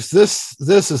and thinks this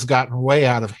has gotten way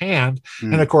out of hand.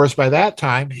 And of course, by that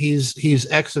time he's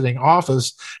exiting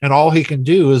office, and all he can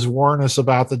do is warn us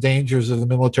about the dangers of the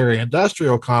military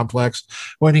industrial complex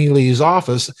when he leaves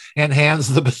office and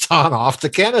hands the baton off to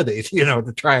Kennedy,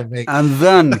 to try and make. And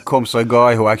then comes a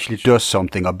guy who actually does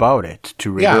something about it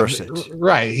to reverse it.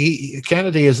 Right.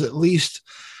 Kennedy is, at least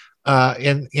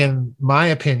in my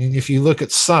opinion, if you look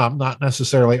at some, not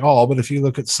necessarily all, but if you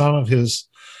look at some of his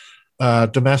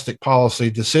domestic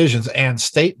policy decisions and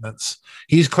statements,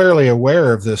 he's clearly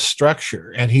aware of this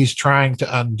structure and he's trying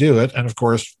to undo it. And of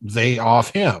course, they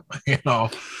off him,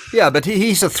 Yeah, but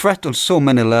he's a threat on so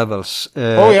many levels. He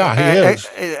is.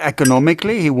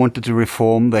 Economically, he wanted to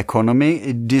reform the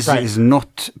economy. This is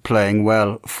not playing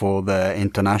well for the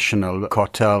international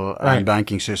cartel and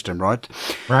banking system, right?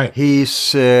 Right.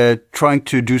 He's trying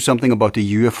to do something about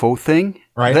the UFO thing.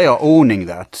 Right. They are owning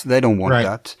that. They don't want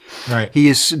that. Right. He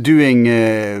is doing,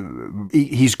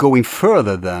 he's going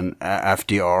further than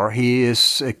FDR. He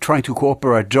is trying to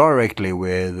cooperate directly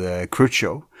with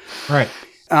Khrushchev. Right.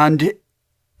 And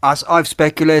as I've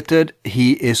speculated,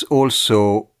 he's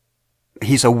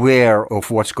aware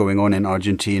of what's going on in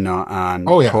Argentina and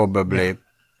probably,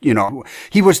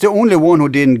 he was the only one who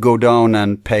didn't go down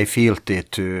and pay fealty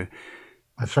to.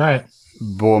 That's right.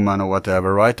 Bormann or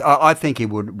whatever, right? I think he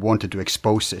wanted to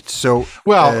expose it. So,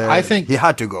 I think he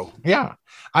had to go. Yeah.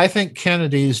 I think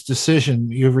Kennedy's decision,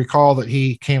 you recall that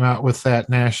he came out with that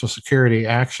National Security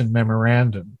Action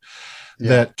Memorandum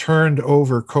that turned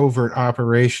over covert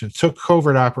operations, took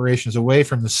covert operations away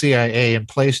from the CIA and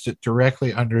placed it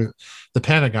directly under the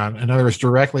Pentagon, in other words,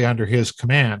 directly under his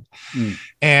command,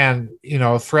 and,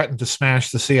 threatened to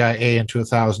smash the CIA into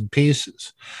 1,000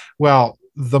 pieces. Well,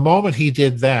 the moment he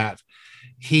did that,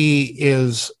 he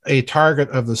is a target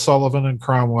of the Sullivan and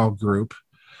Cromwell group.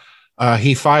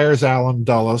 He fires Allen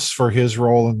Dulles for his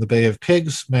role in the Bay of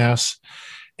Pigs mess,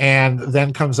 and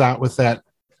then comes out with that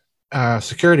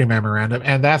security memorandum,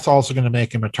 and that's also going to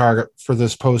make him a target for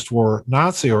this post-war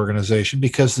Nazi organization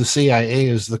because the CIA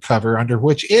is the cover under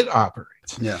which it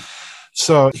operates. Yeah.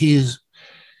 So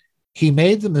he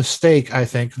made the mistake, I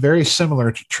think, very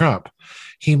similar to Trump.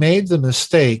 He made the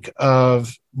mistake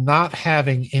of not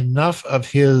having enough of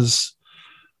his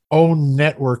own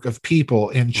network of people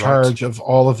in charge of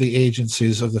all of the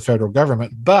agencies of the federal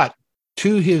government. But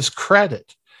to his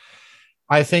credit,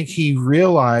 I think he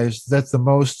realized that the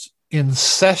most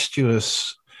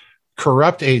incestuous,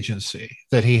 corrupt agency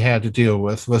that he had to deal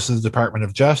with was the Department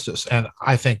of Justice. And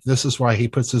I think this is why he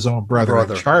puts his own brother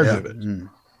in charge of it.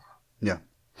 Yeah.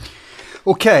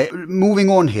 Okay,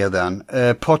 moving on here then.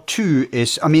 Part 2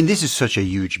 is, I mean, this is such a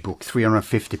huge book,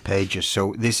 350 pages,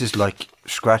 so this is like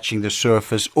scratching the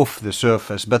surface off the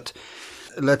surface, but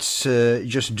let's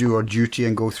just do our duty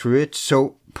and go through it.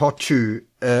 So, part 2,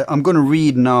 I'm going to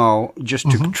read now, just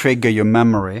to trigger your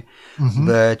memory,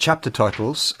 the chapter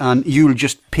titles, and you'll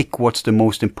just pick what's the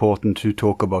most important to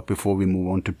talk about before we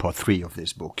move on to part 3 of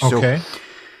this book. Okay. So,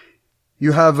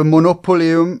 you have a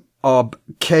Monopolium of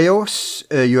Chaos,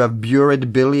 you have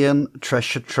Buried Billion,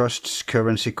 Treasure Trusts,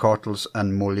 Currency Cartels,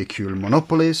 and Molecule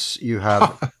Monopolies. You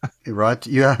have,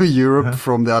 you have Europe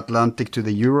from the Atlantic to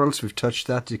the Urals. We've touched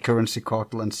that, the Currency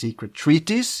Cartel and Secret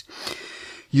Treaties.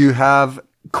 You have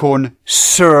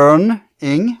Concerning,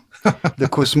 the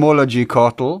Cosmology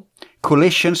Cartel,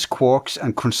 Collisions, Quarks,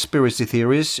 and Conspiracy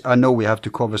Theories. I know we have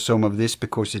to cover some of this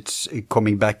because it's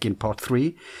coming back in part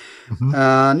 3.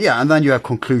 And then you have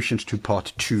conclusions to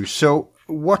part 2. So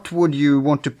what would you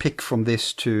want to pick from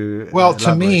this to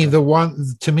to me the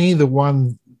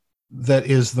one that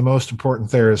is the most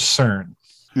important there is CERN.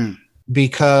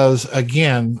 Because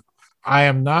again, I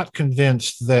am not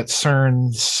convinced that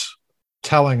CERN's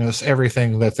telling us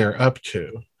everything that they're up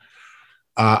to.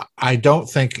 I don't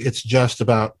think it's just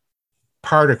about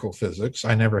particle physics.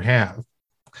 I never have.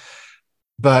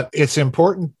 But it's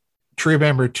important to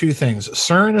remember two things.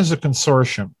 CERN is a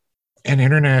consortium, an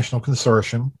international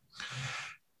consortium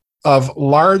of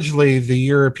largely the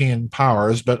European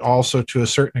powers, but also to a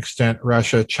certain extent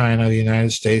Russia, China, the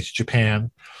United States,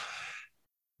 Japan.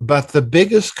 But the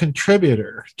biggest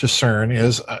contributor to CERN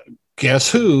is, guess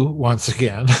who, once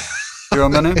again?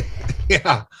 Germany?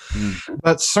 Yeah.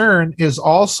 But CERN is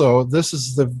also, this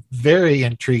is the very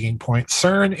intriguing point,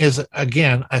 CERN is,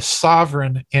 again, a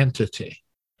sovereign entity.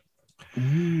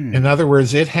 In other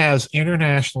words, it has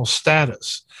international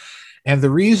status. And the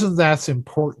reason that's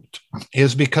important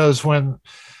is because when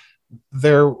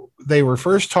they were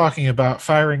first talking about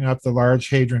firing up the Large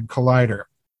Hadron Collider,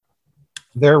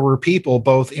 there were people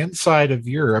both inside of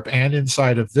Europe and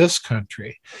inside of this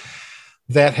country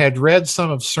that had read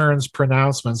some of CERN's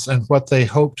pronouncements and what they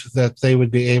hoped that they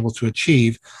would be able to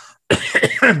achieve.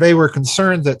 They were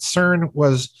concerned that CERN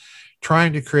was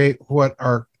trying to create what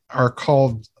are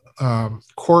called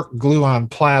quark gluon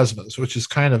plasmas, which is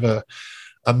kind of a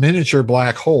miniature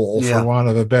black hole, for want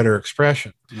of a better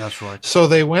expression. That's right. So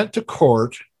they went to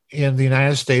court in the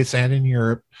United States and in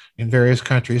Europe, in various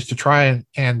countries, to try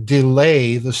and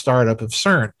delay the startup of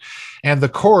CERN. And the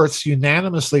courts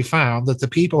unanimously found that the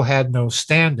people had no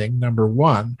standing, number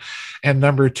one, and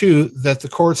number two, that the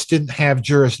courts didn't have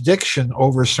jurisdiction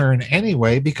over CERN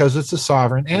anyway because it's a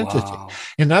sovereign entity. Wow.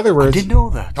 In other words, I didn't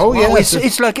know that. Oh, wow. yes,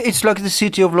 It's like the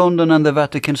City of London and the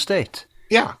Vatican State.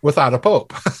 Yeah, without a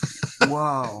pope.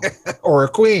 Wow. Or a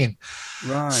queen.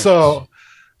 Right. So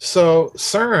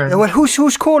CERN. Yeah, well,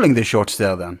 who's calling the shots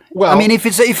there then? Well, I mean, if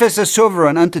it's a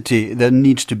sovereign entity, there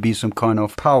needs to be some kind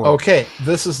of power. Okay,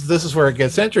 this is where it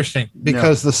gets interesting,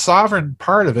 because the sovereign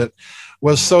part of it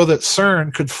was so that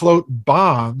CERN could float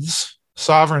bonds,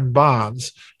 sovereign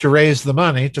bonds, to raise the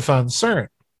money to fund CERN.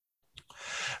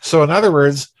 So in other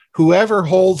words, whoever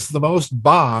holds the most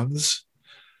bonds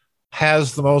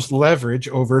has the most leverage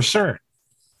over CERN.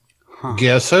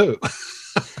 Guess who?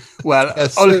 Well,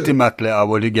 ultimately, I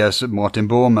would guess Martin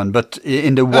Bormann, but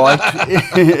in the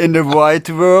white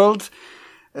world,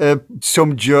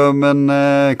 some German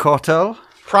cartel.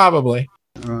 Probably.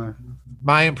 Right.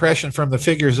 My impression from the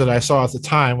figures that I saw at the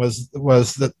time was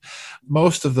that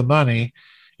most of the money,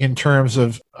 in terms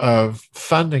of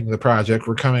funding the project,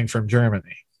 were coming from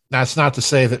Germany. That's not to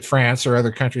say that France or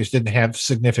other countries didn't have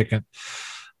significant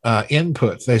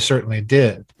input. They certainly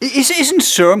did. Isn't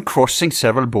CERN crossing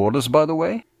several borders, by the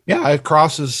way? Yeah, it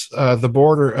crosses the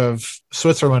border of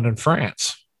Switzerland and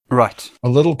France. Right. A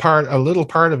little part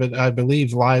of it, I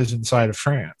believe, lies inside of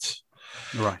France.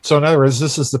 Right. So in other words,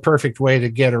 this is the perfect way to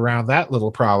get around that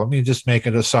little problem. You just make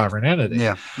it a sovereign entity.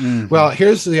 Yeah. Mm-hmm. Well,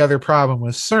 here's the other problem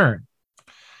with CERN.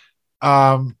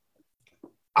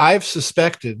 I've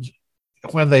suspected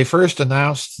when they first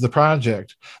announced the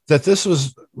project, that this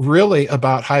was really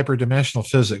about hyperdimensional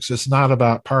physics. It's not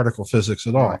about particle physics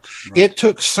at all. Right. It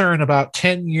took CERN about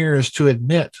 10 years to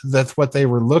admit that what they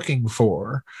were looking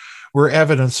for were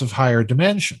evidence of higher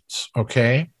dimensions.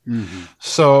 Okay. Mm-hmm.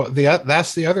 So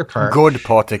that's the other part. Good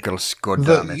particles, god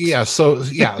damn it. Yeah. So,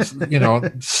 yeah,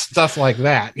 stuff like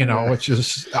that, which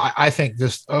is, I think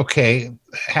this, okay,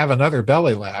 have another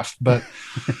belly laugh, but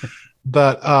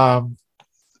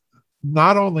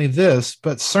not only this,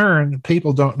 but CERN,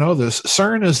 people don't know this,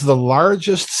 CERN is the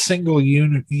largest single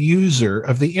user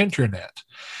of the internet.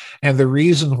 And the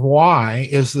reason why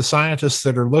is the scientists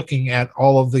that are looking at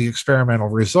all of the experimental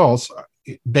results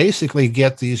basically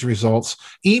get these results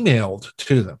emailed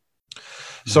to them.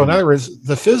 So in other words,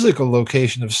 the physical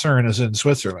location of CERN is in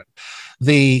Switzerland.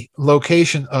 The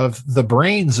location of the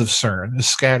brains of CERN is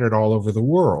scattered all over the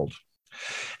world.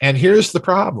 And here's the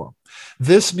problem.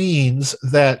 This means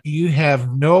that you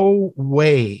have no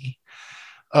way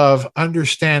of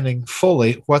understanding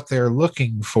fully what they're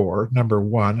looking for, number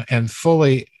one, and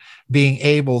fully being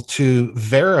able to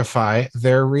verify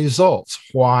their results.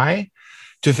 Why?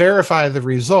 To verify the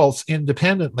results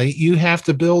independently, you have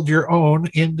to build your own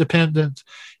independent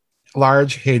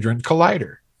Large Hadron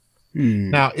Collider.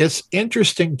 Now, it's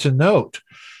interesting to note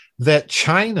that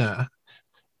China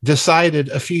decided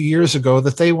a few years ago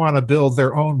that they want to build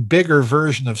their own bigger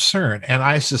version of CERN. And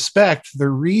I suspect the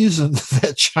reason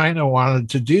that China wanted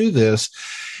to do this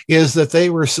is that they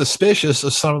were suspicious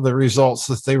of some of the results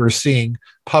that they were seeing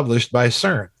published by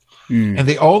CERN. And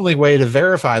the only way to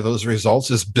verify those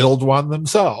results is build one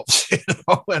themselves,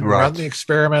 and run the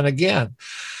experiment again.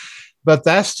 But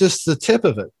that's just the tip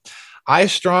of it. I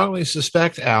strongly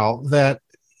suspect, Al, that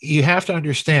you have to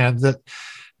understand that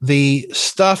the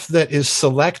stuff that is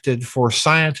selected for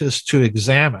scientists to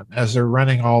examine as they're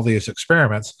running all these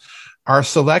experiments are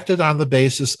selected on the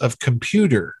basis of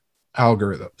computer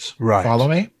algorithms. Right. Follow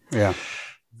me? Yeah.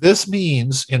 This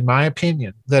means, in my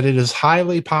opinion, that it is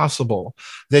highly possible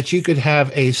that you could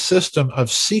have a system of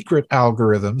secret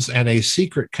algorithms and a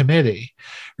secret committee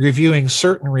reviewing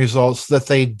certain results that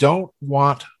they don't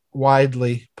want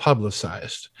widely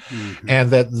publicized.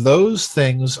 And that those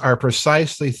things are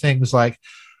precisely things like,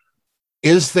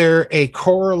 is there a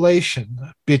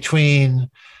correlation between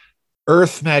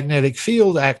Earth magnetic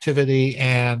field activity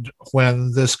and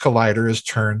when this collider is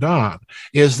turned on?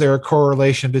 Is there a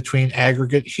correlation between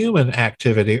aggregate human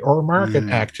activity or market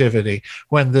activity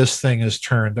when this thing is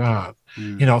turned on?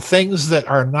 Things that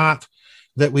are not,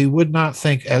 that we would not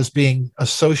think as being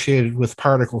associated with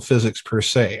particle physics per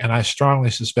se. And I strongly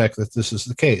suspect that this is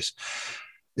the case.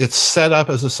 It's set up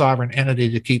as a sovereign entity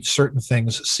to keep certain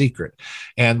things secret.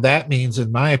 And that means,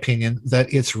 in my opinion,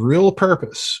 that its real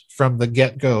purpose from the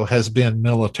get-go has been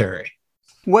military.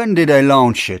 When did they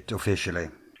launch it officially?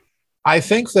 I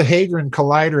think the Hadron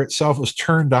Collider itself was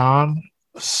turned on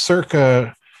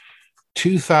circa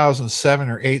 2007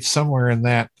 or 8, somewhere in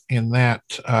that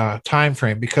time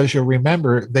frame, because you'll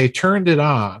remember they turned it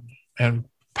on and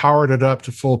powered it up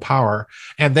to full power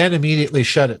and then immediately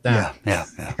shut it down. Yeah.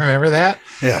 Remember that?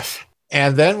 Yes.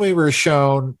 And then we were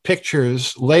shown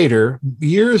pictures later,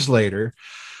 years later,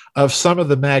 of some of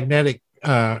the magnetic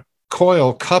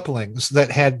coil couplings that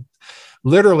had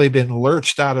literally been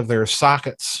lurched out of their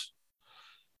sockets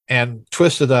and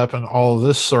twisted up and all of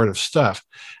this sort of stuff.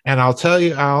 And I'll tell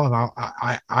you, Al,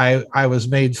 and I was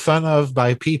made fun of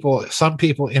by some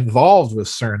people involved with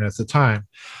CERN at the time.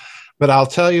 But I'll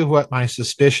tell you what my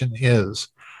suspicion is.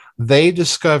 They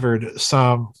discovered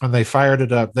when they fired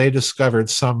it up, they discovered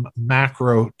some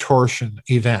macro torsion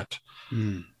event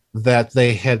that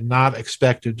they had not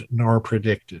expected nor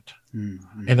predicted.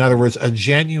 In other words, a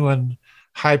genuine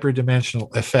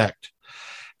hyperdimensional effect.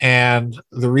 And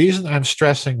the reason I'm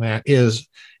stressing that is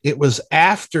it was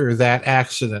after that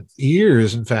accident,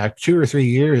 years, in fact, 2 or 3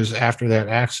 years after that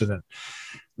accident,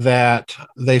 that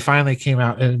they finally came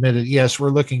out and admitted, yes, we're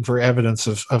looking for evidence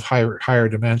of higher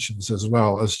dimensions as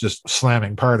well as just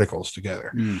slamming particles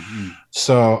together.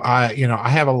 So I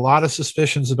have a lot of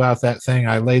suspicions about that thing.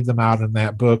 I laid them out in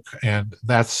that book, and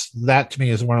that to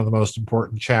me is one of the most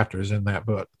important chapters in that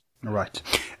book. Right.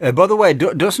 By the way,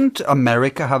 doesn't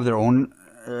America have their own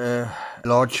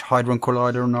Large Hadron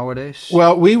Collider nowadays?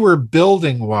 Well, we were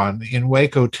building one in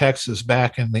Waco, Texas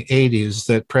back in the 80s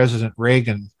that President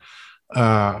Reagan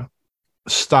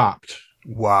stopped.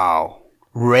 Wow.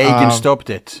 Reagan stopped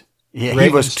it. Yeah, he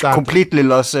was completely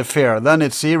laissez-faire. Then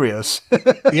it's serious.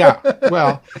 Yeah.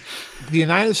 Well, the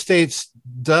United States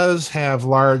does have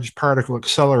large particle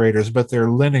accelerators, but they're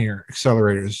linear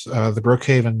accelerators. The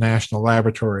Brookhaven National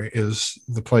Laboratory is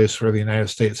the place where the United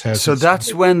States has. So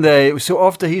that's when so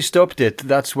after he stopped it,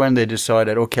 that's when they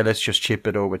decided, okay, let's just ship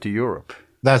it over to Europe.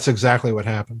 That's exactly what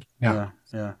happened. Yeah.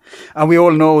 And we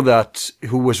all know that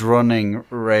who was running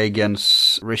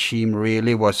Reagan's regime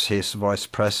really was his vice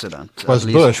president. Was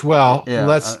Bush. Well,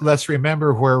 let's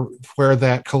remember where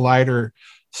that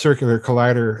circular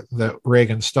collider that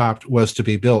Reagan stopped was to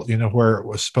be built. You know where it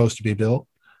was supposed to be built?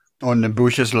 On the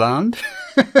Bush's land?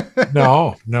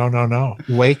 No.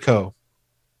 Waco.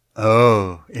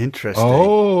 Oh, interesting.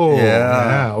 Oh,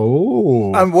 yeah.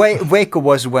 Oh. And Waco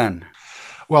was when?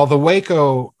 Well, the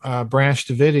Waco Branch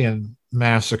Davidian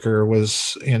massacre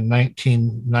was in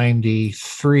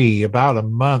 1993, about a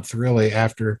month really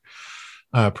after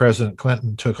President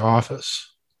Clinton took office.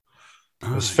 It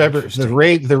was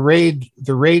February.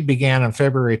 The raid began on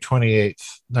February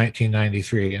 28th,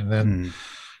 1993, and then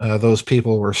those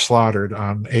people were slaughtered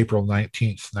on April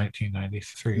 19th,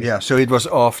 1993. Yeah, so it was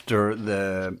after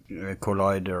the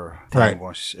collider thing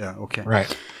was. Yeah, okay.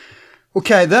 Right.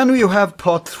 Okay, then you have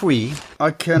part 3.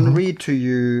 I can read to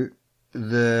you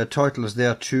the titles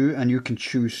there too, and you can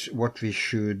choose what we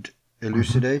should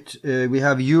elucidate. We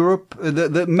have Europe.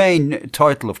 The main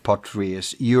title of part 3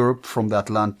 is Europe from the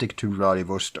Atlantic to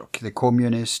Vladivostok, the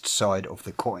communist side of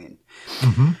the coin.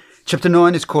 Chapter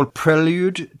 9 is called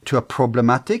Prelude to a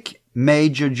Problematic,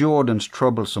 Major Jordan's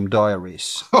Troublesome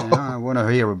Diaries. I want to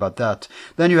hear about that.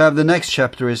 Then you have the next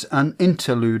chapter is An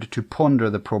Interlude to Ponder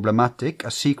the Problematic,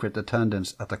 a Secret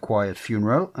Attendance at a Quiet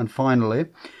Funeral. And finally,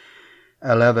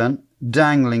 11,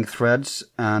 Dangling Threads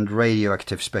and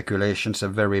Radioactive Speculations, a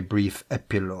very brief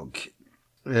epilogue.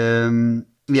 UFOs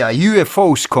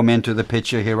come into the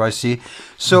picture here, I see.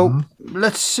 So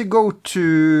let's go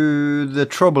to the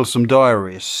Troublesome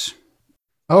Diaries.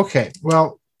 Okay,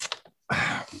 well,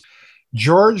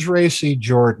 George Racy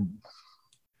Jordan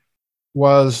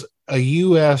was a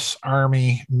U.S.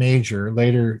 Army major,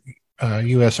 later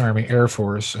U.S. Army Air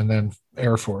Force, and then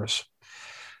Air Force,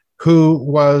 who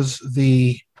was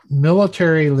the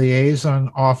military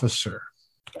liaison officer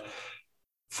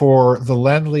for the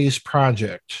Lend-Lease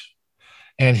project.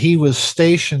 And he was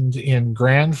stationed in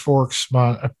Grand Forks,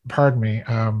 I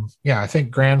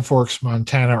think Grand Forks,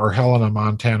 Montana, or Helena,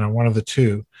 Montana, one of the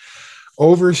two,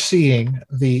 overseeing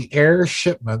the air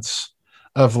shipments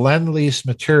of Lend-Lease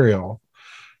material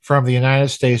from the United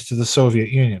States to the Soviet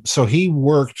Union. So he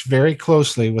worked very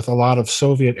closely with a lot of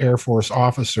Soviet Air Force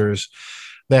officers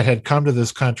that had come to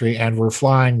this country and were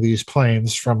flying these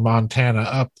planes from Montana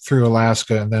up through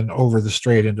Alaska and then over the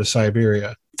strait into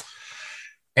Siberia.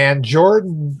 And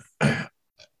Jordan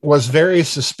was very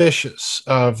suspicious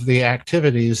of the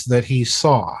activities that he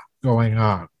saw going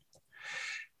on.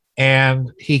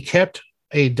 And he kept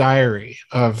a diary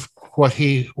of what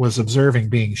he was observing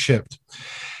being shipped.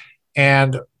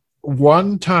 And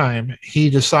one time he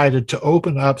decided to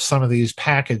open up some of these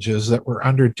packages that were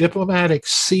under diplomatic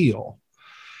seal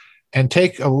and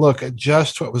take a look at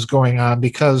just what was going on,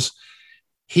 because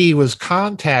he was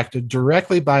contacted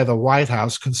directly by the White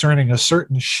House concerning a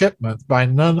certain shipment by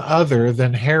none other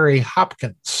than Harry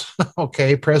Hopkins,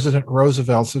 President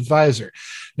Roosevelt's advisor.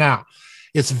 Now,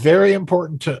 it's very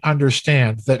important to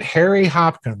understand that Harry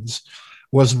Hopkins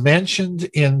was mentioned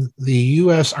in the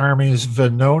U.S. Army's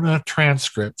Venona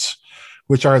transcripts,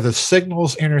 which are the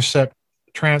signals intercept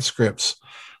transcripts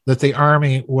that the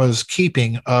Army was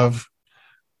keeping of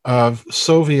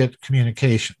Soviet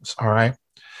communications, all right?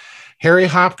 Harry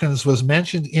Hopkins was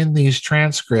mentioned in these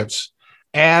transcripts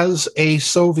as a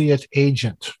Soviet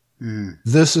agent.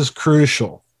 This is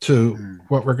crucial to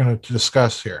what we're going to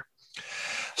discuss here.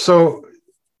 So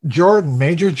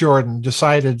Major Jordan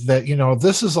decided that,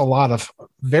 this is a lot of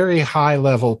very high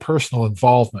level personal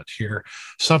involvement here.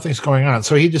 Something's going on.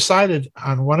 So he decided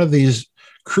on one of these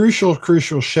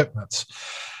crucial shipments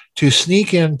to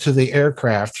sneak into the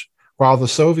aircraft while the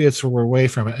Soviets were away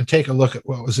from it and take a look at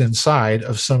what was inside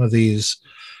of some of these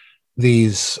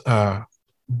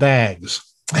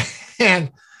bags.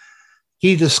 And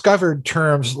he discovered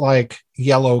terms like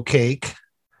yellow cake,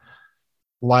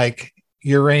 like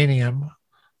uranium,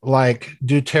 like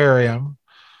deuterium,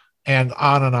 and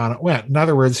on it went. In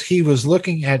other words, he was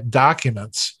looking at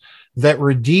documents that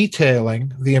were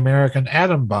detailing the American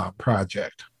atom bomb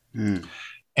project.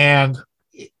 And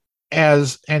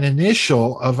as an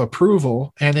initial of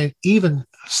approval, and it even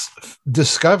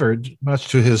discovered, much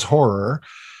to his horror,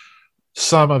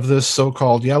 some of this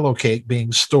so-called yellow cake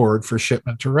being stored for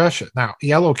shipment to Russia. Now,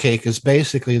 yellow cake is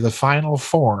basically the final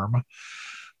form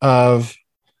of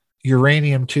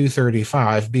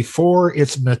uranium-235 before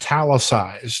it's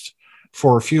metallicized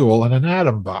for fuel in an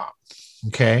atom bomb.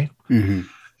 Okay. Mm-hmm.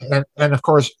 And of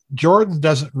course, Jordan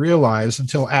doesn't realize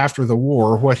until after the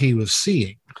war what he was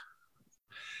seeing.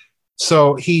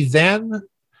 So he then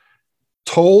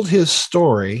told his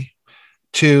story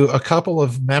to a couple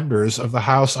of members of the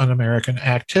House Un-American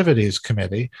Activities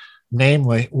Committee,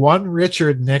 namely one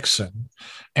Richard Nixon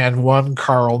and one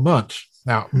Carl Mundt.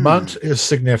 Now, Mundt is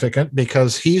significant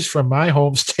because he's from my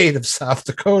home state of South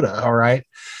Dakota, all right?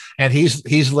 And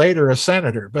he's later a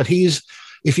senator, but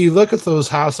if you look at those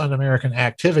House Un-American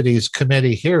Activities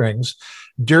Committee hearings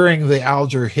during the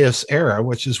Alger Hiss era,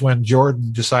 which is when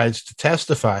Jordan decides to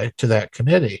testify to that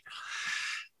committee,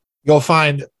 you'll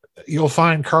find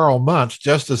Carl Mundt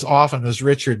just as often as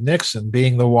Richard Nixon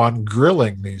being the one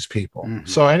grilling these people. Mm-hmm.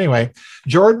 So anyway,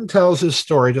 Jordan tells his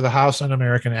story to the House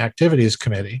Un-American Activities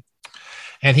Committee,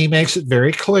 and he makes it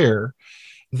very clear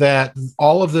that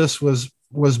all of this was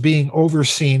being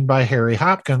overseen by Harry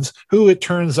Hopkins, who it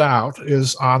turns out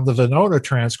is on the Venona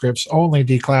transcripts only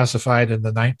declassified in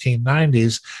the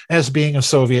 1990s as being a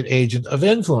Soviet agent of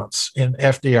influence in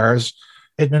FDR's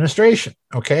administration.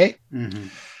 Okay? Mm-hmm.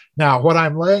 Now, what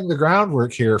I'm laying the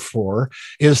groundwork here for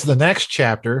is the next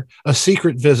chapter, A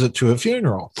Secret Visit to a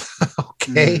Funeral.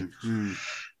 Okay? Mm-hmm.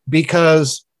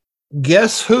 Because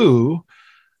guess who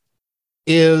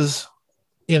is,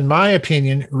 in my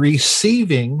opinion,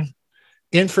 receiving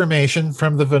information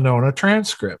from the Venona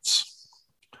transcripts?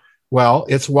 Well,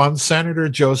 it's one Senator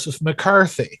Joseph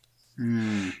McCarthy.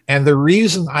 Mm. And the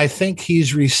reason I think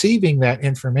he's receiving that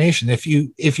information, if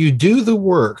you do the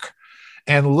work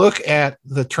and look at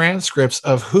the transcripts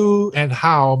of who and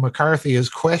how McCarthy is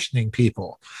questioning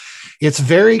people, it's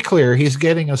very clear he's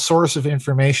getting a source of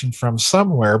information from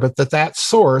somewhere, but that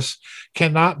source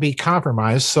cannot be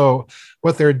compromised. So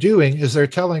what they're doing is they're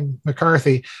telling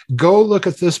McCarthy, go look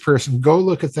at this person, go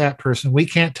look at that person. We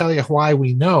can't tell you why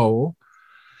we know,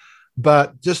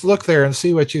 but just look there and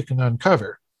see what you can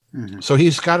uncover. Mm-hmm. So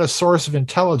he's got a source of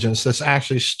intelligence that's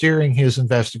actually steering his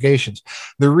investigations.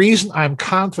 The reason I'm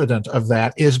confident of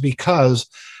that is because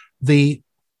the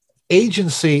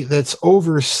agency that's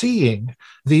overseeing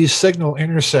these signal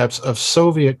intercepts of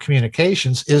Soviet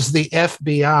communications is the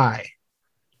FBI.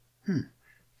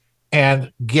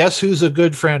 And guess who's a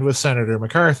good friend with Senator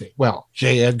McCarthy? Well,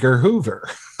 J. Edgar Hoover.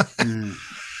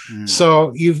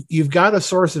 So you've got a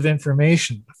source of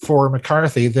information for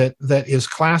McCarthy that is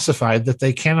classified that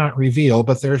they cannot reveal,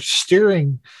 but they're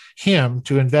steering him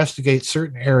to investigate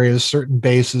certain areas, certain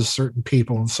bases, certain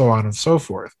people, and so on and so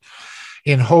forth,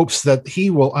 in hopes that he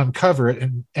will uncover it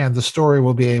and the story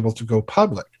will be able to go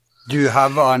public. Do you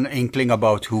have an inkling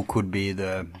about who could be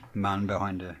the man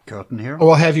behind the curtain here?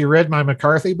 Well, have you read my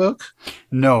McCarthy book?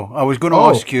 No, I was going to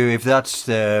ask you if that's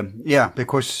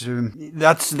because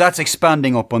that's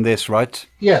expanding upon this, right?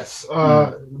 Yes,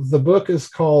 the book is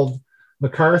called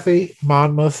McCarthy,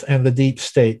 Monmouth, and the Deep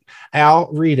State.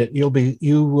 Al, read it.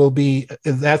 You will be.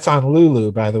 That's on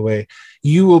Lulu, by the way.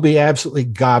 You will be absolutely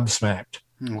gobsmacked.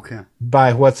 Okay.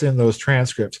 By what's in those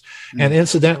transcripts. And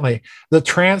incidentally, the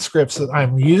transcripts that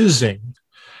I'm using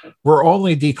were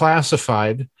only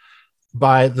declassified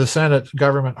by the Senate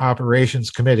Government Operations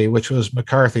Committee, which was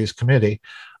McCarthy's committee,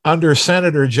 under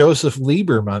Senator Joseph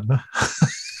Lieberman.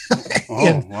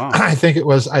 Wow. I think it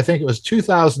was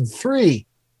 2003.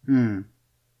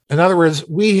 In other words,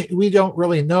 we don't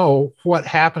really know what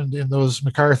happened in those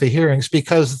McCarthy hearings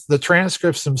because the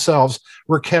transcripts themselves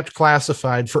were kept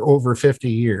classified for over 50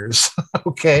 years.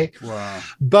 Okay. Wow.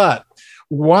 But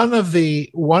one of the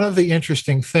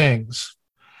interesting things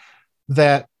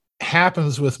that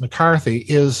happens with McCarthy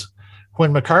is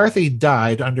when McCarthy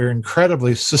died under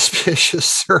incredibly suspicious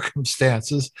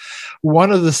circumstances,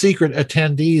 one of the secret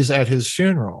attendees at his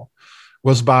funeral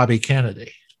was Bobby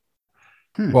Kennedy.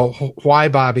 Well, why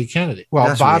Bobby Kennedy?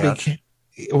 Well,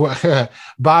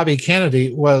 Bobby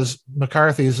Kennedy was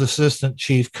McCarthy's assistant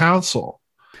chief counsel.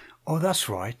 Oh, that's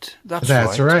right. That's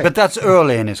right. But that's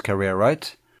early in his career,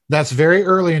 right? That's very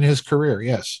early in his career,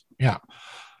 yes. Yeah.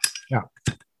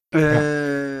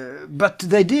 But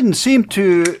they didn't seem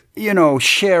to,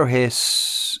 share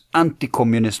his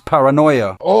anti-communist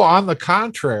paranoia. Oh, on the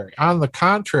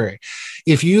contrary.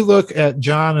 If you look at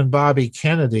John and Bobby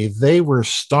Kennedy, they were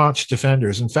staunch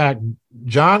defenders. In fact,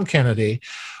 John Kennedy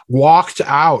walked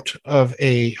out of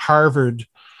a Harvard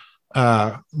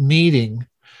meeting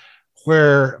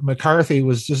where McCarthy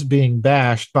was just being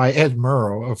bashed by Ed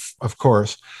Murrow, of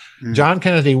course. John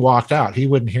Kennedy walked out. He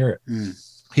wouldn't hear it.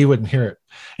 He wouldn't hear it.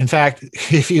 In fact,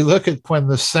 if you look at when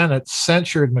the Senate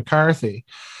censured McCarthy,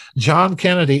 John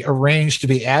Kennedy arranged to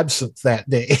be absent that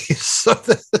day so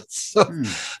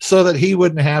that he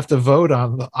wouldn't have to vote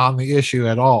on the issue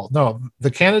at all. No,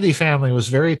 the Kennedy family was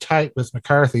very tight with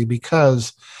McCarthy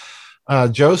because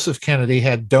Joseph Kennedy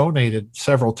had donated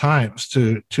several times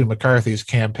to McCarthy's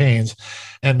campaigns,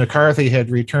 and McCarthy had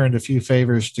returned a few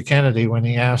favors to Kennedy when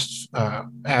he asked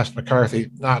McCarthy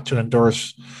not to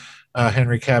endorse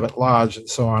Henry Cabot Lodge and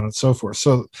so on and so forth.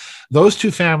 So those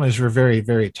two families were very,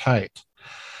 very tight.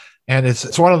 And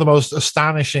it's one of the most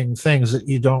astonishing things that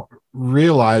you don't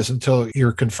realize until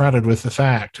you're confronted with the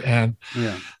fact. And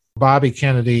Bobby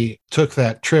Kennedy took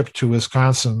that trip to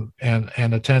Wisconsin and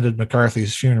attended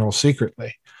McCarthy's funeral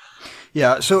secretly.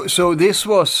 Yeah, so this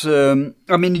was,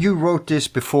 you wrote this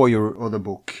before your other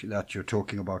book that you're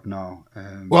talking about now.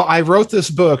 Well, I wrote this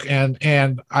book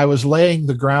and I was laying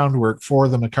the groundwork for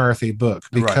the McCarthy book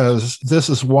because this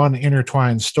is one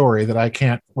intertwined story that I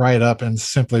can't write up in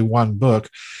simply one book.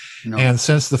 No. And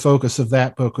since the focus of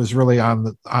that book was really on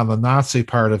the Nazi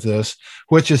part of this,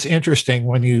 which is interesting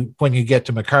when you get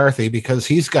to McCarthy, because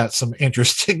he's got some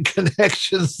interesting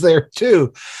connections there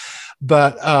too.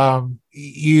 But I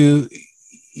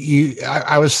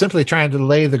was simply trying to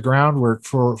lay the groundwork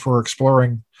for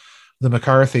exploring the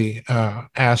McCarthy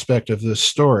aspect of this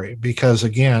story, because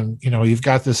again, you've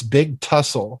got this big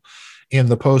tussle in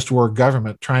the post-war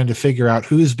government trying to figure out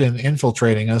who's been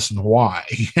infiltrating us and why,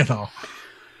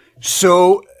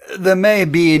 So there may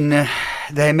have been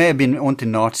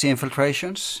anti-Nazi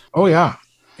infiltrations. Oh yeah.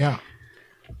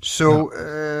 So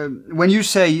when you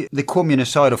say the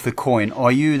communist side of the coin,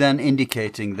 are you then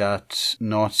indicating that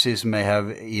Nazis may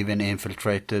have even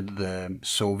infiltrated the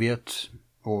Soviet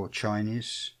or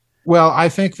Chinese? Well, I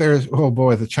think there's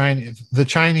the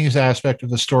Chinese aspect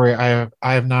of the story I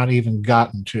have not even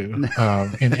gotten to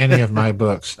in any of my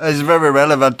books. It's very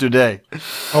relevant today.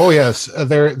 Oh yes,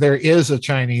 there is a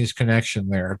Chinese connection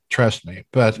there. Trust me,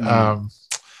 but.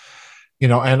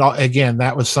 And again,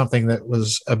 that was something that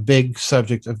was a big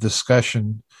subject of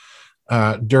discussion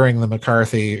during the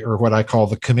McCarthy, or what I call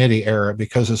the committee era,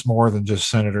 because it's more than just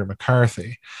Senator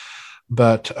McCarthy.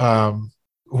 But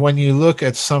when you look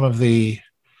at some of the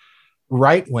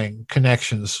right-wing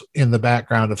connections in the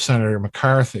background of Senator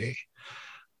McCarthy,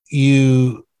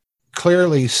 you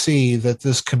clearly see that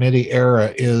this committee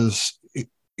era is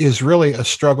really a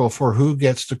struggle for who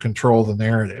gets to control the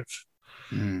narrative.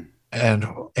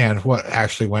 And what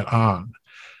actually went on.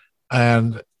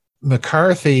 And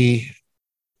McCarthy,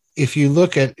 if you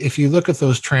look at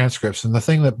those transcripts, and the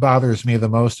thing that bothers me the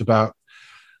most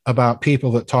about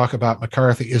people that talk about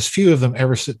McCarthy is few of them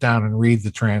ever sit down and read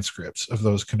the transcripts of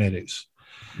those committees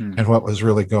and what was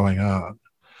really going on.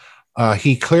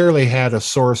 He clearly had a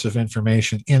source of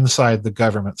information inside the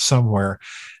government somewhere,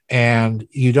 and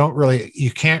you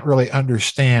can't really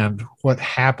understand what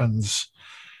happens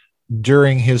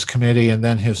during his committee and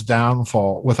then his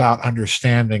downfall without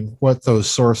understanding what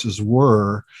those sources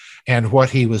were and what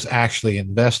he was actually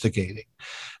investigating.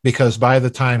 Because by the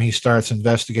time he starts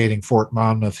investigating Fort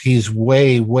Monmouth, he's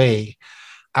way, way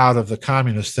out of the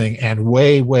communist thing and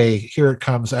way, here it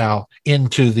comes, Al,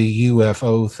 into the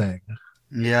UFO thing.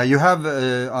 Yeah, you have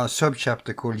a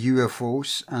subchapter called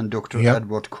UFOs and Dr.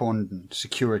 Edward Condon,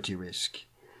 Security Risk.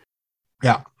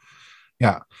 Yeah.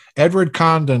 Edward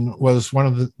Condon was one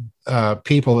of the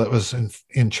people that was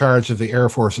in charge of the Air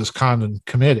Force's Condon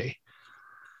Committee,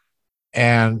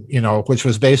 and which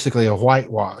was basically a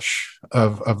whitewash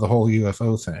of the whole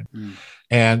UFO thing.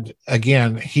 And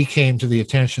again, he came to the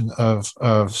attention of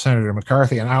Senator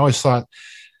McCarthy, and I always thought,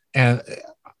 and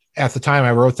at the time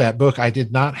I wrote that book, I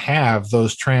did not have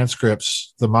those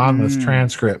transcripts, the Monmouth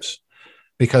transcripts,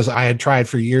 because I had tried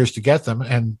for years to get them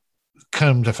and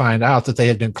come to find out that they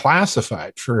had been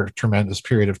classified for a tremendous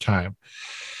period of time.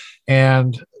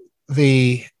 And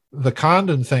the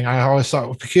Condon thing I always thought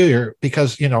was peculiar,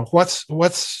 because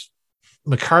what's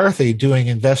McCarthy doing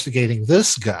investigating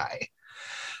this guy?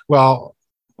 Well,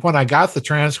 when I got the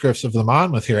transcripts of the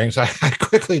Monmouth hearings, I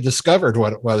quickly discovered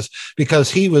what it was, because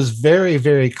he was very,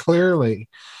 very clearly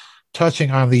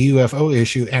touching on the UFO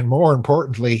issue, and more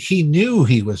importantly, he knew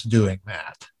he was doing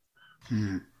that.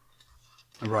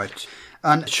 Right.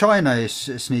 And China is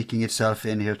sneaking itself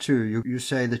in here too. You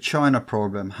say the China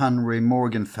problem, Henry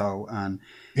Morgenthau and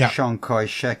Chiang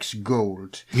Kai-shek's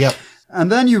gold. Yep.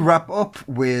 And then you wrap up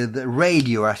with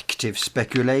radioactive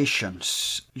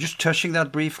speculations. Just touching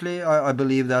that briefly, I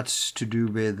believe that's to do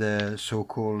with the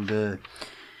so-called,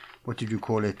 what did you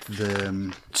call it,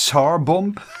 the Tsar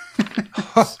bomb?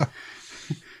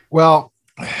 Well,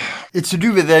 it's to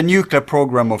do with the nuclear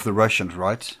program of the Russians,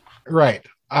 right? Right.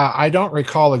 I don't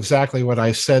recall exactly what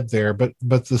I said there, but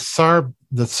the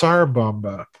Tsar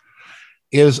bomba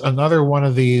is another one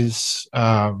of these.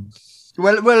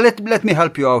 Let me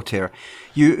help you out here.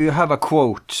 You have a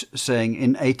quote saying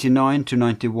in 89 to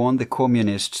 91, the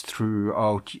communists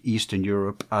throughout Eastern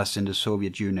Europe, as in the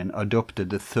Soviet Union, adopted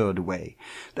the third way,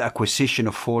 the acquisition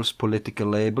of false political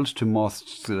labels to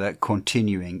mask the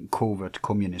continuing covert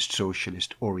communist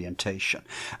socialist orientation.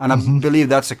 And I believe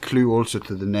that's a clue also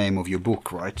to the name of your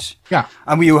book, right? Yeah.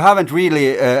 And you haven't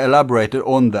really elaborated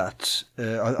on that.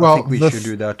 I think we should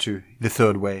do that too, the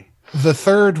third way. The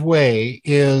third way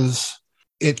is,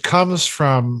 it comes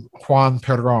from Juan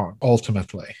Perón,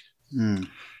 ultimately,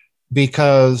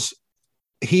 because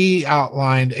he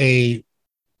outlined a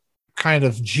kind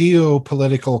of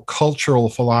geopolitical cultural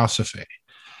philosophy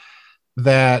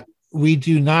that we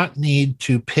do not need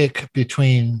to pick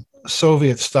between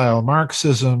Soviet-style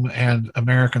Marxism and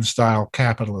American-style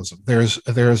capitalism. There's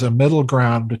a middle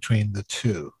ground between the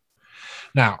two.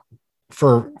 Now,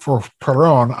 for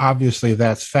Perón, obviously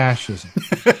that's fascism.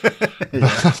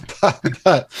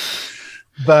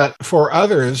 but for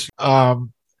others, Muammar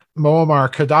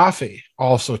Gaddafi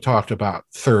also talked about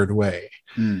third way.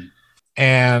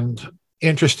 And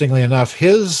interestingly enough,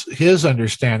 his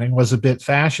understanding was a bit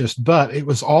fascist, but it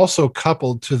was also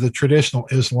coupled to the traditional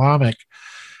Islamic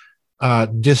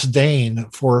disdain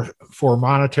for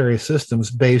monetary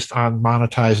systems based on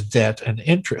monetized debt and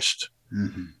interest.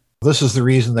 This is the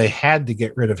reason they had to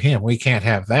get rid of him. We can't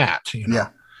have that. You know? Yeah.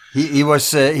 He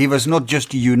was not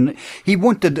just he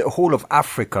wanted the whole of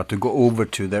Africa to go over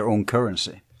to their own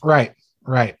currency. Right.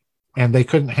 And they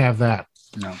couldn't have that.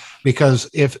 No. Because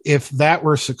if that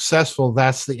were successful,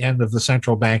 that's the end of the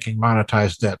central banking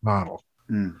monetized debt model.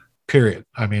 Period.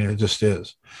 I mean, it just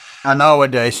is. And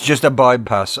nowadays, just a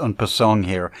bypass on Pasang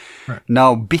here. Right.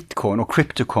 Now Bitcoin or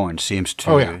crypto coin seems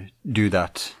to do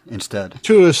that instead.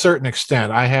 To a certain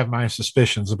extent. I have my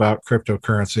suspicions about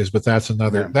cryptocurrencies, but that's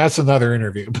another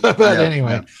interview. but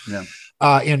anyway,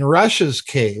 in Russia's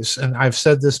case, and I've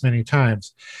said this many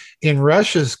times, in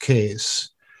Russia's case,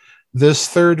 this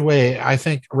third way, I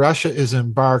think Russia is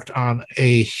embarked on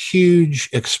a huge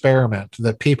experiment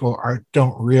that people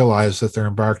don't realize that they're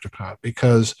embarked upon,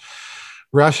 because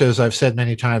Russia, as I've said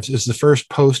many times, is the first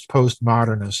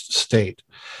postmodernist state.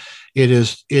 It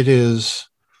is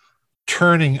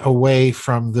turning away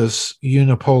from this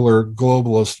unipolar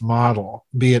globalist model,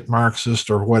 be it Marxist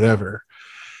or whatever,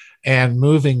 and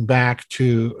moving back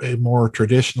to a more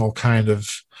traditional kind of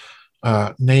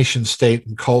nation state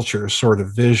and culture sort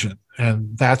of vision.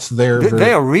 And that's they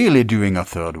are really doing a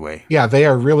third way. Yeah, they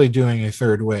are really doing a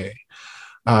third way.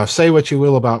 Say what you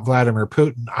will about Vladimir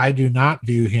Putin, I do not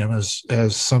view him as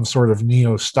some sort of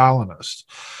neo-Stalinist.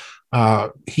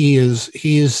 He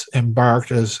is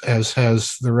embarked, as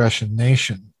has the Russian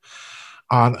nation,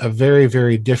 on a very,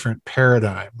 very different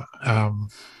paradigm.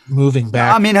 Moving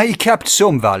back. I mean, he kept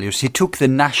some values. He took the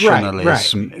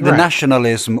nationalism,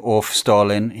 nationalism of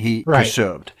Stalin. He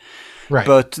preserved. Right.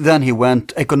 But then he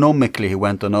went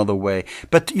another way.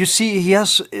 But you see,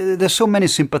 there's so many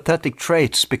sympathetic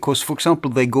traits because, for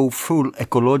example, they go full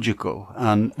ecological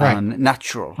and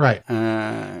natural. Right.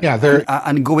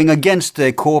 And going against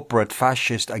the corporate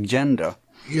fascist agenda.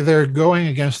 They're going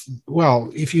against,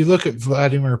 if you look at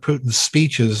Vladimir Putin's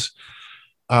speeches,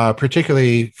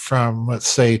 particularly from, let's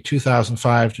say,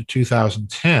 2005 to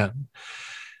 2010,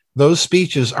 those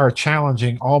speeches are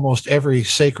challenging almost every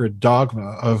sacred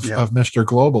dogma of Mr.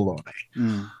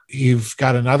 Globalone. You've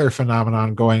got another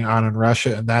phenomenon going on in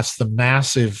Russia, and that's the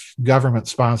massive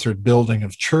government-sponsored building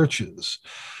of churches.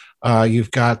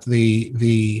 You've got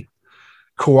the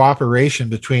cooperation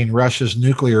between Russia's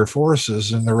nuclear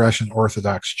forces and the Russian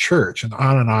Orthodox Church, and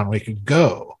on we could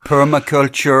go.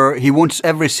 Permaculture. He wants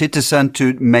every citizen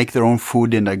to make their own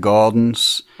food in their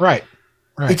gardens. Right.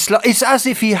 It's as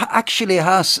if he actually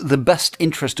has the best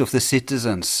interest of the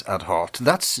citizens at heart.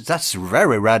 That's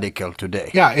very radical today.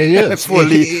 Yeah, it is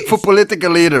for political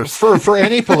leaders. For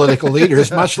any political leaders,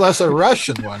 much less a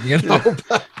Russian one, you know.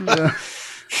 But,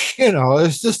 you know,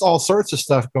 there's just all sorts of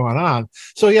stuff going on.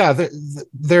 So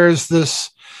there's this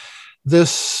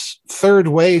third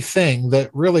way thing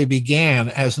that really began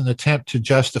as an attempt to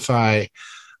justify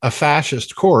a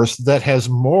fascist course that has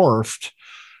morphed,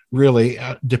 really,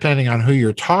 depending on who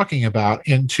you're talking about,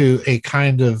 into a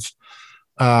kind of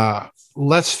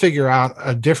let's figure out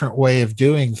a different way of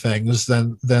doing things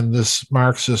than this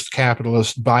Marxist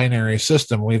capitalist binary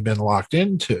system we've been locked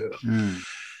into.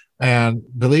 And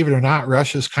believe it or not,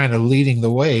 Russia's kind of leading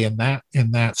the way in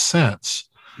that sense.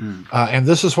 And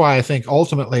this is why I think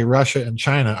ultimately Russia and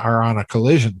China are on a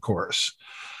collision course,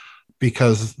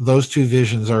 because those two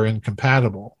visions are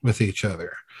incompatible with each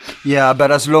other. Yeah,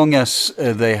 but as long as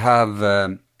they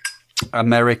have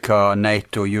America,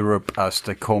 NATO, Europe as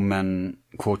the common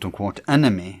quote-unquote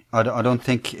enemy. I don't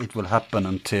think it will happen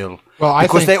until...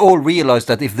 because they all realize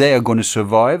that if they are going to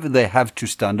survive, they have to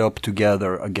stand up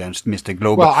together against Mr.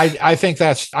 Global. Well, I think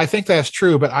that's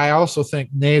true, but I also think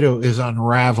NATO is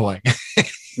unraveling.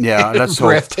 Yeah, let's hope.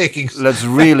 Breathtaking. Let's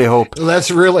really hope. Let's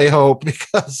really hope,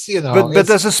 because, But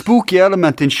there's a spooky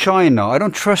element in China. I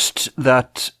don't trust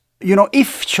that,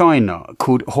 if China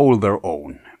could hold their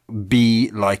own, be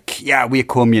like, yeah, we're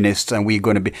communists and we're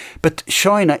going to be. But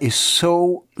China is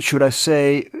so, should I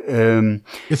say...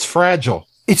 it's fragile.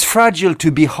 It's fragile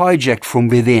to be hijacked from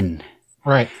within.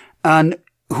 Right. And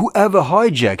whoever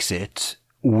hijacks it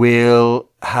will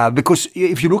have, because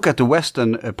if you look at the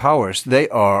Western powers, they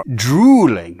are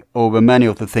drooling over many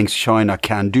of the things China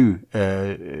can do,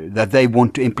 that they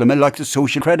want to implement, like the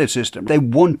social credit system. They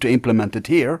want to implement it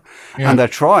here, and they're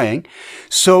trying.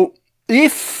 So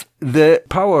if the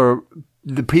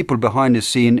people behind the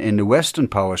scene in the Western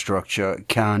power structure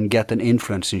can get an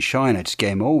influence in China, it's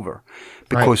game over.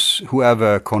 Because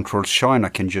whoever controls China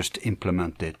can just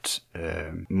implement it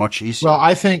much easier. Well,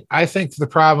 I think the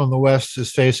problem the West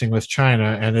is facing with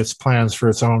China and its plans for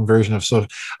its own version of social.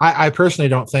 I personally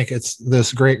don't think it's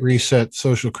this great reset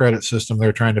social credit system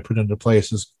they're trying to put into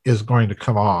place is going to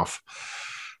come off.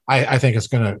 I think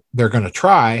they're going to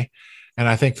try, and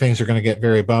I think things are going to get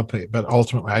very bumpy. But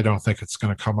ultimately, I don't think it's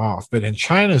going to come off. But in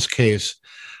China's case,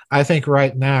 I think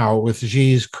right now, with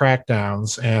Xi's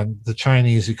crackdowns and the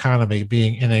Chinese economy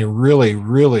being in a really,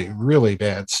 really, really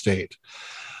bad state,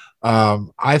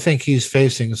 I think he's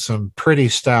facing some pretty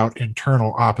stout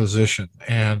internal opposition.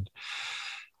 And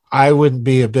I wouldn't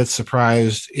be a bit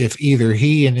surprised if either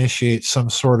he initiates some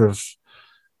sort of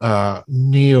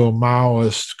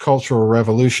neo-Maoist cultural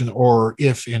revolution, or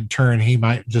if in turn he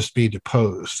might just be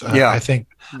deposed. I think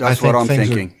that's what I'm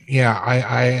thinking.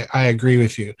 I agree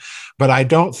with you, but I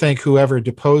don't think whoever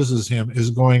deposes him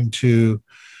is going to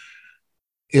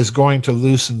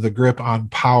loosen the grip on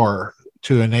power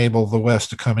to enable the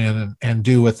West to come in and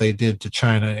do what they did to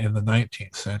China in the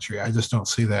 19th century. I just don't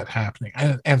see that happening.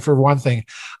 And for one thing,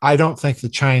 I don't think the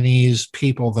Chinese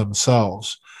people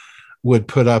themselves would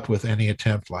put up with any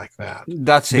attempt like that.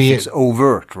 That's if it's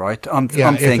overt, right? I'm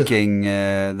thinking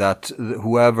that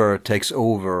whoever takes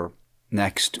over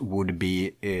next would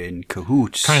be in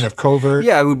cahoots. Kind of covert?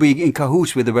 Yeah, it would be in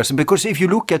cahoots with the Western. Because if you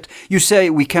look at, you say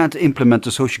we can't implement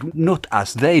the social, not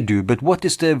as they do, but what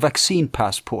is the vaccine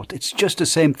passport? It's just the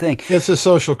same thing. It's a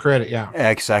social credit, yeah.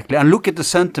 Exactly. And look at the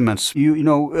sentiments.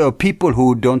 People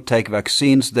who don't take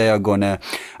vaccines, they are gonna,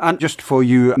 and just for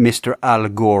you, Mr. Al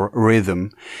Gore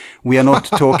rhythm, we are not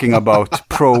talking about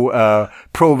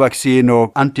pro-vaccine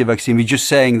or anti-vaccine. We're just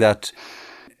saying that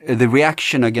the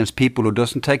reaction against people who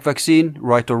doesn't take vaccine,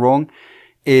 right or wrong,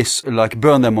 is like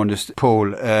burn them on the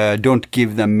pole, don't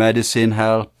give them medicine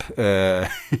help.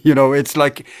 It's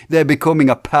like they're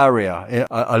becoming a pariah,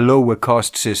 a lower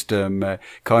caste system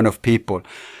kind of people.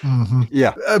 Mm-hmm.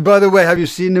 Yeah. By the way, have you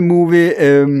seen the movie,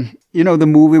 the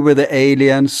movie where the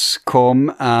aliens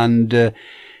come and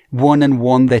one and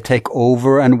one they take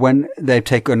over, and when they've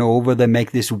taken over, they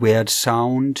make this weird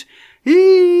sound.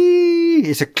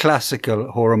 It's a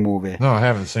classical horror movie. No, I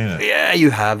haven't seen it. Yeah,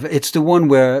 you have. It's the one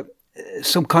where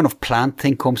some kind of plant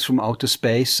thing comes from outer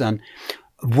space, and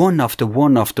one after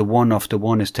one after one after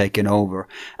one is taken over.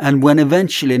 And when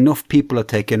eventually enough people are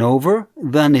taken over,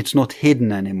 then it's not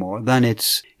hidden anymore. Then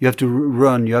you have to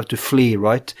run, you have to flee,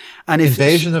 right? And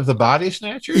Invasion of the Body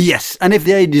Snatchers? Yes. And if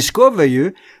they discover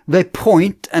you, they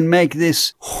point and make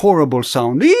this horrible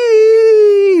sound.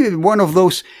 One of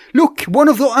the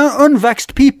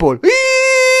unvaxxed people.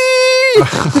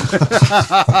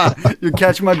 You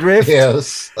catch my drift?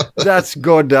 Yes. That's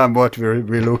goddamn what we're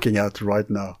looking at right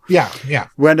now. Yeah.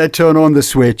 When they turn on the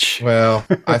switch. Well,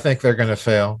 I think they're going to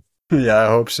fail. Yeah, I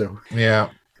hope so.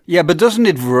 Yeah. Yeah, but doesn't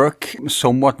it work,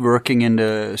 somewhat working in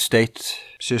the state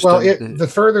system? Well,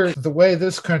 the way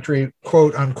this country,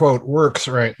 quote unquote, works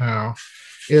right now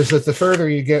is that the further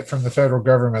you get from the federal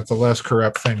government, the less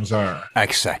corrupt things are.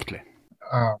 Exactly.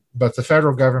 But the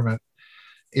federal government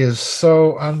is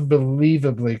so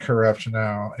unbelievably corrupt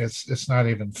now. It's not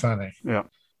even funny. Yeah.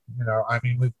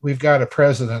 We've got a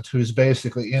president who's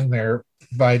basically in there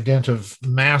by dint of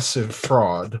massive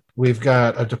fraud. We've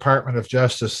got a Department of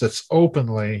Justice that's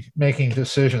openly making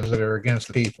decisions that are against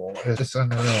the people. It's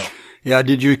unreal. Yeah,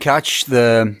 did you catch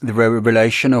the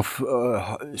revelation of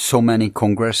so many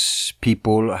Congress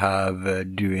people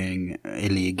have doing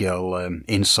illegal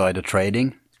insider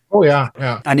trading? Oh yeah,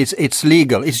 yeah, And it's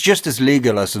legal. It's just as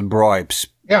legal as bribes.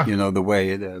 yeah. You know, the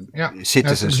way the Yeah,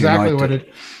 Citizens that's exactly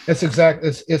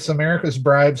United. it's America's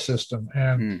bribe system,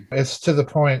 and it's to the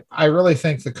point. I really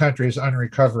think the country is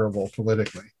unrecoverable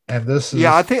politically, and this is.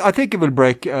 Yeah, I think it will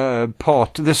break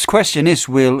apart. This question is,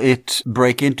 will it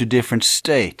break into different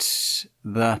states?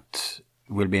 That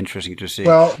will be interesting to see.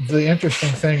 Well, the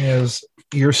interesting thing is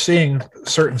you're seeing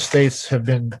certain states have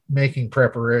been making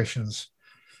preparations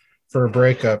for a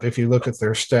breakup. If you look at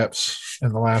their steps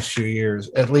in the last few years,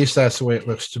 at least that's the way it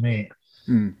looks to me.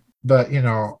 But you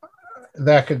know,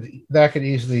 that could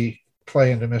easily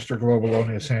play into Mr.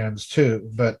 Globaloni's hands too.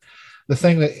 But the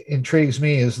thing that intrigues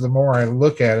me is the more I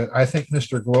look at it, I think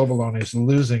Mr. Globaloni is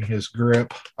losing his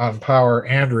grip on power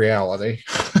and reality.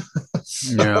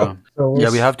 Yeah,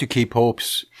 we have to keep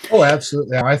hopes. Oh,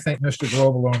 absolutely. I think Mr.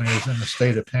 Globaloni is in a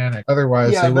state of panic.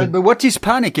 Otherwise, but what he's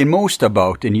panicking most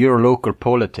about in your local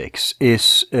politics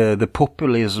is the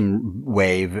populism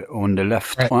wave on the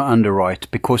left and the right,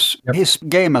 because his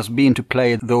game has been to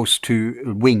play those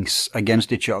two wings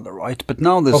against each other, right? But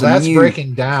now there's that's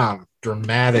breaking down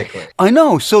dramatically. I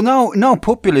know. So now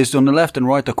populists on the left and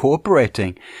right are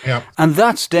cooperating. Yeah. And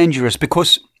that's dangerous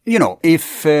because, you know,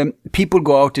 if people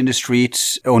go out in the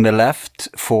streets on the left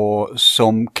for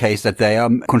some case that they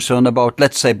are concerned about,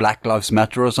 let's say Black Lives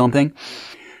Matter or something,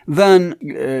 then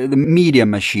the media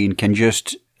machine can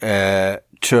just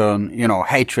turn, you know,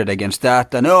 hatred against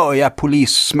that and, oh yeah,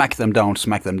 police, smack them down.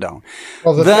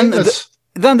 Well,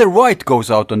 then the right goes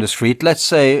out on the street. Let's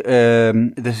say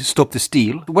they stop the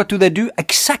steal. What do?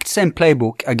 Exact same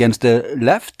playbook against the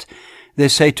left. They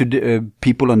say to the,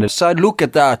 people on the side, look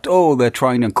at that. Oh, they're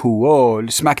trying to coup. Oh,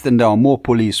 smack them down. More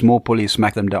police,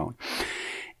 smack them down.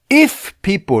 If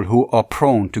people who are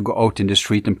prone to go out in the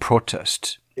street and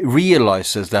protest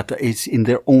realizes that it's in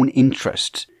their own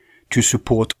interest to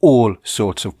support all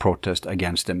sorts of protest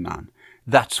against a man,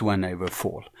 that's when they will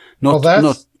fall.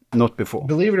 Not before.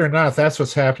 Believe it or not, that's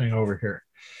what's happening over here.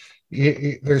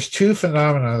 There's two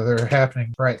phenomena that are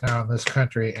happening right now in this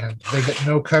country, and they get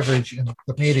no coverage in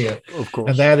the media. Of course.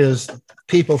 And that is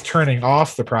people turning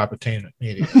off the propaganda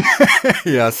media.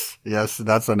 Yes,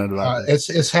 that's an advantage.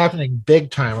 It's happening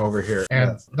big time over here,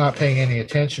 and not paying any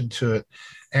attention to it.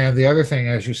 And the other thing,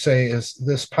 as you say, is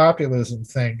this populism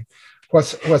thing.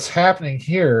 What's happening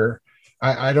here,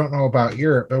 I don't know about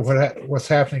Europe, but what's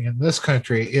happening in this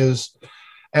country is,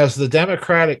 as the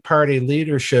Democratic Party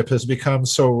leadership has become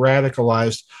so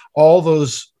radicalized, all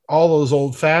those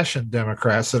old-fashioned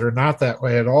Democrats that are not that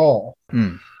way at all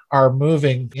are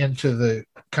moving into the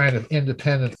kind of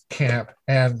independent camp,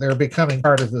 and they're becoming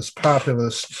part of this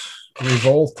populist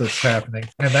revolt that's happening.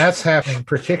 And that's happening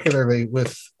particularly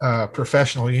with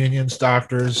professional unions,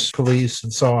 doctors, police,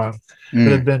 and so on,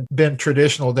 that have been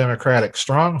traditional Democratic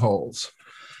strongholds.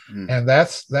 And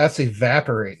that's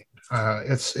evaporating.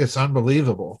 It's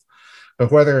unbelievable,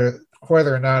 but whether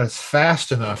or not it's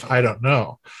fast enough, I don't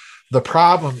know. The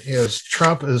problem is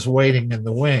Trump is waiting in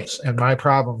the wings, and my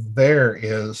problem there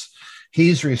is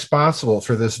he's responsible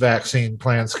for this vaccine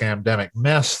plan scamdemic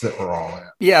mess that we're all in.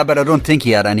 Yeah, but I don't think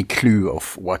he had any clue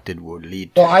of what it would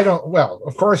lead to. Well,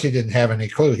 of course he didn't have any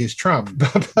clue. He's Trump.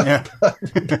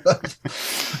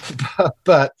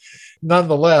 But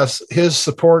nonetheless, his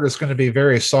support is going to be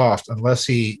very soft unless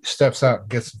he steps out and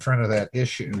gets in front of that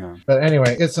issue. No. But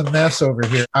anyway, it's a mess over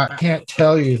here. I can't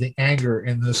tell you the anger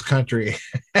in this country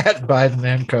at Biden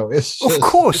and co. Of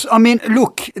course. I mean,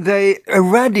 look, they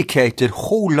eradicated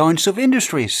whole lines of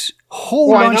industries.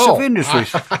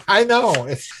 I know.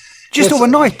 Just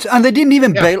overnight. And they didn't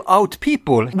even bail out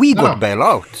people. We got bail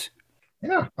out.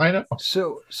 Yeah, I know.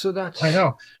 So that's... I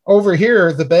know. Over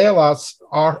here, the bailouts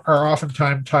are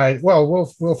oftentimes tied. Well,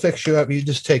 we'll fix you up. You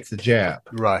just take the jab.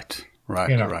 Right.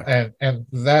 And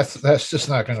that's just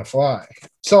not going to fly.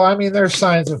 So I mean, there's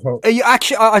signs of hope.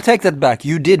 Actually, I take that back.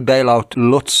 You did bail out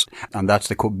lots, and that's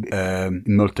the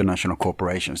multinational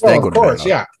corporations. They got bailed out.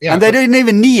 Yeah. And they didn't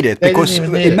even need it because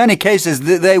in many cases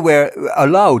they were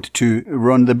allowed to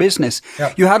run the business.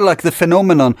 Yep. You had like the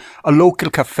phenomenon: a local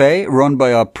cafe run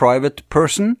by a private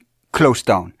person closed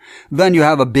down. Then you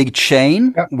have a big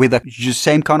chain with a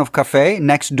same kind of cafe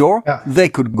next door. Yep. They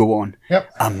could go on. Yep.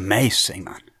 Amazing,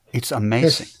 man. It's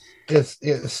amazing.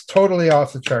 It's totally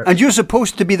off the chart. And you're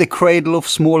supposed to be the cradle of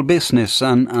small business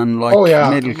and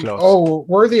middle class. Oh,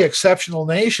 we're the exceptional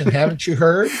nation, haven't you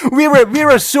heard? We're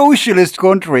a socialist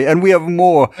country, and we have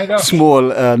more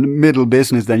small and middle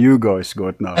business than you guys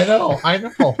got now.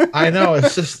 I know.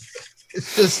 It's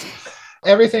just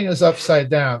everything is upside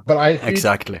down. But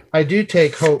I do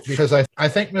take hope because I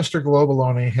think Mr.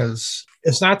 Globaloni has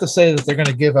It's not to say that they're going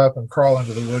to give up and crawl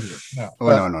into the woodwork. No.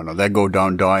 Oh, no. They go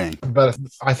down dying. But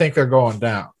I think they're going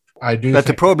down. I do. But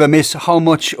the problem is, how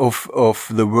much of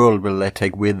the world will they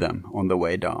take with them on the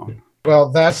way down?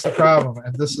 Well, that's the problem.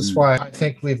 And this is why I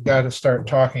think we've got to start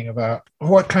talking about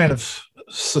what kind of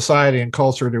society and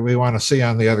culture do we want to see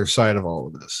on the other side of all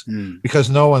of this? Because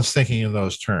no one's thinking in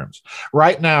those terms.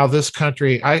 Right now, this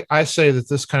country, I say that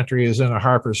this country is in a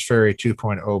Harper's Ferry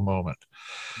 2.0 moment.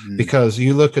 Because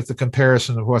you look at the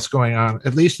comparison of what's going on,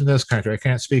 at least in this country, I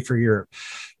can't speak for Europe,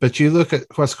 but you look at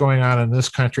what's going on in this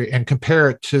country and compare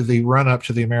it to the run up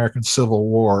to the American Civil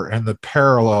War, and the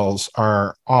parallels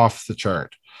are off the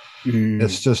chart.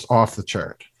 It's just off the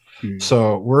chart.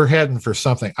 So we're heading for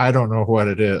something. I don't know what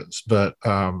it is, but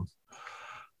Biden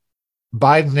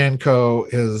and co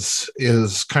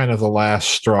is kind of the last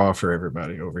straw for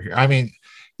everybody over here. I mean,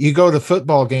 you go to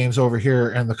football games over here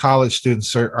and the college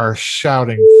students are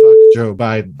shouting, "Fuck Joe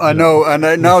Biden." I know. And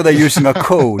now they're using a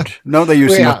code.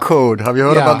 Have you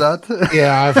heard about that?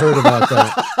 Yeah, I've heard about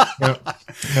that.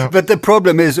 Yep. But the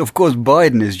problem is, of course,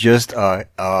 Biden is just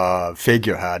a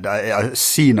figurehead, a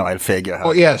senile figurehead.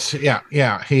 Oh, yes. Yeah,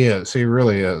 he is. He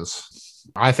really is.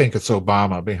 I think it's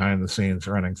Obama behind the scenes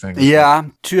running things. Yeah,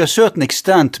 to a certain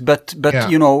extent, but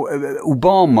you know,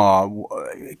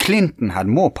 Clinton had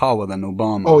more power than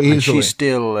Obama. Oh, easily. And she's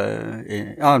still,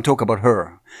 I'm talking about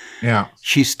her. Yeah.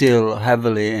 She's still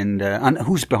heavily in the, and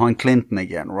who's behind Clinton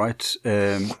again, right?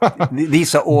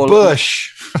 These are all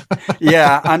Bush.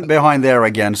 Yeah, and behind there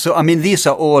again. So, I mean, these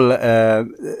are all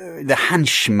the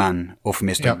henchmen of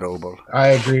Mr. Global. I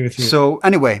agree with you. So,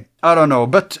 anyway, I don't know,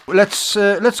 but let's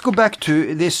go back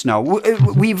to this now.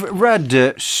 We've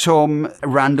read some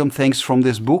random things from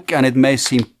this book, and it may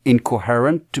seem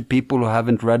incoherent to people who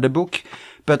haven't read the book,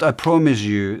 but I promise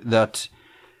you that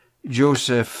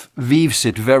Joseph weaves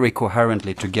it very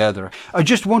coherently together. I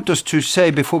just want us to say,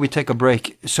 before we take a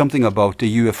break, something about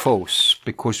the UFOs,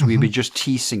 because we were just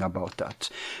teasing about that.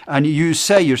 And you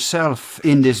say yourself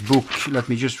in this book, let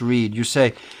me just read, you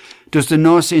say, does the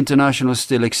Nazi International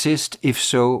still exist? If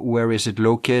so, where is it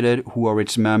located? Who are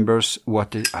its members?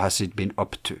 What has it been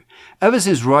up to? Ever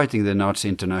since writing the Nazi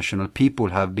International, people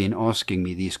have been asking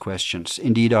me these questions.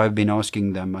 Indeed, I've been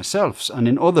asking them myself. And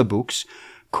in other books,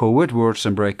 Covert Wars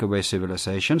and Breakaway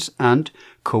Civilizations and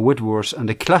Covert Wars and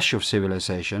the Clash of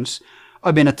Civilizations,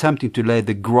 I've been attempting to lay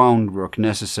the groundwork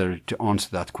necessary to answer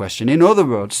that question. In other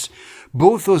words,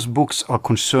 both those books are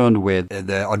concerned with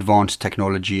the advanced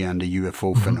technology and the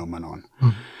UFO phenomenon.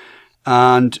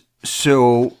 And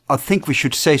so I think we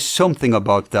should say something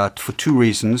about that for two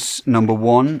reasons. Number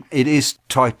one, it is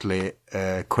tightly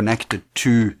connected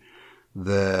to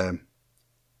the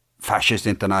Fascist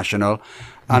International.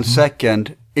 And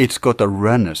second, it's got a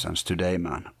renaissance today,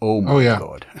 man. Oh my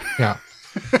God. Yeah.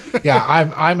 Yeah,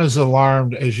 I'm as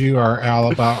alarmed as you are,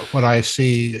 Al, about what I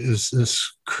see is this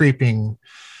creeping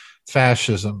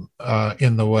fascism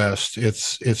in the West.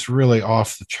 It's really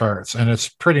off the charts, and it's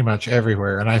pretty much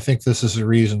everywhere. And I think this is the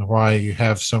reason why you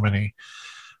have so many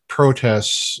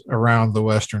protests around the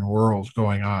Western world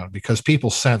going on, because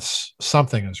people sense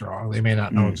something is wrong. They may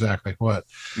not know exactly what.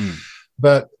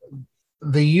 But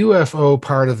the UFO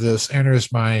part of this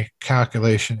enters my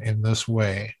calculation in this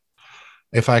way.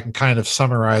 If I can kind of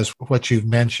summarize what you've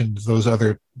mentioned, those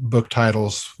other book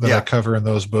titles that I cover in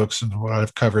those books and what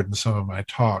I've covered in some of my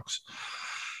talks.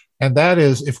 And that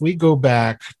is, if we go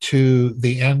back to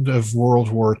the end of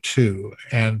World War II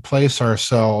and place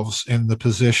ourselves in the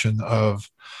position of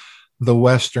the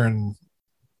Western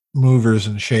movers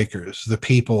and shakers, the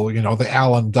people, you know, the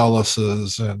Allen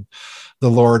Dulleses and the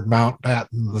Lord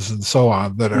Mountbattens and so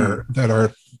on that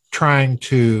are trying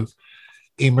to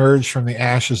emerge from the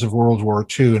ashes of World War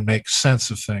II and make sense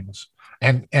of things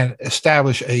and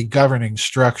establish a governing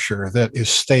structure that is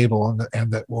stable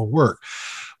and that will work.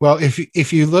 Well,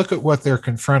 if you look at what they're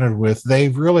confronted with, they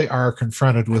really are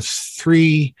confronted with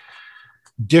three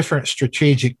different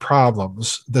strategic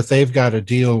problems that they've got to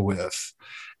deal with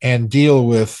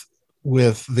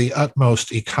the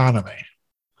utmost economy.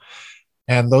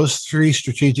 And those three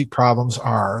strategic problems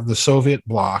are the Soviet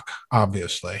bloc,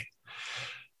 obviously,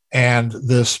 and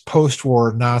this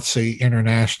post-war Nazi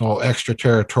international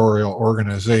extraterritorial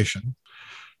organization,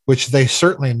 which they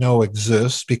certainly know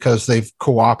exists because they've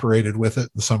cooperated with it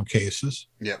in some cases.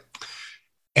 Yeah.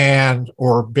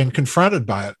 Or been confronted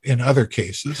by it in other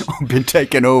cases. Been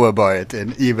taken over by it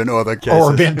in even other cases.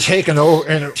 Or been taken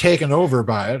over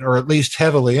by it, or at least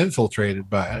heavily infiltrated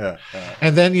by it. Yeah.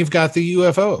 And then you've got the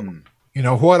UFO. You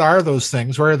know, what are those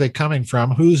things? Where are they coming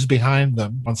from? Who's behind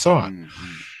them? And so on.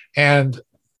 And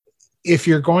if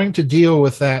you're going to deal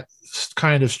with that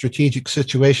kind of strategic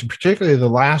situation, particularly the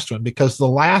last one, because the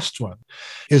last one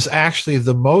is actually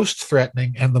the most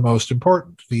threatening and the most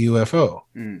important, the UFO.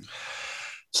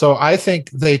 So I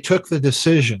think they took the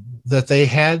decision that they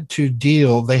had to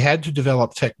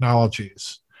develop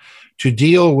technologies to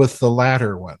deal with the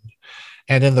latter one.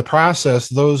 And in the process,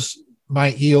 those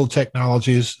might yield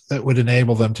technologies that would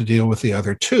enable them to deal with the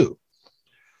other two.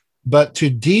 But to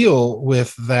deal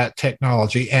with that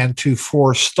technology and to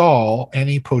forestall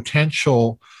any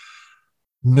potential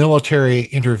military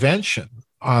intervention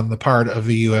on the part of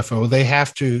the UFO, they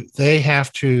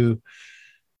have to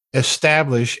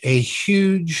establish a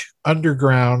huge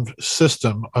underground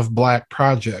system of black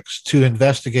projects to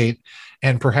investigate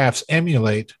and perhaps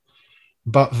emulate,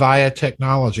 but via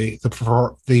technology,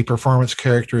 the performance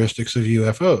characteristics of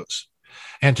UFOs.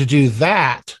 And to do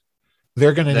that,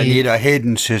 they need a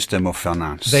hidden system of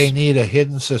finance. They need a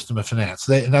hidden system of finance.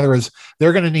 In other words,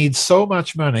 they're going to need so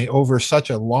much money over such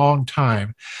a long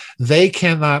time. They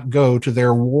cannot go to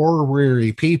their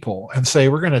war-weary people and say,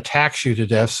 we're going to tax you to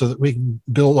death so that we can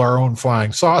build our own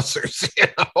flying saucers.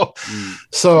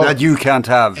 So that you can't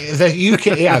have. That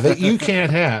you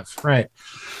can't have. Right.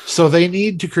 So they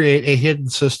need to create a hidden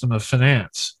system of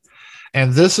finance.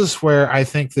 And this is where I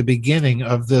think the beginning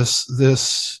of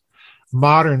this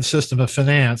modern system of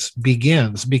finance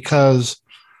begins, because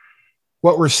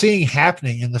what we're seeing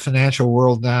happening in the financial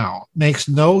world now makes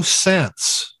no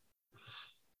sense,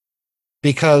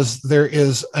 because there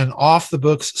is an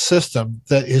off-the-books system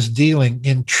that is dealing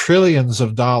in trillions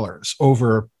of dollars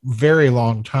over a very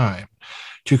long time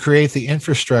to create the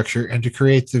infrastructure and to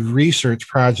create the research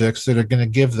projects that are going to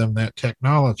give them that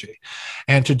technology.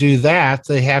 And to do that,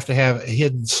 they have to have a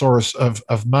hidden source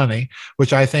of money,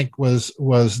 which I think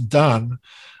was done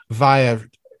via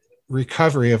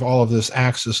recovery of all of this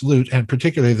Axis loot, and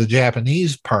particularly the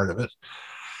Japanese part of it.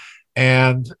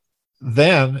 And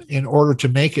then, in order to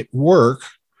make it work,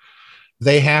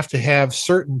 they have to have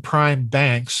certain prime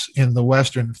banks in the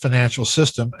Western financial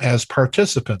system as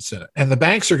participants in it. And the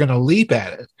banks are going to leap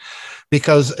at it,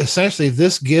 because essentially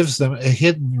this gives them a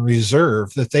hidden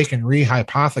reserve that they can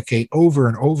rehypothecate over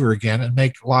and over again and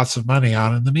make lots of money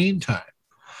on in the meantime.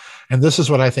 And this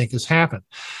is what I think has happened.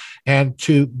 And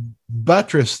to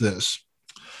buttress this,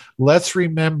 let's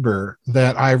remember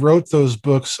that I wrote those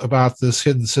books about this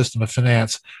hidden system of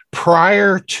finance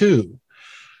prior to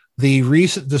the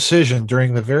recent decision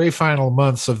during the very final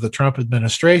months of the Trump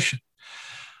administration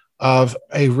of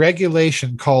a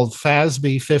regulation called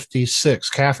FASB 56.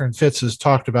 Catherine Fitz has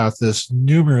talked about this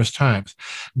numerous times.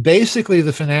 Basically,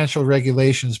 the financial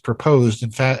regulations proposed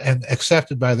and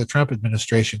accepted by the Trump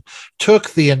administration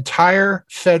took the entire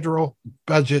federal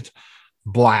budget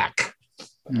black.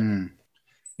 In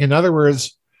other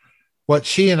words, what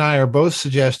she and I are both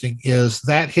suggesting is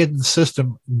that hidden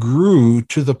system grew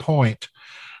to the point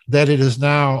that it has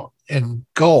now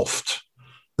engulfed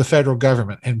the federal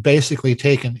government and basically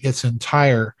taken its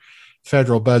entire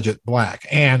federal budget black.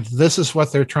 And this is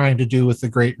what they're trying to do with the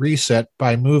Great Reset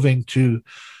by moving to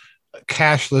a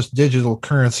cashless digital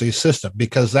currency system,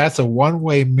 because that's a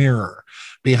one-way mirror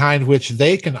behind which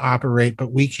they can operate,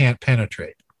 but we can't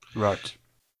penetrate. Right.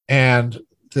 And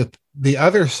the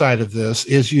other side of this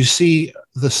is you see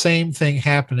the same thing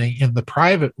happening in the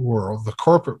private world, the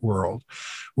corporate world,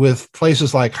 with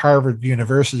places like Harvard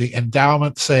University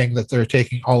endowment saying that they're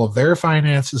taking all of their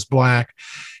finances black.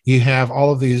 You have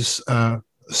all of these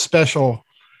special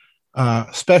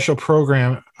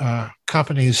program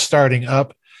companies starting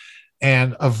up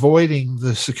and avoiding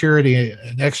the Security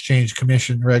and Exchange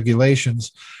Commission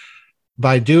regulations.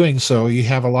 By doing so, you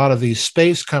have a lot of these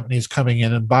space companies coming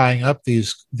in and buying up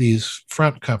these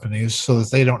front companies so that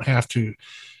they don't have to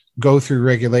go through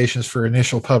regulations for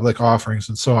initial public offerings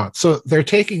and so on. So they're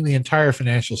taking the entire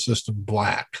financial system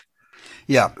black.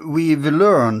 Yeah, we've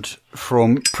learned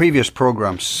from previous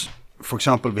programs. For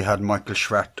example, we had Michael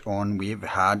Schratt on, we've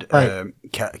had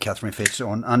Catherine Fitz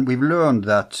on, and we've learned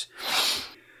that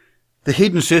the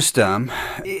hidden system,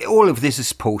 all of this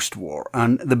is post-war,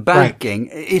 and the banking,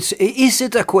 is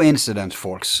it a coincidence,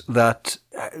 folks, that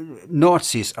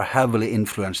Nazis are heavily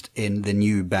influenced in the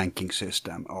new banking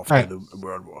system after the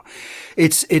World War?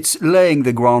 It's laying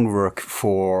the groundwork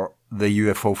for the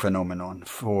UFO phenomenon,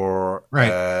 for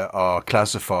our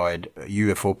classified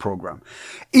UFO program.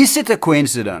 Is it a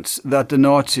coincidence that the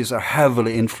Nazis are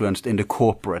heavily influenced in the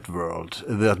corporate world,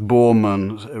 that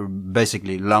Bormann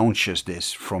basically launches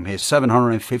this from his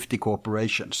 750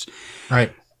 corporations,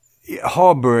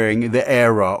 harboring the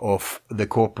era of the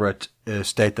corporate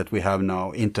state that we have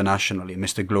now internationally,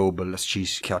 Mr. Global,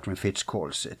 as Catherine Fitz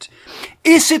calls it?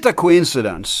 Is it a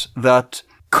coincidence that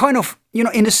kind of, in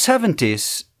the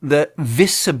 70s, the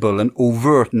visible and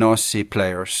overt Nazi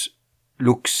players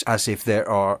looks as if they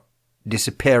are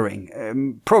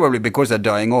disappearing, probably because they're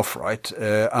dying off, right?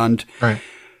 Right.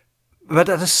 But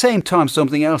at the same time,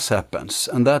 something else happens,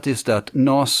 and that is that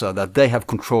NASA, that they have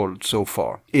controlled so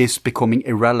far, is becoming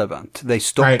irrelevant. They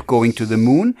stop going to the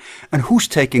moon, and who's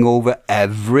taking over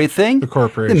everything? The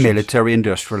corporations. The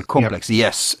military-industrial complex. Yep.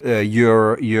 Yes,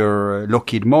 your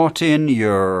Lockheed Martin,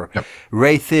 your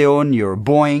Raytheon, your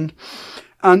Boeing.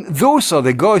 And those are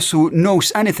the guys who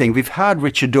knows anything. We've had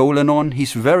Richard Dolan on.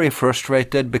 He's very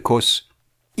frustrated because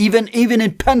even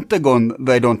in Pentagon,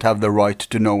 they don't have the right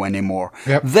to know anymore.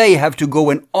 Yep. They have to go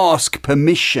and ask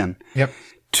permission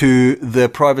to the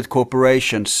private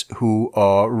corporations who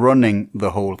are running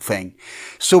the whole thing.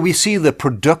 So we see the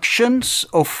productions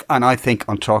of, and I think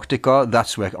Antarctica,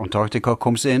 that's where Antarctica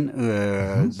comes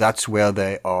in. That's where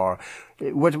they are.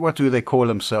 What do they call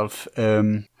themselves?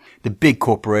 The big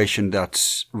corporation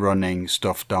that's running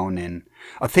stuff down in,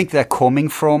 I think they're coming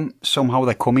from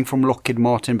Lockheed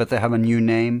Martin, but they have a new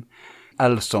name.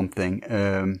 Something.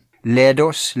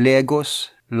 Lados.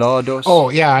 Oh,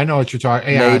 yeah, I know what you're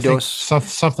talking about. Yeah, Lados. I think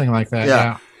something like that,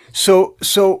 yeah.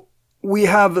 So we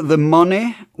have the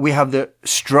money, we have the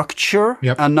structure,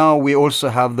 and now we also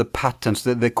have the patents,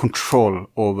 the control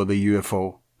over the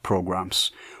UFO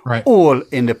programs. Right. All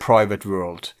in the private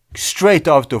world. Straight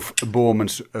out of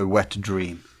Borman's wet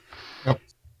dream. Yep.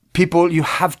 People, you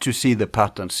have to see the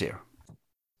patterns here.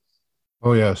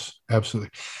 Oh, yes,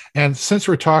 absolutely. And since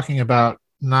we're talking about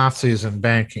Nazis and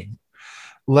banking,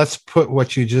 let's put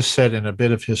what you just said in a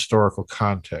bit of historical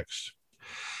context.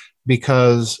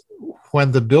 Because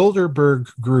when the Bilderberg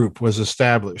Group was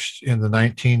established in the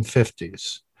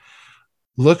 1950s,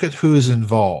 look at who's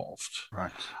involved.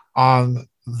 Right. On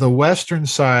the Western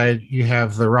side, you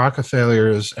have the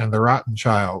Rockefellers and the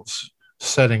Rothschilds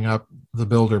setting up the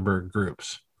Bilderberg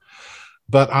groups.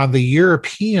 But on the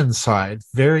European side,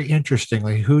 very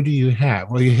interestingly, who do you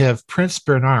have? Well, you have Prince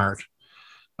Bernhard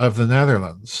of the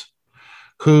Netherlands,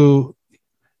 who,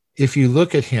 if you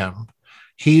look at him,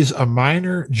 he's a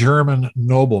minor German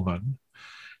nobleman.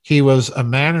 He was a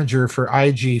manager for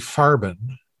IG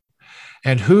Farben,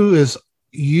 and who is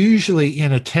usually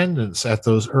in attendance at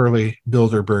those early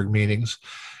Bilderberg meetings.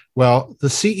 Well, the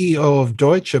CEO of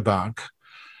Deutsche Bank,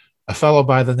 a fellow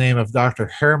by the name of Dr.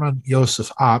 Hermann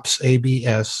Josef Ops,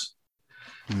 ABS.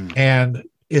 And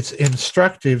it's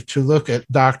instructive to look at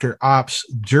Dr. Ops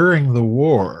during the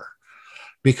war,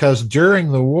 because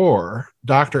during the war,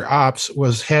 Dr. Ops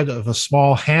was head of a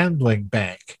small handling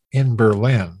bank in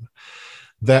Berlin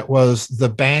that was the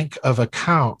bank of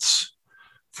accounts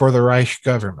for the Reich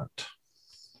government.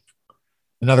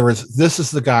 In other words, this is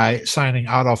the guy signing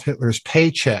Adolf Hitler's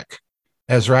paycheck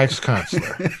as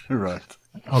Reichskanzler. Right.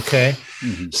 Okay.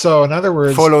 So in other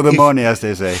words, follow the money, as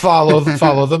they say. Follow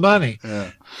the money. Yeah.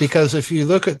 Because if you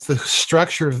look at the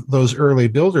structure of those early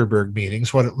Bilderberg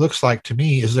meetings, what it looks like to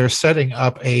me is they're setting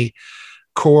up a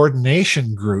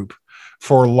coordination group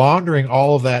for laundering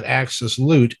all of that Axis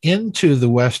loot into the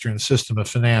Western system of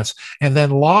finance and then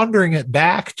laundering it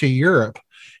back to Europe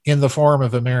in the form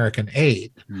of American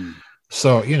aid.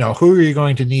 So, who are you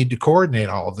going to need to coordinate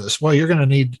all of this? Well, you're going to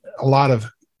need a lot of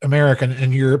American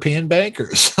and European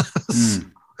bankers.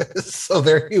 So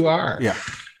there you are.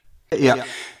 Yeah.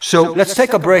 So let's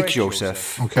take a break,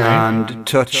 Joseph, and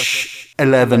touch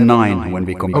 11.9 when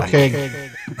we come back. Okay.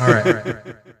 All right.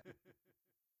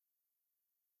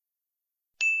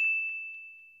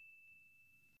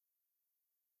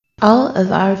 All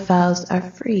of our files are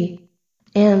free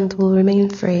and will remain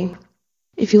free.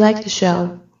 If you like the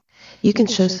show, you can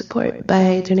show support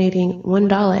by donating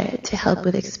 $1 to help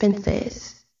with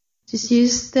expenses. Just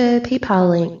use the PayPal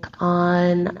link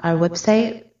on our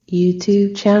website,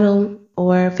 YouTube channel,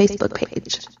 or Facebook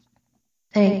page.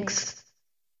 Thanks.